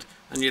mad,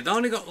 and you've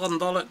only got one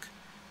bollock,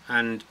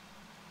 and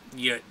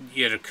your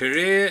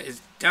career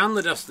is down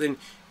the dustbin,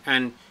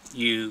 and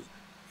you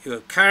were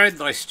carried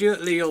by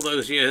Stuart Lee all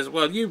those years.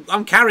 Well,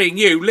 I'm carrying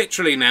you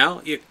literally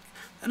now.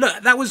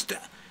 Look, that was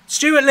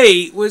Stuart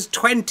Lee was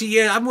 20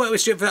 years. I've worked with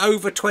Stuart for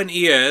over 20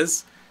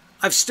 years.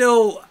 I've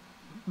still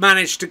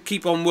managed to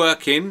keep on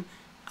working.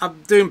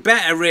 I'm doing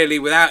better really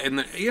without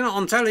him. You're not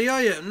on telly,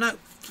 are you? No.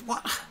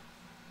 What?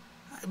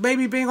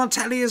 Maybe being on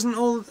telly isn't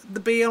all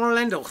the be all and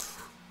end all.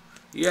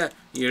 Yeah,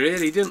 you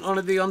really didn't want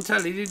to be on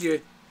telly, did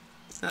you?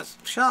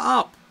 Shut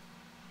up.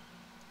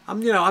 I'm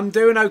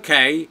doing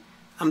okay.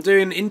 I'm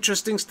doing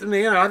interesting stuff.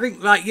 I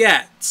think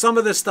some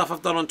of the stuff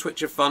I've done on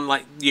Twitch are fun,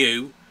 like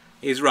you,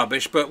 is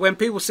rubbish. But when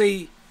people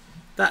see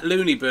that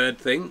loony bird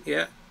thing,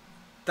 yeah,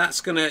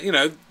 that's gonna,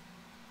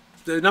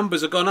 the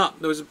numbers have gone up.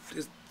 There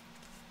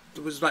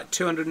was like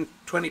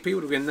 220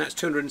 people again. That's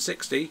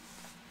 260.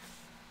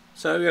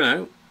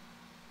 So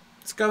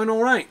it's going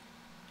all right.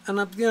 And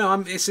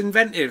it's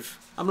inventive.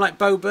 I'm like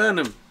Bo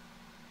Burnham.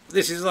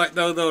 This is like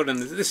Bo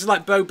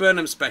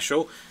Burnham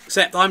special,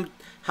 except I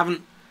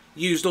haven't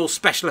used all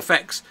special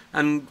effects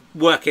and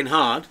working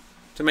hard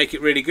to make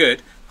it really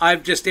good.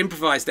 I've just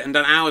improvised it and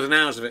done hours and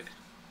hours of it,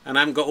 and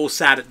I haven't got all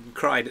sad and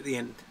cried at the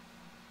end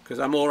because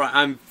I'm all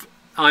right.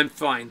 I'm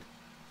fine.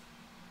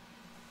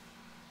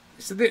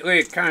 It's a bit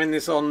weird carrying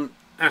this on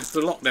after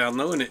lockdown,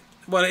 though, isn't it?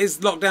 Well, it is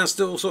lockdown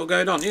still sort of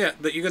going on, yeah,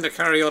 but you're going to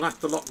carry on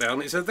after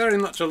lockdown. It's a very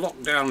much a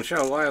lockdown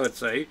show, I would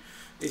say.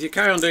 If you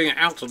carry on doing it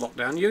out of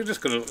lockdown, you're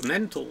just going to look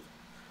mental.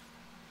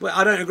 Well,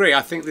 I don't agree.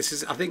 I think this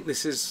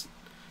is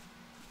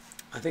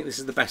I think this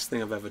is the best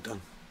thing I've ever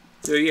done.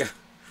 Do you?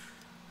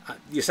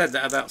 You said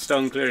that about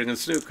stone clearing and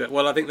snooker.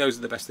 Well, I think those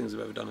are the best things I've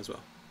ever done as well.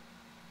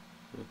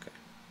 Okay.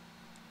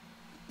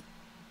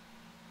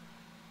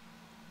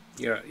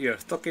 You're a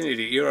fucking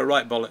idiot. You're a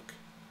right bollock.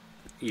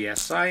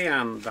 Yes, I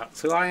am.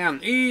 That's who I am.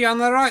 I'm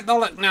the right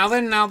bollock. Now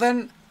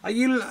then. Are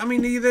you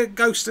the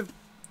ghost of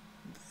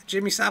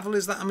Jimmy Savile?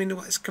 Is that? I mean,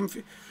 it's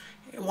confused.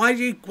 Why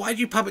do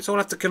you puppets all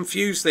have to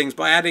confuse things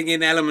by adding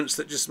in elements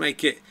that just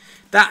make it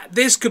that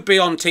this could be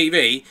on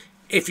TV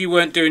if you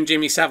weren't doing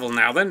Jimmy Savile?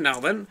 Now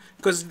then,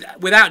 because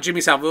without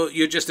Jimmy Savile,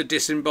 you're just a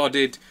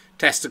disembodied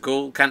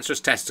testicle, cancerous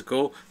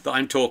testicle that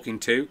I'm talking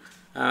to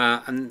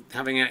and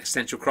having an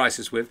existential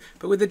crisis with.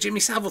 But with the Jimmy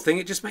Savile thing,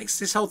 it just makes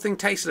this whole thing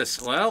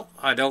tasteless. Well,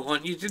 I don't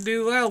want you to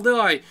do well, do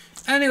I?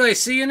 Anyway,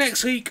 see you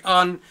next week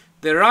on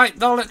The Right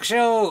Bollock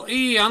Show.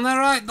 On The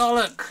Right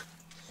Bollock.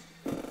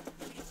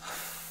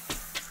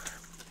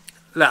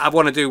 Look, I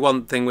want to do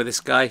one thing with this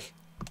guy.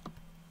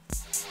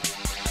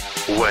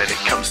 When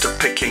it comes to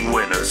picking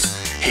winners,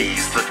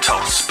 he's the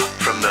tosp.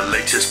 From the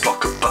latest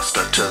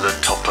blockbuster to the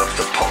top of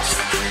the post.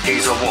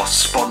 He's a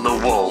wasp on the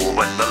wall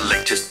when the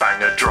latest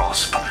banger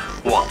drops.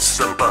 What's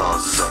the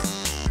buzz?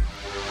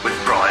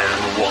 With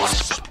Brian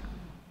Wasp.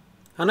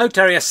 I know,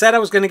 Terry, I said I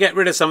was going to get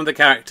rid of some of the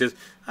characters.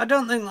 I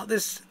don't think that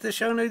the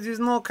show needs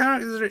more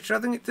characters, Richard. I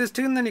think there's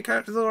too many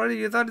characters already.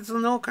 You thought it's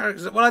no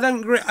characters. Well, I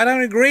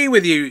don't agree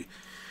with you,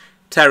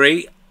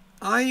 Terry.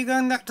 Are you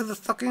going back to the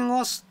fucking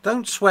wasp?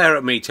 Don't swear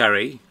at me,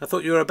 Terry. I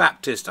thought you were a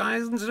Baptist. I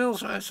still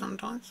swear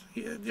sometimes.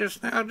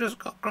 I just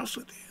got cross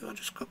with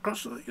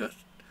you.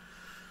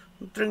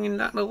 I'm bringing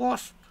back the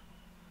wasp.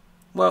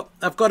 Well,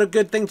 I've got a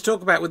good thing to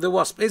talk about with the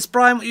wasp. It's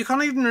Brian. You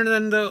can't even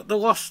remember the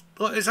wasp,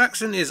 what his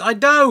accent is. I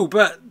know,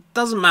 but it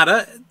doesn't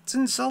matter. It's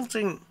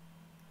insulting.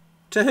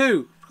 To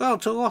who? Well,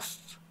 to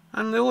wasps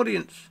and the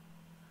audience.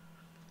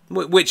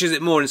 Which is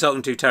it more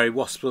insulting to, Terry?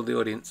 Wasps or the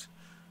audience?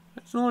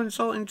 It's more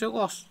insulting to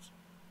wasps.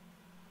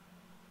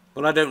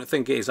 Well, I don't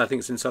think it is. I think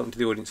it's insulting to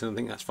the audience, and I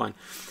think that's fine.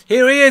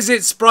 Here he is.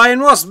 It's Brian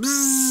Wasp.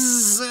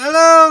 Bzzz.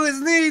 Hello, it's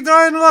me,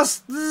 Brian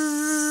Wasp.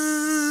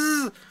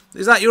 Bzzz.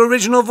 Is that your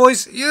original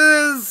voice?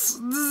 Yes.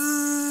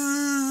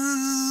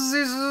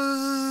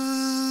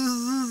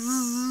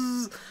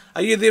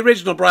 Are you the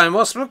original Brian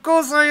Wasp? Of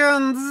course I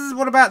am.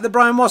 What about the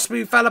Brian Wasp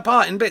who fell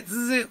apart in bits?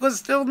 It was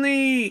still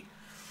me.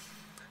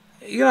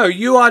 You know,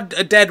 you are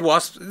a dead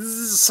wasp.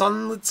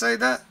 Son would say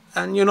that.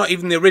 And you're not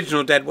even the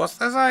original dead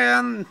wasp, as I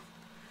am.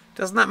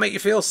 Doesn't that make you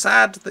feel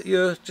sad that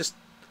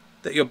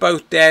you're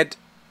both dead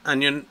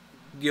and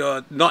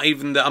you're not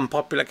even the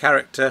unpopular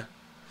character?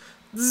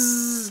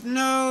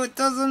 No, it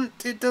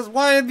doesn't. It does.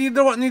 Why do you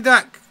not need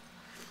that?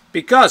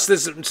 Because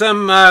there's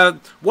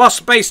some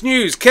wasp-based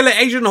news. Killer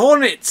Asian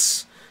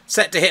hornets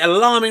set to hit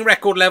alarming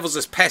record levels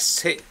as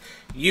pests hit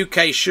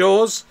UK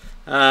shores.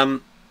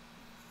 So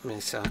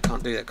I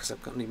can't do that because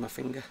I've got to need my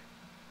finger.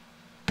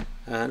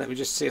 Let me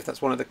just see if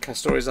that's one of the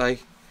stories I...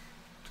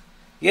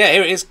 Yeah,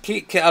 here it is.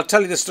 I'll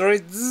tell you the story.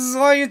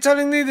 Why are you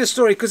telling me this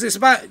story? Because it's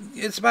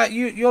about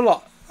you, your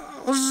lot.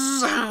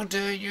 How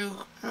dare you?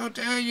 How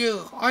dare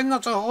you? I'm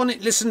not a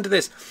hornet. Listen to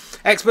this.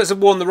 Experts have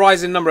warned the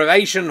rising number of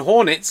Asian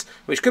hornets,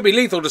 which could be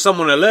lethal to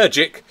someone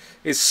allergic,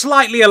 is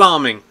slightly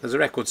alarming. There's a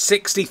record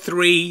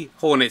 63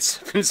 hornets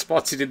have been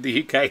spotted in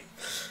the UK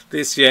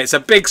this year. It's a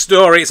big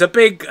story. It's a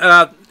big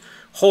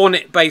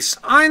hornet base.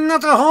 I'm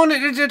not a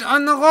hornet, Richard.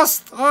 I'm the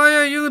wasp. Why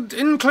are you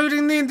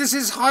including me? This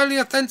is highly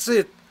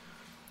offensive.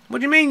 What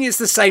do you mean it's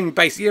the same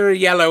base? You're a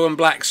yellow and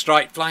black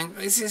stripe flying.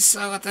 This is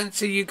so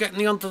offensive. You get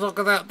me on to talk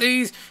about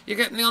these. You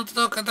get me on to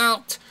talk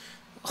about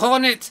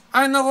hornet.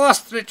 I'm the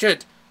wasp,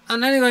 Richard.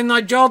 And anyway,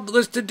 my job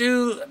was to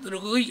do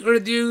week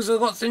reviews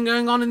of what's been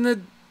going on in the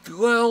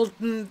world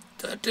and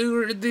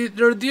do the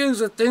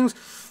reviews of things.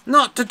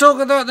 Not to talk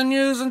about the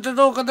news and to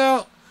talk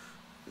about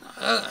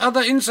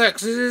other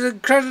insects. This is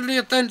incredibly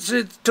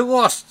offensive to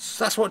wasps.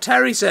 That's what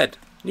Terry said.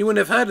 You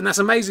wouldn't have heard, and that's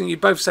amazing. You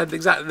both said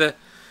exactly the...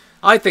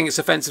 I think it's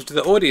offensive to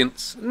the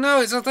audience.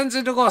 No, it's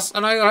offensive to us,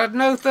 and I had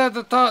no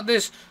further thought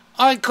this.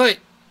 I quit.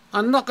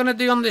 I'm not going to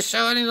be on this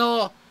show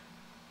anymore.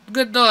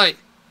 Good night.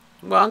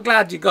 Well, I'm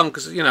glad you're gone,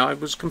 because, you know, I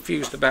was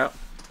confused about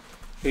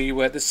who you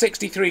were. The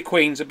 63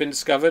 queens have been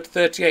discovered,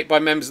 38 by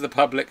members of the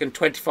public, and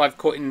 25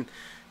 caught in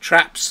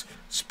traps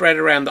spread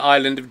around the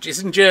island of...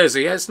 It's in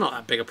Jersey. It's not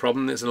that big a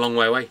problem. It's a long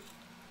way away.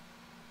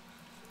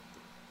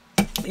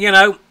 You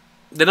know,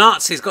 the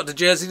Nazis got to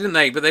Jersey, didn't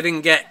they? But they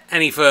didn't get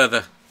any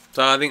further.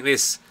 So I think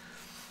this...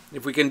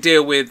 If we can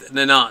deal with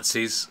the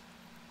Nazis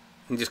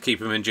and just keep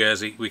them in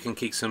Jersey, we can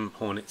keep some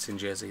hornets in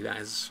Jersey. That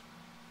is...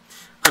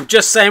 I'm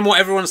just saying what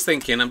everyone's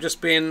thinking. I'm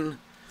just being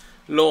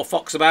Law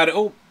Fox about it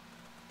all.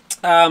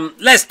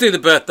 Let's do the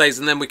birthdays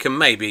and then we can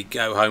maybe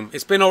go home.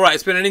 It's been alright.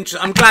 It's been an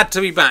interesting... I'm glad to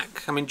be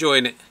back. I'm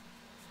enjoying it.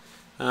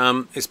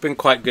 It's been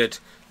quite good.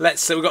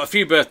 So we've got a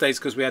few birthdays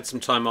because we had some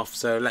time off.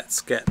 So let's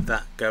get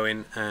that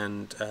going.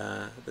 And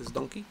there's a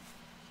donkey.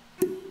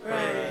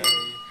 Hooray.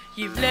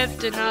 You've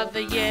lived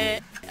another year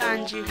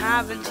and you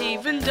haven't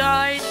even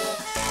died.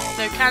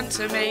 Though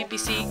cancer may be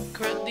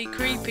secretly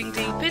creeping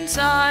deep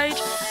inside.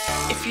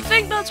 If you you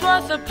think that's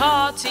worth a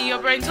party, your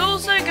brain's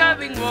also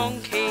going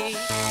wonky.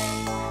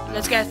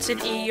 Let's get an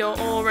Eeyore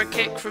or a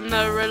kick from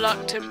the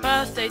reluctant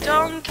birthday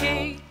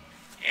donkey.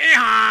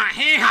 Hee-haw,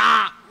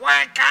 hee-haw,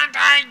 why can't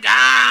I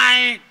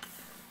die?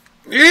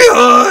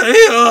 Hee-haw,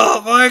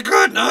 hee-haw, why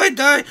can't I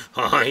die?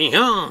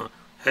 Hee-haw.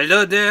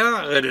 Hello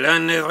there,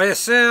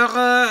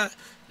 l'anniversaire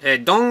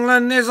est dans la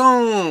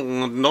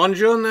maison.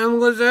 Bonjour,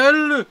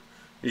 mademoiselle.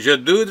 Je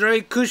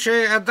voudrais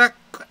coucher avec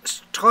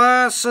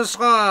toi ce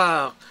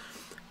soir.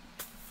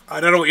 I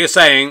don't know what you're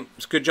saying.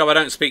 It's a good job I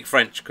don't speak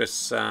French,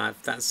 because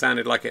that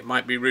sounded like it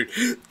might be rude.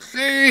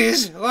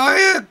 Please,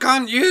 why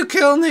can't you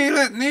kill me?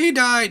 Let me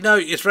die. No,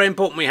 it's very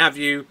important we have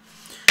you.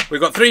 We've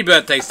got 3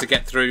 birthdays to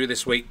get through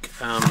this week.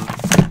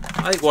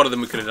 I think one of them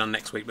we could have done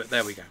next week, but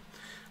there we go.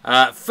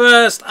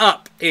 First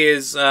up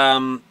is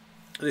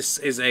this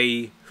is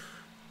a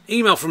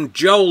email from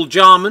Joel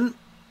Jarman,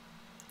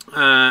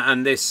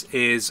 and this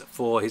is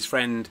for his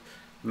friend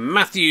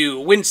Matthew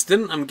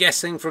Winston, I'm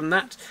guessing from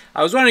that.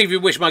 I was wondering if you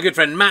wish my good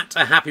friend Matt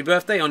a happy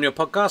birthday on your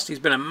podcast. He's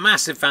been a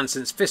massive fan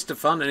since Fist of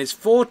Fun and is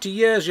 40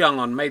 years young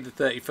on May the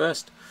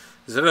 31st.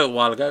 It's a little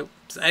while ago.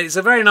 It's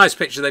a very nice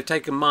picture. They've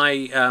taken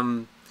my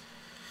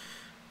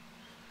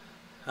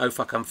oh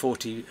fuck I'm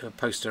 40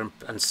 poster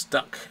and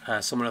stuck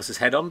someone else's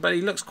head on, but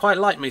he looks quite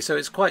like me, so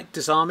it's quite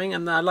disarming,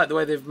 and I like the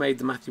way they've made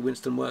the Matthew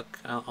Winston work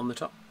on the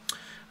top.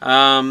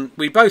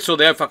 We both saw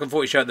the Oh Fucking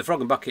 40 show at the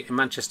Frog and Bucket in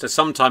Manchester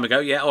some time ago.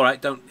 Yeah,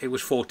 alright, it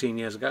was 14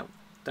 years ago.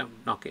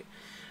 Don't knock it.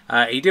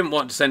 He didn't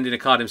want to send in a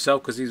card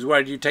himself because he's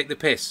worried you'd take the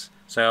piss.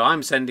 So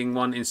I'm sending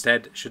one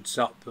instead, should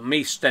stop.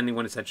 Me sending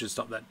one instead should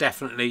stop that,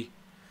 definitely.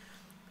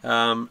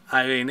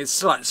 I mean, it's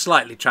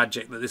slightly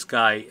tragic that this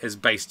guy has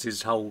based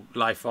his whole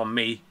life on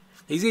me.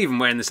 He's even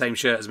wearing the same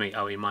shirt as me.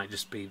 Oh, he might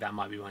just be, that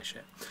might be my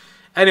shirt.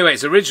 Anyway,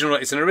 it's original.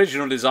 It's an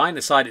original design.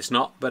 Aside, it's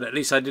not. But at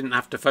least I didn't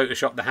have to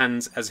Photoshop the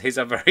hands, as his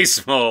are very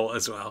small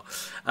as well.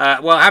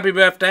 Well, happy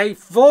birthday,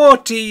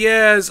 40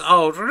 years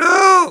old.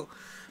 No,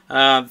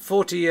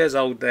 40 years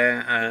old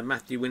there,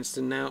 Matthew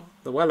Winston. Now,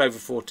 well over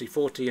 40.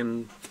 40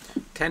 and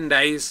 10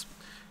 days.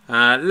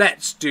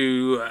 Let's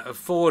do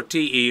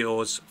 40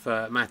 Eeyores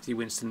for Matthew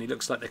Winston. He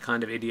looks like the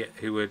kind of idiot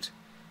who would.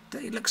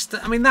 He looks.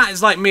 I mean, that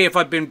is like me if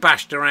I'd been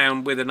bashed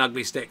around with an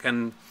ugly stick,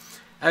 and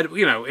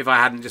you know, if I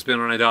hadn't just been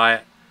on a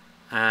diet.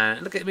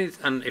 Look at me,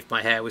 and if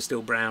my hair was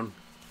still brown.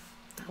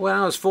 When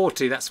I was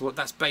 40, that's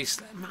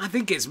based. I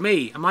think it's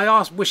me. Am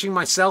I wishing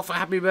myself a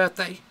happy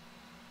birthday?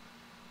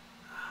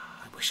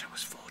 I wish I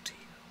was 40.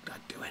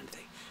 I'd do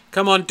anything.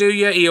 Come on, do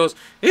your Eeyores.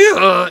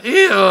 Eeyore,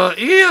 Eeyore,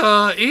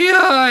 Eeyore,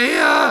 Eeyore,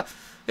 Eeyore,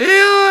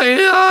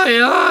 Eeyore,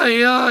 Eeyore,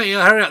 Eeyore,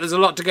 Eeyore. Hurry up, there's a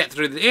lot to get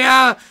through.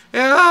 Eeyore,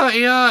 Eeyore,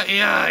 Eeyore,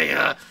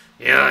 Eeyore,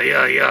 Eeyore,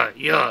 Eeyore,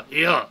 Eeyore,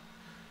 Eeyore.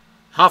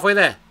 Halfway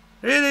there.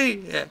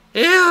 Really? Yeah.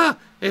 Eeyore.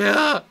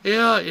 Yeah,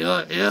 yeah,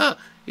 yeah, yeah,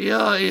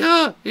 yeah,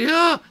 yeah,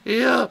 yeah,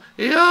 yeah,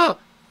 yeah.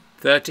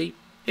 30.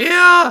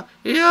 Yeah,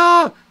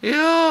 yeah,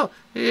 yeah,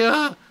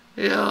 yeah,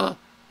 yeah,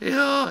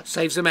 yeah.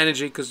 Save some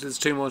energy because there's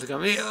 2 more to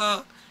come.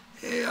 Yeah,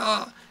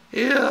 yeah,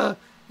 yeah,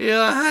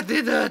 yeah.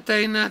 Happy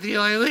birthday, Matthew.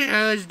 I wish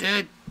I was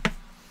dead.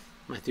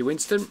 Matthew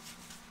Winston.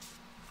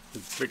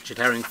 Richard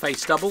Herring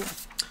face double.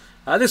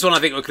 This one I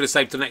think we could have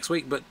saved till next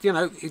week, but you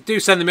know, do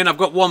send them in. I've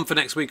got one for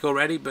next week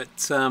already,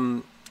 but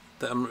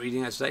that I'm not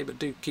reading out today, but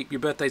do keep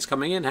your birthdays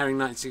coming in,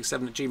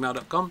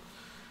 herring967@gmail.com.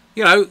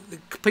 You know,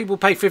 people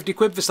pay 50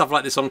 quid for stuff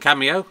like this on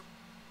Cameo.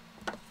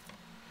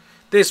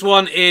 This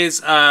one is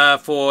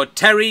for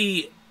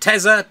Terry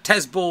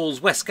Tesballs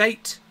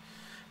Westgate.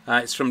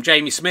 It's from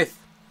Jamie Smith.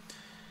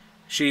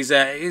 He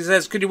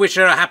says, could you wish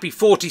her a happy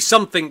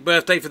 40-something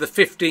birthday for the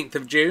 15th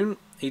of June?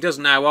 He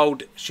doesn't know how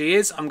old she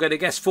is. I'm going to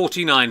guess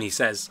 49, he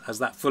says, as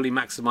that fully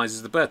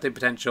maximises the birthday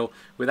potential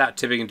without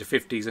tipping into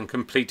 50s and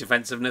complete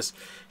offensiveness.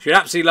 She'd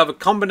absolutely love a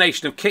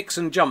combination of kicks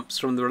and jumps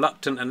from the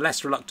reluctant and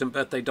less reluctant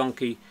birthday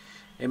donkey.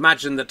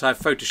 Imagine that I've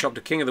photoshopped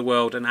a King of the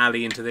World and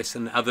Ali into this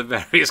and other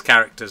various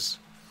characters.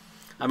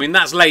 I mean,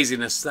 that's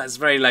laziness. That's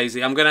very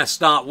lazy. I'm going to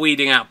start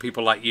weeding out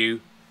people like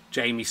you,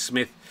 Jamie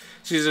Smith.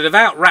 She's a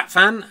devout rap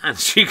fan, and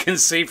she can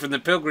see from the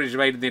pilgrimage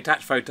made in the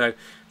attached photo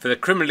for the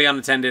criminally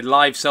unattended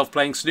live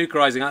self-playing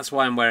snookerizing. That's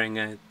why I'm wearing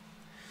a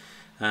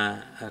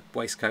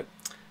waistcoat.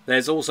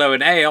 There's also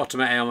an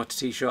Aotama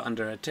t-shirt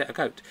under a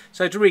coat.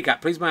 So to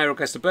recap, please may I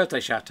request a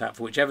birthday shout-out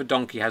for whichever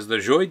donkey has the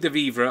joie de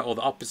vivre, or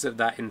the opposite of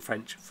that in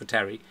French, for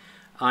Terry.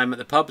 I'm at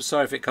the pub.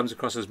 Sorry if it comes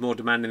across as more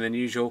demanding than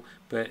usual,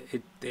 but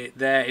if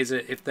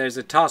there's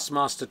a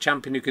taskmaster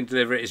champion who can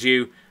deliver, it is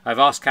you. I've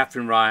asked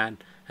Catherine Ryan,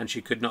 and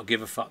she could not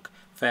give a fuck.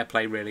 Fair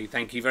play, really.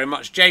 Thank you very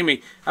much,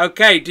 Jamie.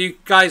 Okay, do you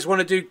guys want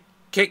to do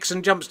kicks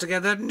and jumps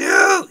together?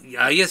 No!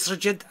 Yes,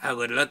 Richard. I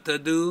would love to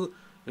do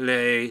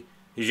les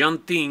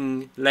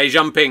jumping.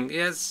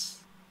 Yes.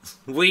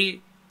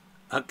 Oui.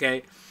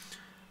 Okay.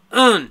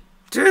 1,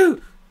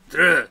 2,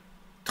 3,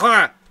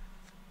 4.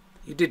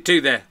 You did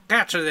 2 there.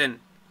 4 then.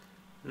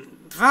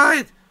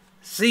 5,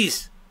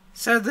 6,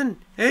 7,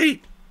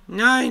 8,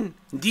 9,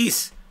 10,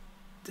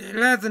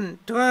 11,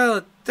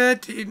 12,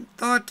 13,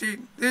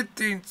 14,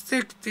 15,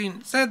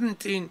 16,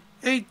 17,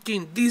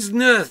 18,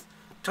 19,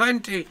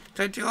 20,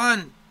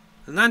 21,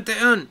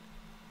 21.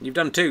 You've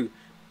done 2.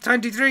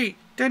 23,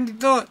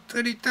 24,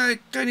 25,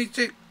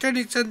 26,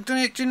 27,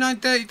 28, 29,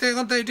 30,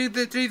 31, 32,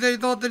 33,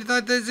 34,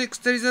 35, 36,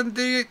 37,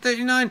 38,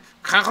 39,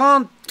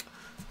 40.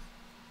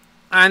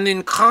 And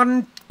in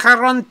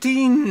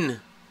quarantine.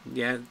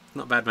 Yeah,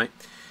 not bad, mate.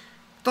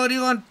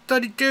 31,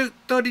 32,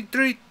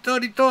 33,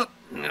 34,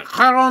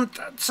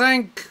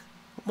 45.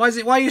 Why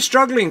are you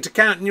struggling to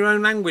count in your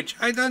own language?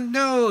 I don't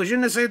know. Je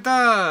ne sais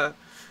pas.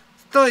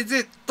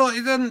 36,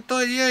 37,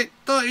 38,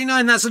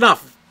 39. That's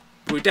enough.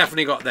 We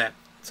definitely got there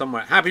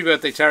somewhere. Happy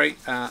birthday, Terry.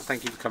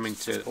 Thank you for coming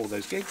to all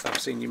those gigs. I've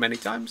seen you many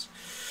times.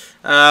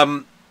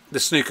 The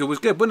snooker was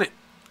good, wasn't it?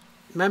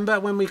 Remember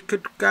when we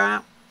could go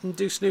out and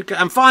do snooker?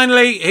 And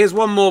finally, here's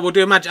one more. We'll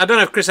do a magic. I don't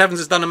know if Chris Evans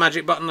has done a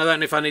magic button. I don't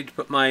know if I need to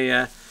put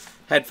my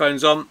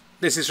headphones on.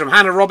 This is from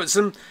Hannah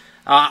Robertson.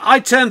 I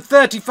turned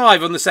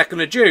 35 on the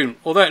 2nd of June.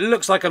 Although it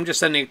looks like I'm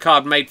just sending a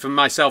card made for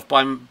myself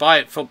by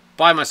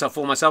myself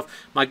for myself.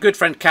 My good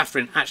friend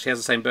Catherine actually has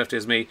the same birthday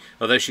as me,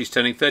 although she's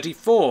turning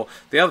 34.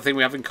 The other thing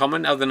we have in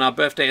common, other than our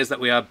birthday, is that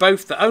we are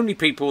both the only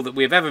people that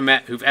we have ever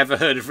met who've ever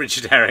heard of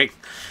Richard Herring.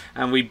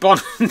 And we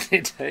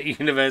bonded at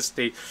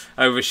university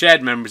over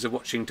shared memories of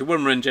watching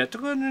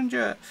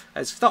Turunrunja.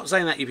 Stop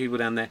saying that, you people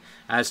down there,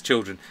 as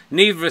children.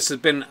 Neither of us has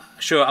been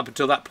sure up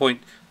until that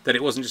point that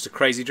it wasn't just a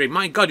crazy dream.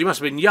 My God, you must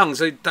have been young.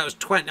 So that was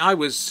 20.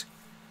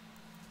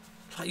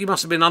 You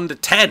must have been under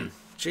 10.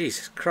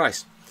 Jesus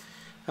Christ.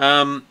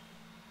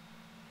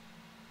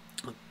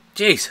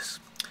 Jesus.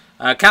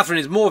 Catherine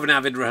is more of an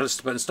avid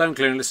rehearsal and stone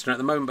clearing listener at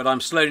the moment, but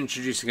I'm slowly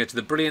introducing her to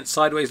the brilliant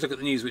Sideways Look at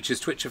the News, which is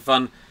Twitcher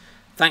fun.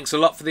 Thanks a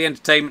lot for the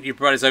entertainment you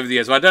provide us over the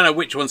years. Well, I don't know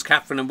which one's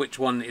Catherine and which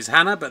one is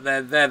Hannah, but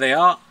there they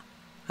are.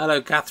 Hello,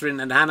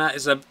 Catherine and Hannah.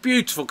 It's a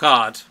beautiful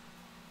card.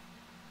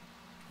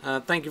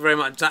 Thank you very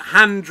much.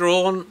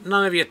 Hand-drawn,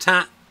 none of your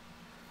tat.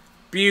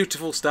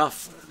 Beautiful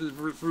stuff.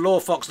 Law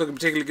Fox looking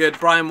particularly good.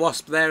 Brian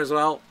Wasp there as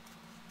well.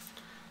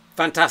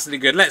 Fantastically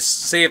good. Let's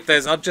see if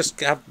there's... I'll just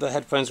have the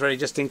headphones ready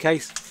just in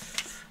case.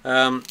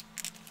 You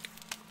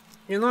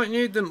might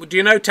need them. Do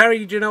you know,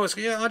 Terry? Do you know what's...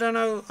 Yeah, I don't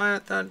know.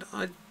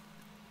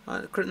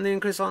 Crittany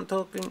and Chris aren't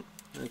talking.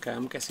 Okay, I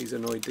guess he's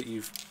annoyed that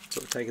you've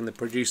sort of taken the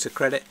producer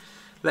credit.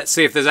 Let's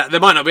see if there's... There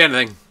might not be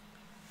anything.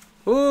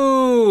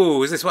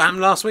 Ooh, is this what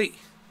happened last week?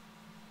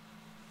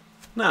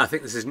 No, I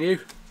think this is new.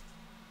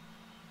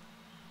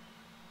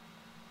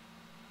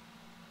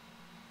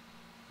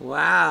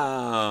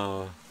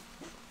 Wow.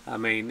 I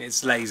mean,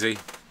 it's lazy.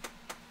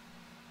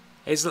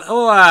 It's...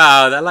 Oh,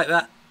 wow, I like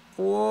that.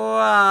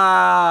 Wow.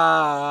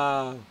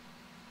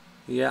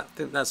 Yeah, I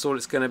think that's all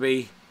it's going to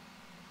be.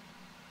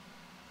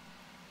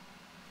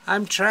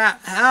 I'm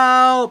trapped.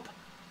 Help!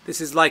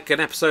 This is like an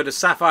episode of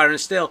Sapphire and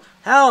Steel.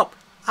 Help!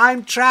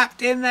 I'm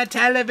trapped in the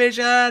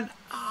television.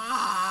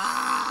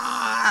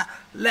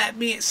 Let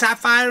me,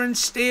 Sapphire and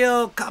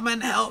Steel, come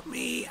and help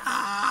me.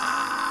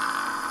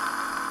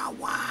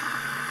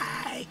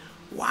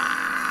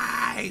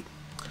 Why?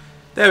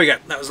 There we go.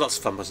 That was lots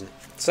of fun, wasn't it?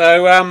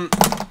 So,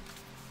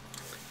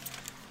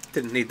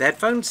 didn't need the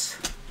headphones.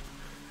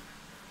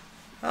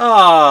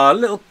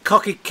 Little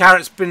cocky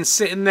carrot's been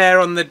sitting there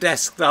on the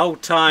desk the whole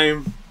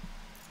time.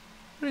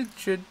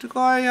 Richard,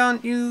 why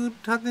aren't you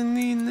having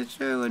me in the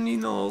show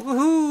anymore?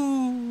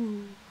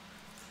 Woohoo!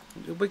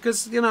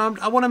 Because, you know,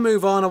 I want to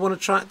move on. I want to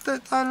try.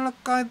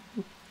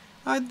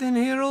 I've been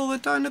here all the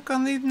time. Look,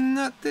 I'm leaving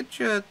that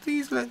picture.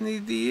 Please let me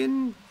be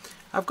in.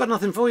 I've got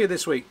nothing for you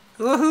this week.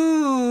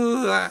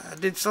 Woohoo!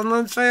 Did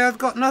someone say I've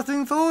got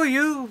nothing for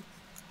you?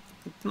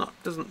 It's not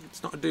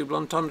a double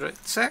entendre.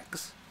 It's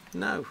sex?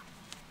 No.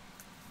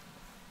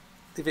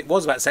 If it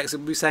was about sex, it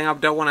would be saying I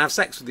don't want to have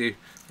sex with you.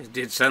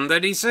 Did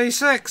somebody say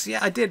sex? Yeah,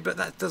 I did, but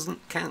that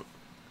doesn't count.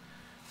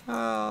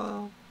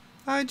 Oh,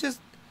 I just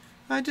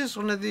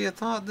wanted to be a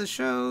part of the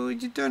show.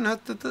 You don't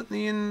have to put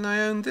me in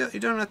my own... You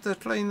don't have to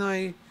play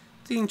my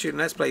theme tune.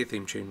 Let's play your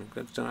theme tune.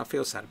 I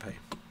feel sad to pay.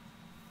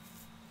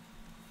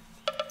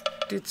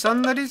 Did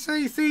somebody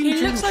say theme tune?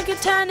 He looks like a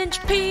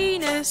 10-inch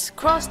penis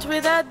crossed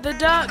with Ed the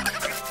Duck.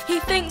 He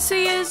thinks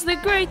he is the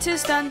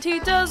greatest and he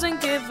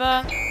doesn't give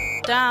a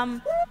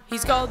damn.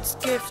 He's God's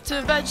gift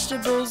to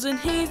vegetables and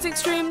he's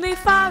extremely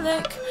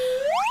phallic.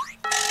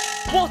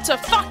 What a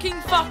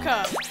fucking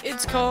fucker!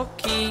 It's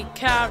Cocky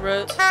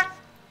Carrot.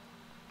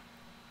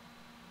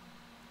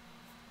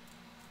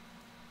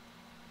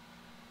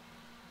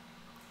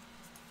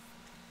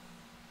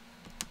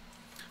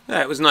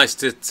 Yeah, it was nice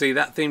to see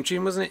that theme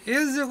tune, wasn't it?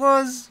 Yes, it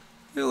was.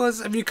 It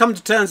was. Have you come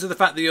to terms with the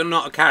fact that you're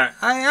not a carrot?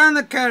 I am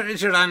a carrot,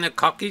 Richard. I'm a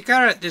cocky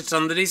carrot. Did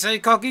somebody say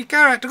cocky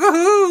carrot?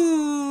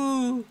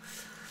 Woohoo!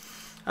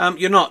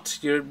 You're not.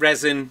 You're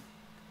resin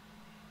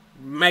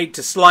made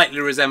to slightly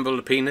resemble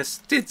a penis.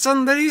 Did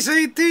somebody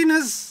say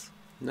penis?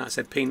 No, I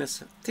said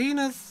penis.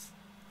 Penis.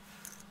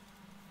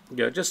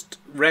 You're just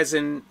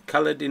resin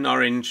coloured in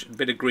orange, a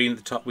bit of green at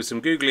the top with some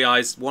googly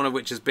eyes, one of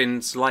which has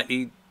been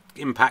slightly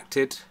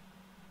impacted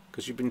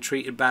because you've been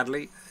treated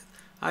badly.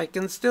 I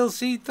can still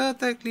see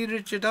perfectly,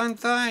 Richard. I'm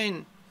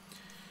fine.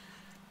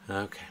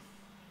 Okay.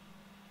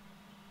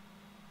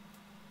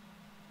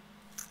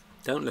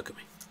 Don't look at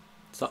me.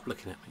 Stop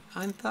looking at me.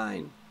 I'm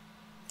fine.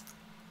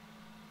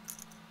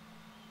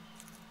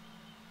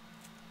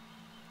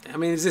 I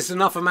mean, is this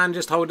enough? A man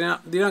just holding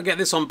up? You don't get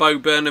this on Bo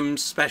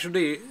Burnham's special, do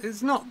you?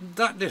 It's not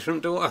that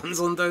different to what's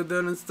on Bo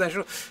Burnham's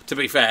special. To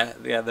be fair,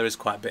 yeah, there is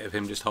quite a bit of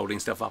him just holding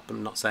stuff up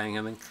and not saying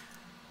anything.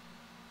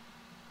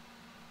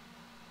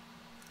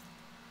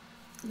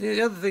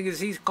 The other thing is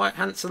he's quite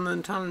handsome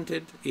and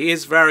talented. He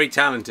is very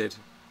talented.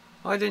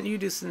 Why don't you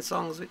do some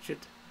songs, Richard?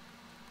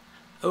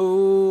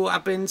 Oh,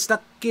 I've been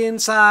stuck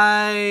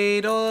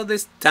inside all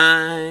this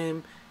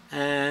time,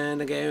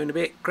 and I'm going a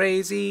bit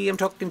crazy. I'm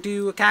talking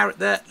to a carrot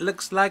that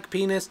looks like a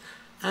penis,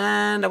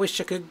 and I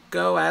wish I could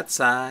go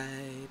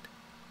outside.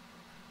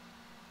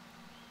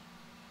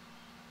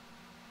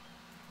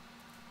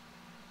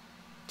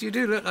 You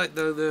do look like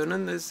though,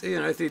 and there's, you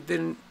know, if you've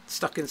been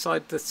stuck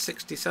inside the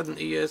 60,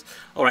 70 years.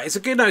 All right, it's a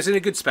good, no, it's in a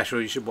good special.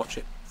 You should watch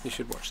it. You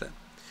should watch that.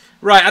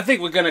 Right, I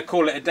think we're going to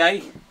call it a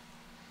day.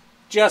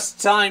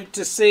 Just time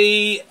to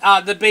see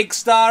the big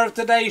star of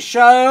today's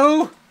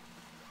show.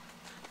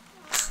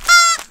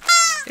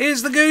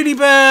 Is the Goony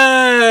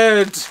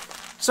Bird.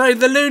 Sorry,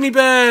 the Loony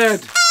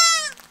Bird.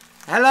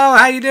 Hello,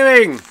 how you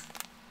doing?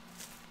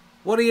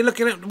 What are you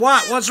looking at?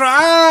 What? What's wrong?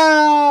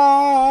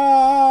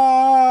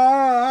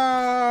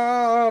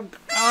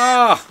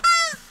 Oh,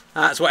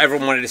 that's what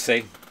everyone wanted to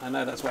see. I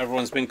know that's what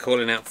everyone's been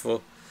calling out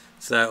for.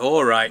 So,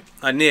 all right.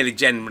 I nearly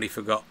genuinely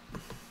forgot.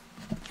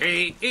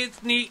 Hey,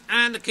 it's me,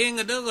 I'm the king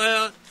of the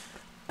world.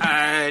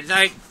 I'd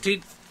like to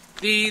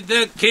be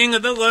the king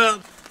of the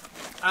world.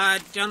 I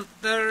jump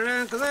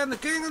around because I'm the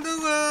king of the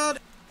world.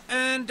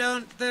 And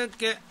don't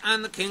forget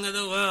I'm the king of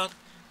the world.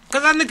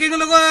 Because I'm the king of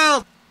the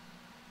world.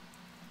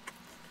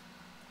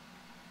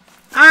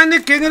 I'm the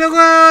king of the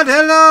world.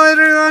 Hello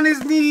everyone,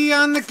 it's me.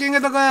 I'm the king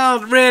of the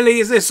world. Really,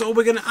 is this all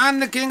we're going to...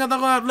 I'm the king of the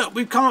world. Look,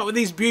 we've come up with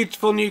these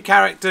beautiful new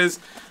characters.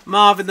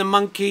 Marvin the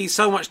monkey,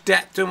 so much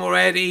depth to him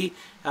already.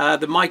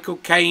 The Michael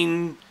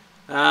Caine,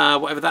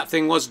 whatever that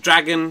thing was,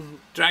 Dragon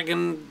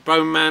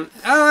Bone Man.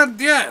 Oh,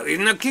 yeah, he's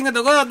the king of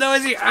the world though,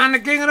 is he? I'm the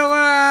king of the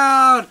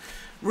world.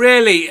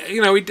 Really,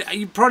 you know,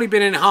 you've probably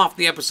been in half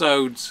the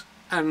episodes.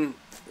 And,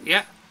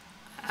 yeah.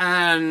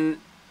 And...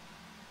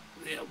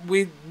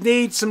 we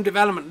need some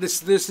development.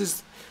 This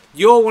is,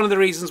 you're one of the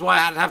reasons why I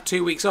had to have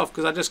 2 weeks off,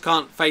 because I just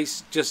can't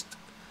face just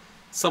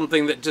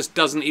something that just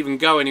doesn't even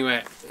go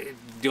anywhere.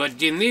 What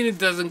do you mean it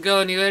doesn't go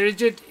anywhere,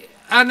 Richard?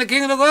 I'm the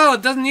king of the world.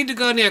 It doesn't need to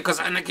go anywhere because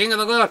I'm the king of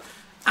the world.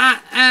 I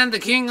am the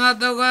king of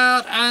the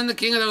world. I'm the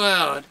king of the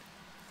world.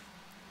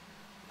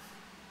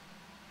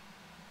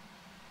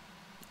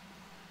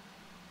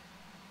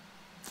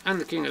 I'm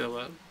the king of the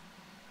world.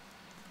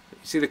 You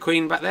see the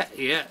queen back there?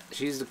 Yeah,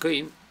 she's the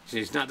queen.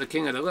 She's not the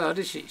king of the world,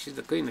 is she? She's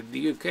the queen of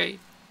the UK.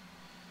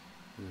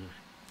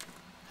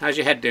 How's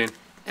your head doing?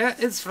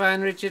 It's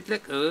fine, Richard.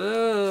 Look.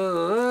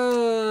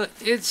 Oh,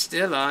 it's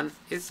still on.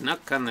 It's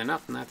not coming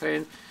off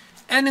nothing.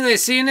 Anyway,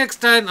 see you next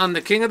time on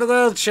the King of the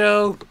World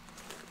show.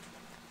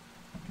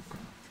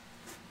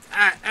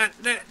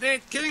 The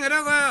king of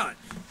the world.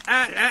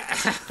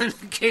 I'm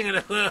the king of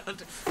the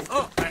world.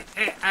 Oh,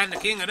 I'm the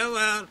king of the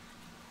world.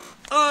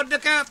 Oh,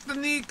 look out for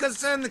me,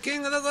 because I'm the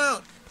king of the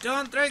world.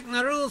 Don't break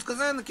my rules, because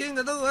I'm the king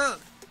of the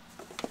world.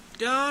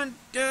 Don't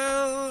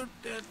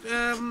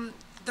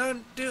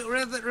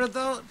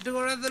do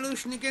a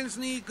revolution against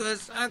me,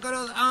 because I got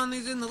all the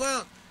armies in the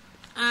world.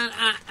 And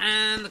I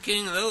am the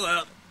king of the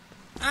world.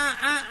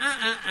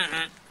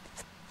 I'm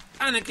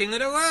the king of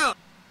the world.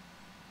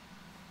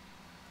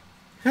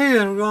 Hey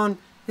everyone,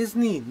 it's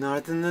me,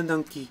 Northern the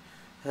Donkey.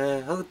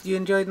 Hope you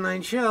enjoyed my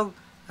show.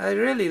 I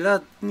really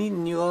loved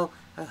meeting you all.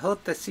 I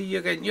hope to see you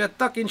again. You're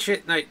talking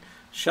shit, mate.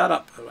 Shut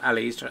up,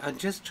 Ali. I'm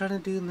just trying to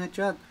do my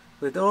job.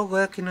 We're all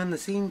working on the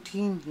same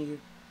team here.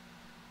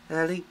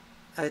 Ali,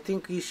 I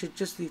think we should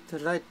just be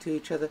polite to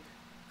each other.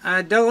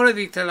 I don't want to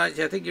be polite.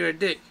 I think you're a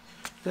dick.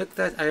 Look,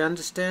 that I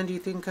understand you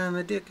think I'm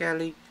a dick,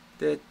 Ali.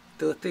 The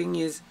thing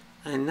is,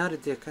 I'm not a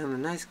dick. I'm a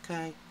nice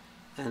guy.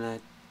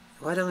 And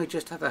why don't we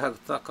just have a hug?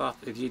 Fuck off.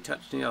 If you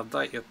touch me, I'll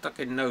bite your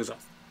fucking nose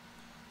off.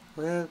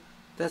 Well,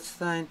 that's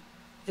fine.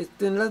 It's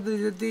been lovely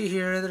to be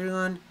here,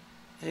 everyone.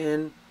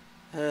 And,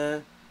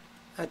 I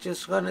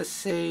just want to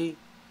say,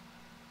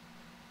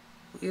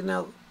 you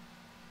know,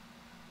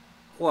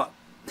 what?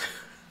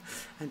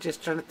 I'm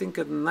just trying to think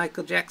of a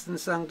Michael Jackson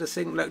song to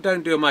sing. Look,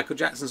 don't do a Michael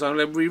Jackson song.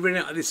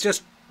 It's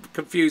just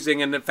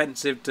confusing and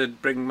offensive to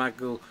bring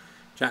Michael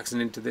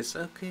Jackson into this.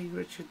 Okay,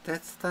 Richard,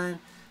 that's fine.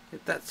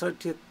 If that's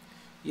what you're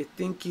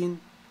thinking.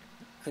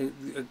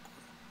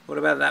 What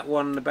about that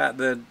one about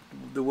the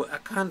I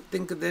can't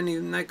think of any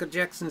Michael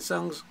Jackson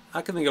songs.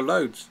 I can think of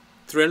loads.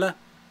 Thriller?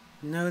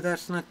 No,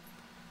 that's not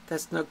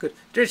good.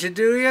 Richard,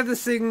 do we ever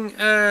sing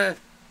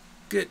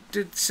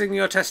sing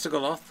your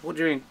testicle off? What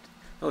do you mean?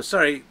 Oh,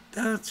 sorry.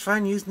 No, it's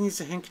fine.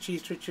 Use a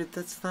handkerchief, Richard.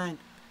 That's fine.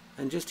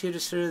 I'm just here to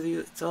serve you.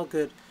 It's all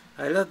good.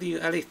 I love you,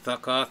 Ali.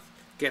 Fuck off.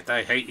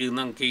 I hate you,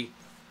 monkey.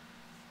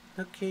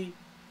 Okay.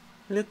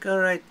 Look,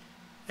 alright.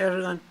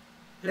 Everyone,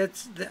 I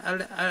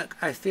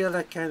feel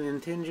like I'm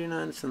impinging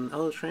on some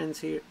old friends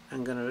here.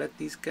 I'm gonna let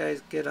these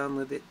guys get on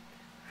with it.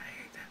 I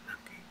hate that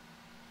monkey.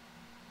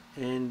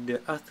 And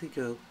off we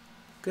go.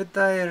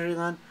 Goodbye,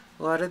 everyone.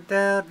 What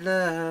about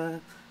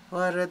love?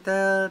 What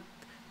about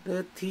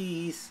the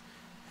tease?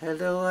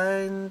 Hello,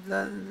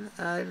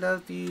 I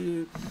love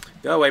you.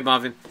 Go away,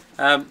 Marvin.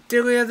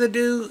 Did we ever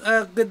do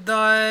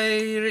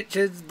Goodbye,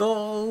 Richard's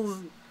dolls?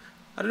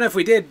 I don't know if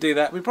we did do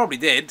that. We probably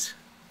did.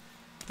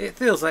 It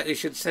feels like we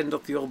should send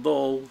off your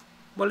doll.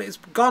 Well, it's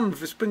gone.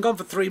 It's been gone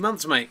for 3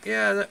 months, mate.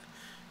 Yeah.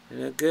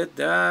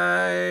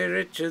 Goodbye,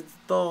 Richard's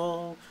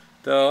doll.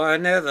 Though I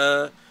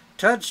never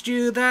touched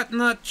you that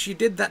much. You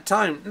did that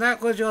time.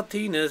 That was your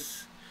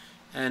Tina's.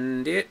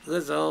 And it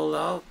was all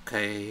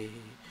okay.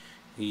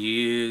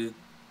 You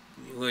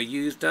were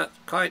used up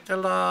quite a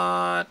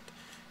lot.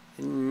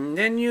 And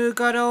then you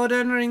got old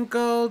and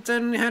wrinkled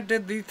and had to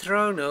be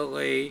thrown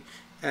away.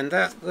 And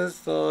that was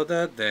for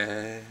the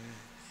best.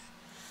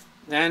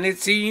 And it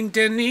seemed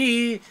to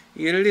me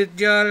you lived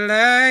your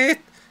life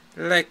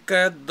like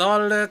a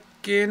dollar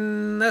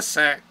in a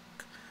sack.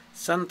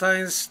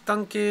 Sometimes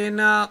stunking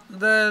out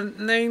the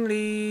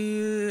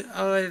namely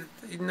with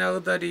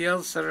nobody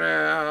else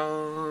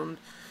around.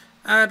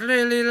 I'd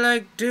really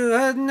like to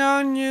have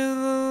known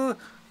you,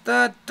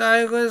 that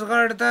I was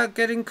hard at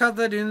getting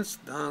covered in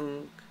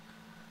stunk.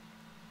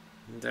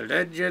 The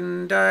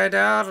legend died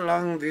out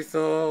long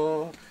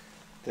before.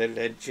 The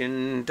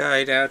legend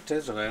died out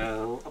as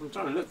well. I'm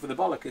trying to look for the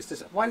bollock.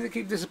 Why does it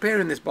keep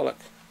disappearing, this bollock?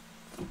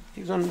 It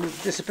keeps on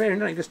disappearing,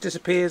 doesn't it? It just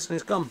disappears and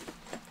it's gone.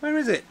 Where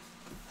is it?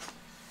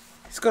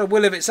 It's got a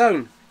will of its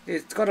own.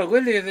 It's got a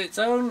will of its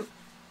own.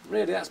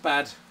 Really, that's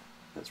bad.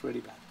 That's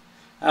really bad.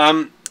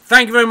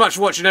 Thank you very much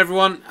for watching,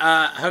 everyone.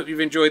 I hope you've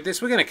enjoyed this.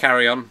 We're going to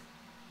carry on.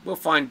 We'll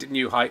find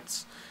new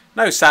heights.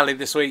 No Sally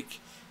this week.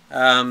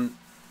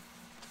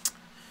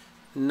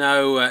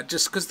 No,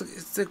 just because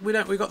we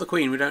got the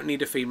Queen. We don't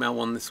need a female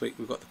one this week.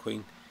 We've got the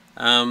Queen.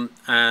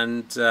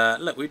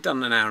 Look, we've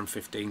done an hour and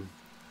 15.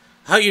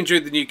 I hope you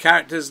enjoyed the new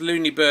characters.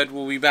 Looney Bird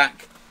will be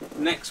back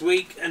next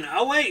week. And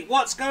oh wait,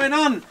 what's going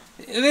on?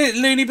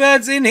 Looney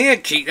Bird's in here.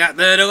 Keep that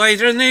bird away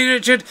from me,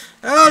 Richard.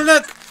 Oh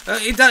look,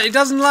 it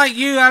doesn't like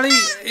you, Ali.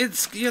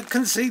 You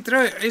can see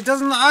through it. It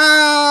doesn't.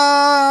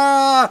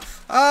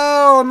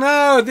 Oh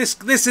no!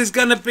 This is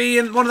gonna be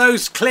in one of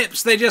those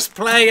clips they just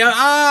play.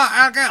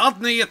 I'll get off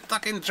me, you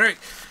fucking trick.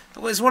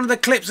 It's one of the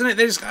clips, isn't it?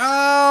 They just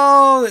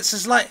this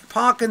is like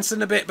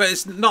Parkinson a bit, but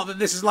it's not that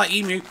this is like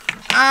Emu.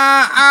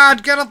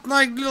 Get off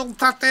my little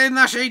tatty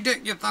nashy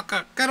dick, you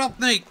fucker. Get off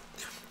me.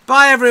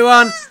 Bye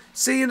everyone.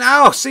 See you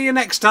now. See you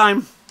next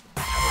time.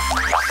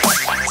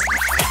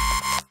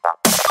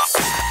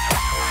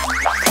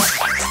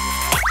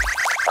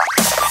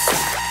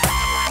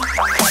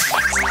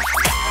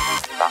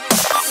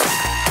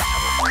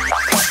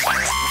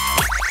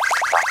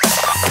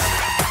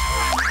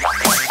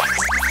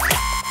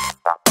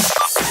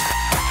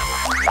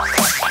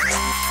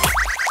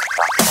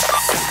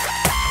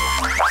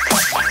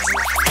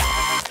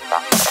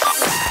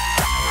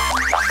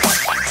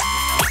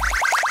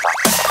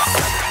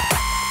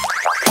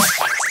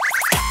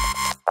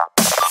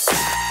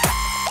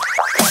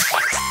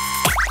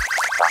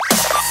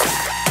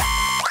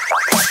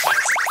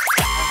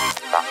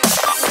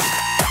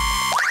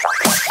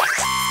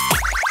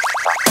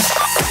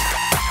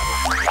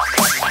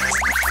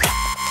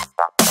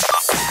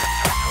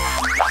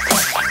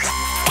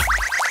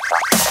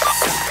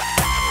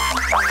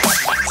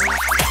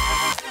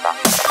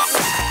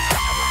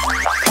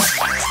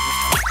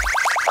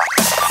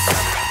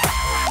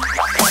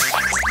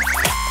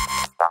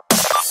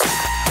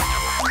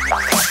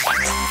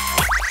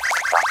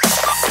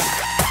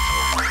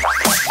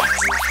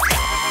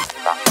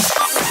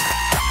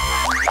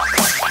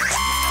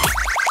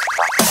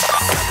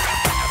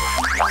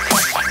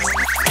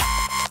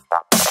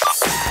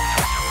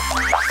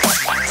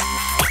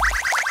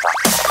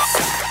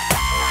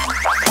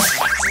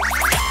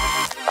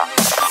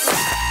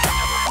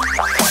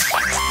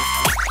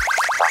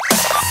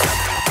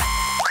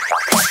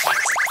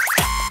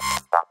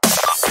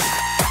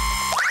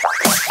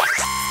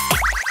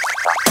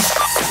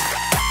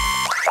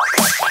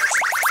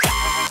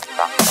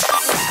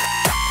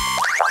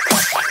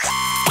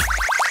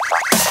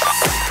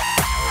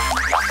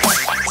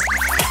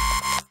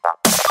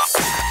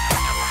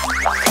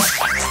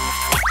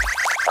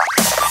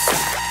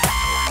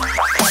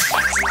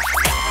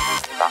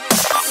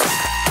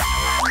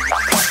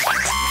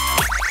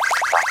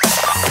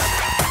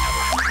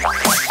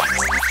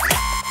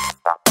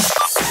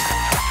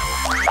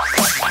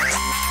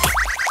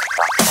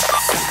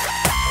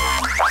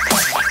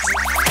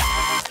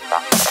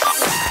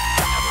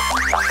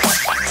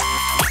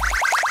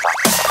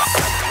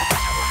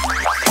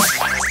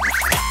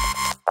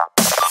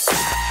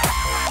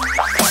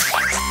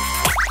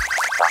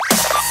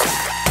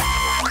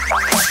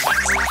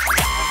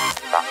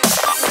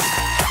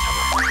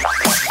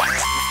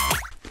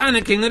 And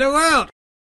the king of the world.